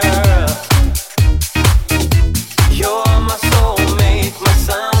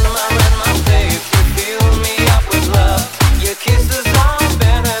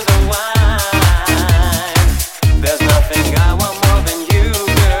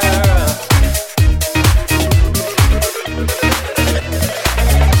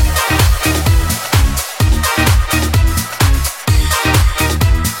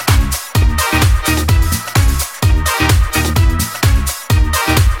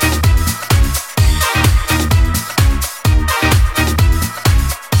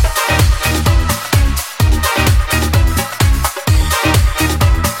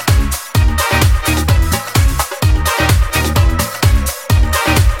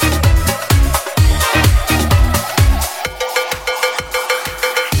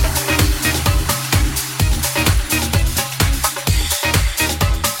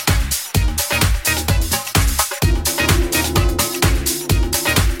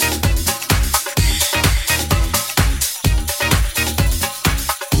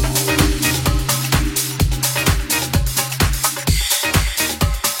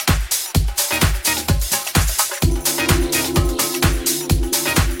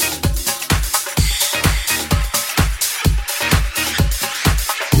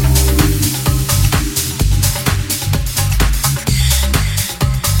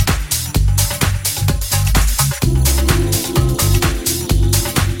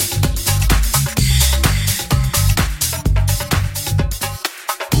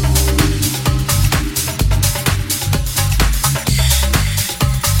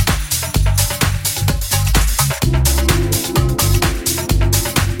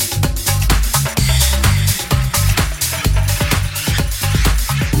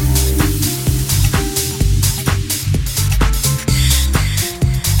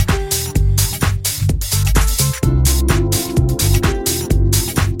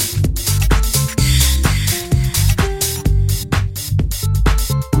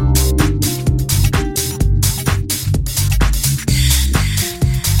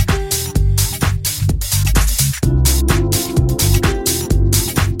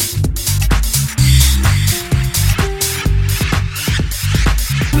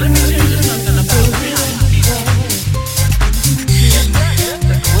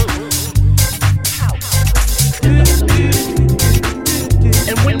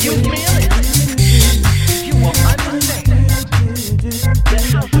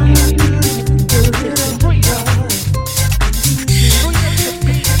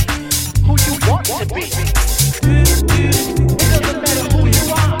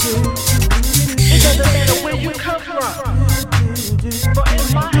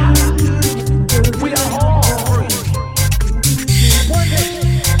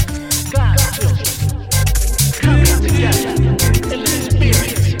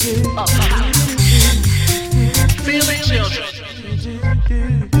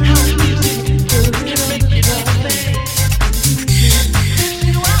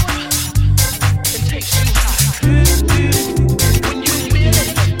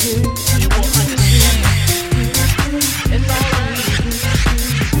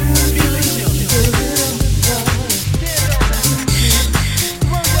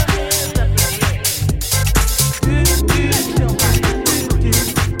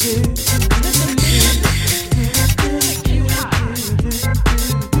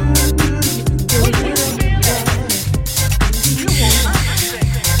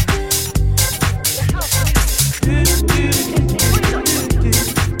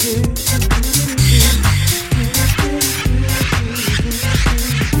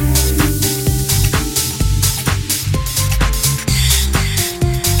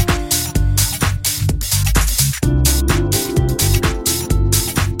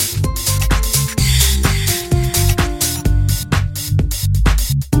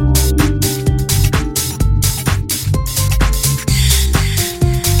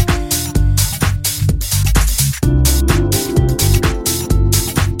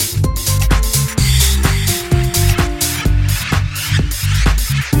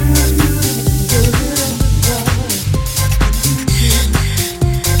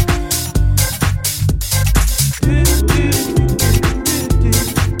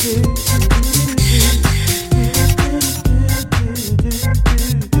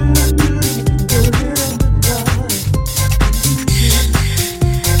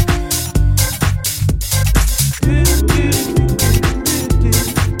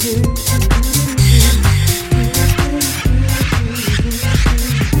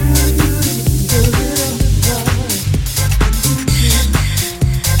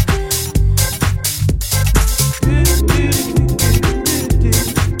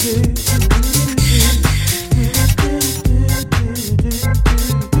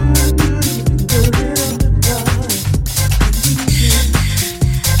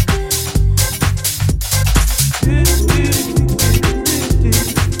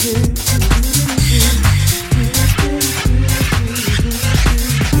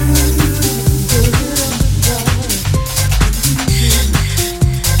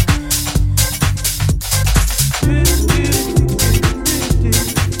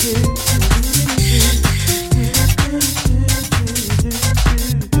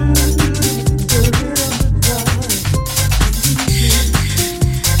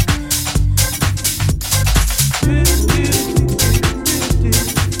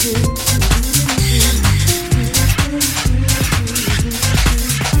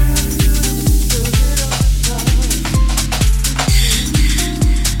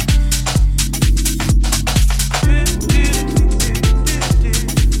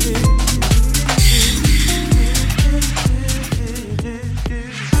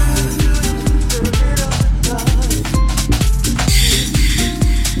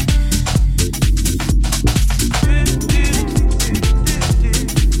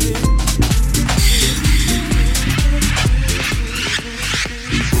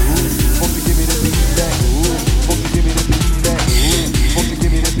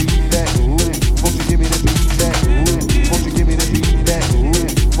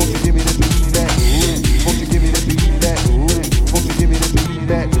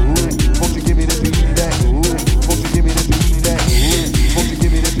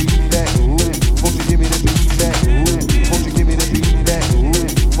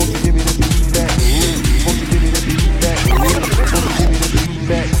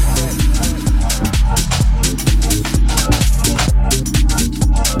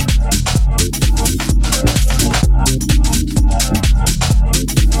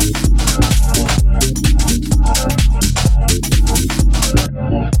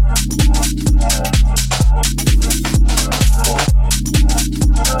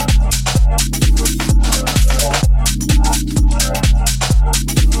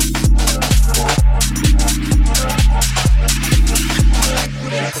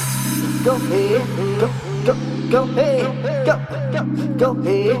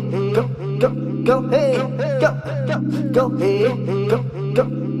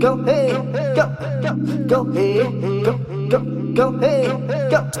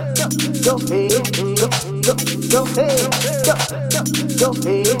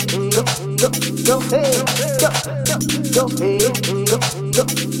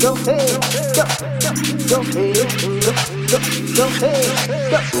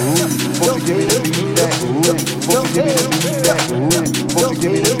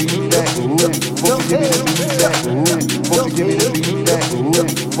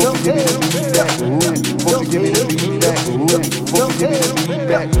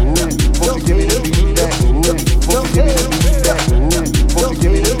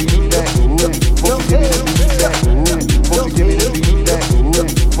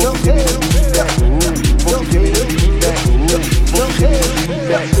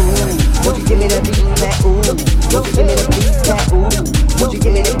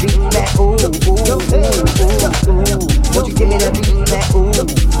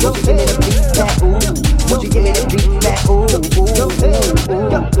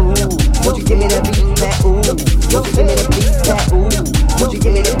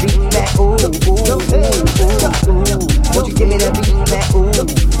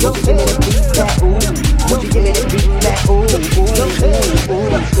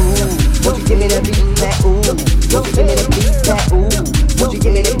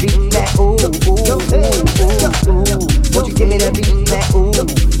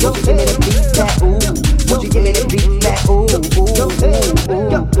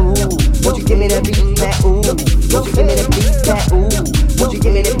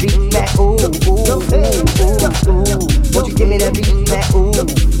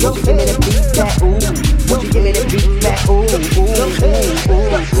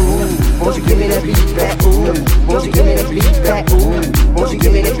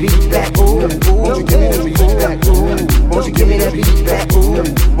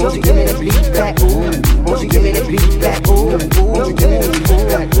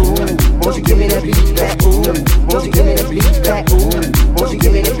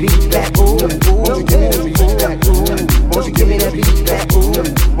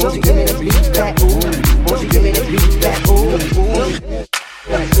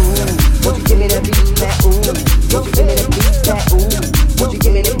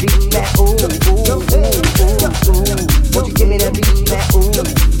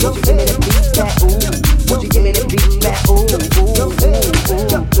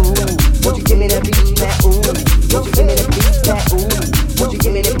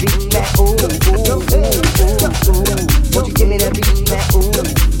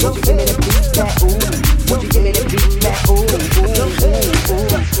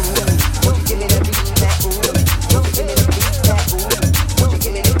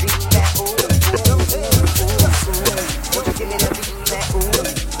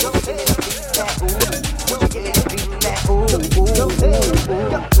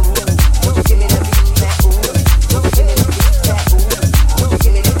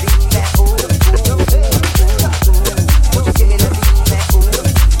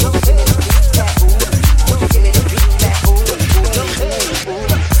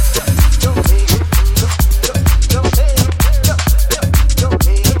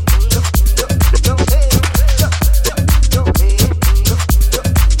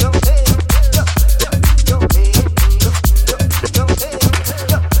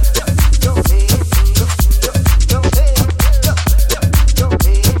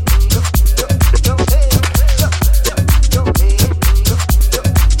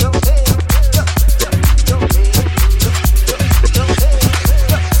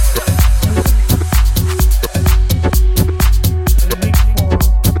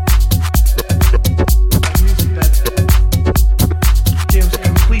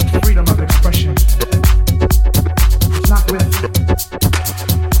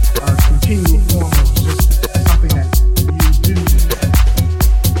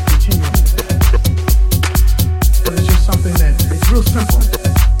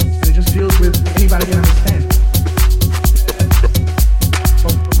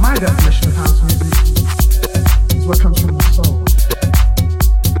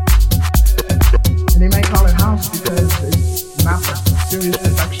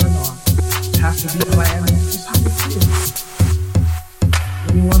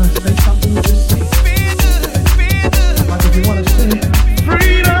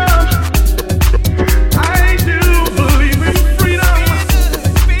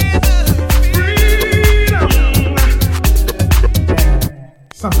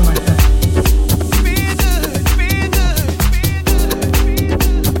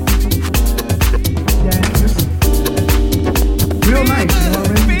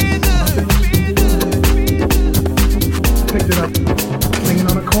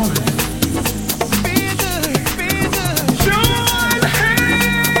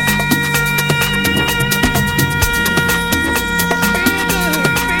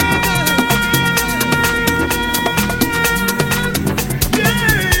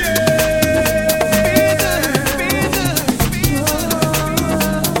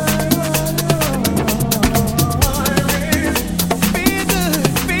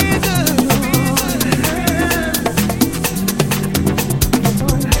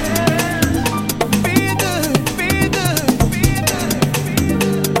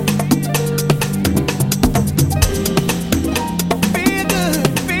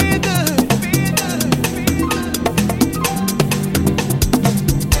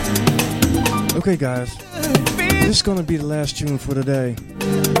 Okay, guys, this is gonna be the last tune for the day.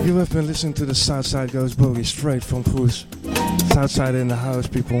 You have been listening to the Southside Goes Boogie straight from Foos. Southside in the house,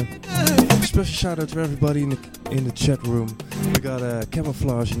 people. Special shout out to everybody in the chat room. We got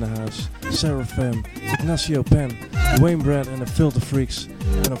Camouflage in the house, Seraphim, Ignacio Pen, Wayne Brad and the Filter Freaks,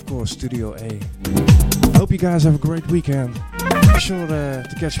 and of course Studio A. Hope you guys have a great weekend. Be sure to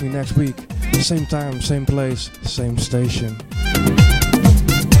catch me next week. Same time, same place, same station.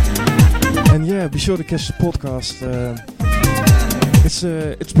 And yeah, be sure to catch the podcast.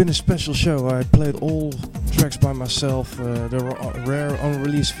 It's been a special show. I played all tracks by myself. There are rare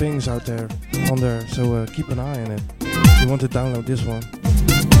unreleased things out there on there, so keep an eye on it if you want to download this one.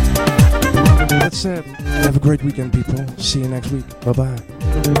 That's it. Have a great weekend, people. See you next week. Bye bye.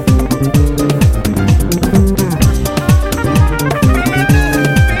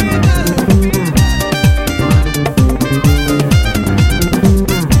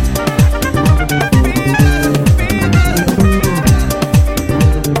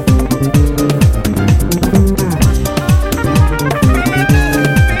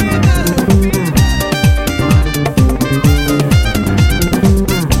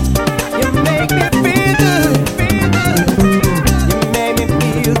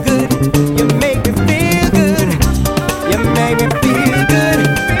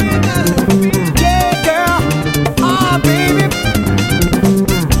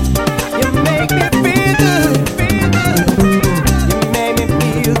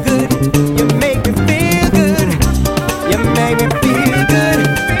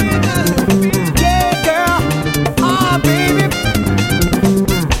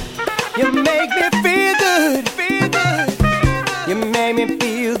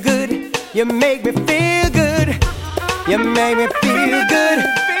 You make me feel good. You make me feel good.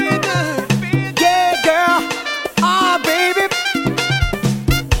 Yeah, girl. Oh, baby.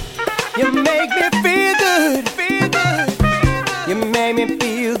 You make me feel good. You make me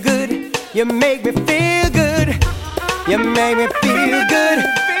feel good. You make me feel good. You make me feel good.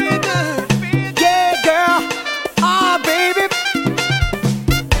 Yeah, girl. Oh, baby.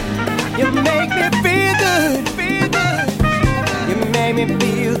 You make me feel good. You make me feel good. You make me feel good. You make me feel good. Yeah, girl. Oh, baby. You make me feel good. You make me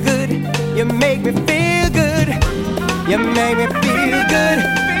feel good. You make me feel good. You make me feel good.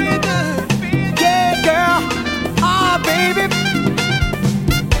 Yeah, girl. Oh, baby.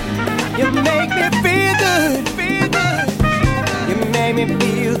 You make me feel good. You make me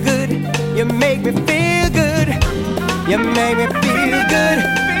feel good. You make me feel good. You make me feel good.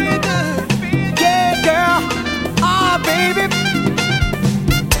 Yeah, girl. Oh, baby.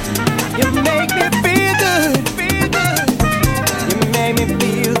 You make me feel good. You make me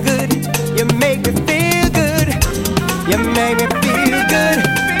feel good. You make me feel good. You make me feel good.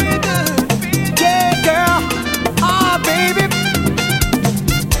 Yeah, girl. Oh, baby.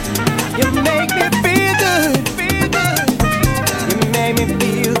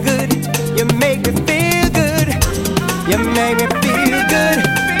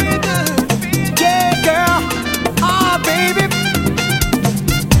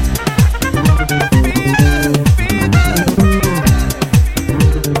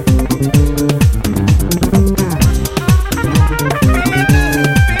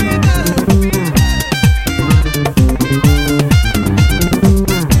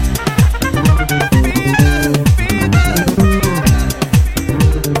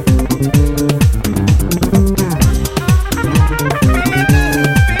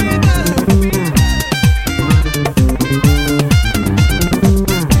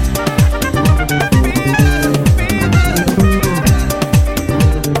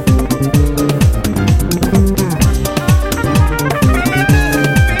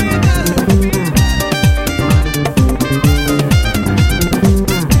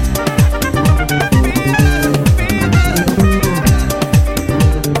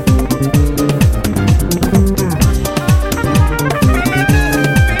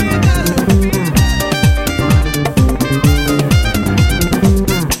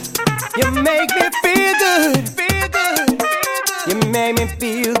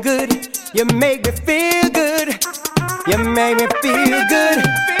 You make me feel good. You make me feel good.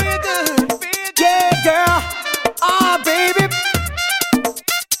 Yeah, girl. Oh, baby.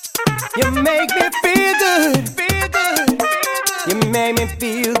 You make me feel good. You make me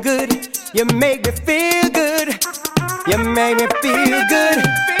feel good. You make me feel good. You make me feel good.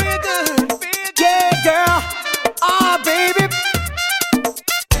 Yeah, girl. Oh, baby.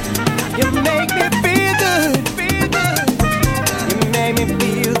 You make me feel good. You make me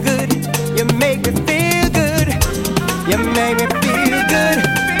feel good. You make me feel good. You make me feel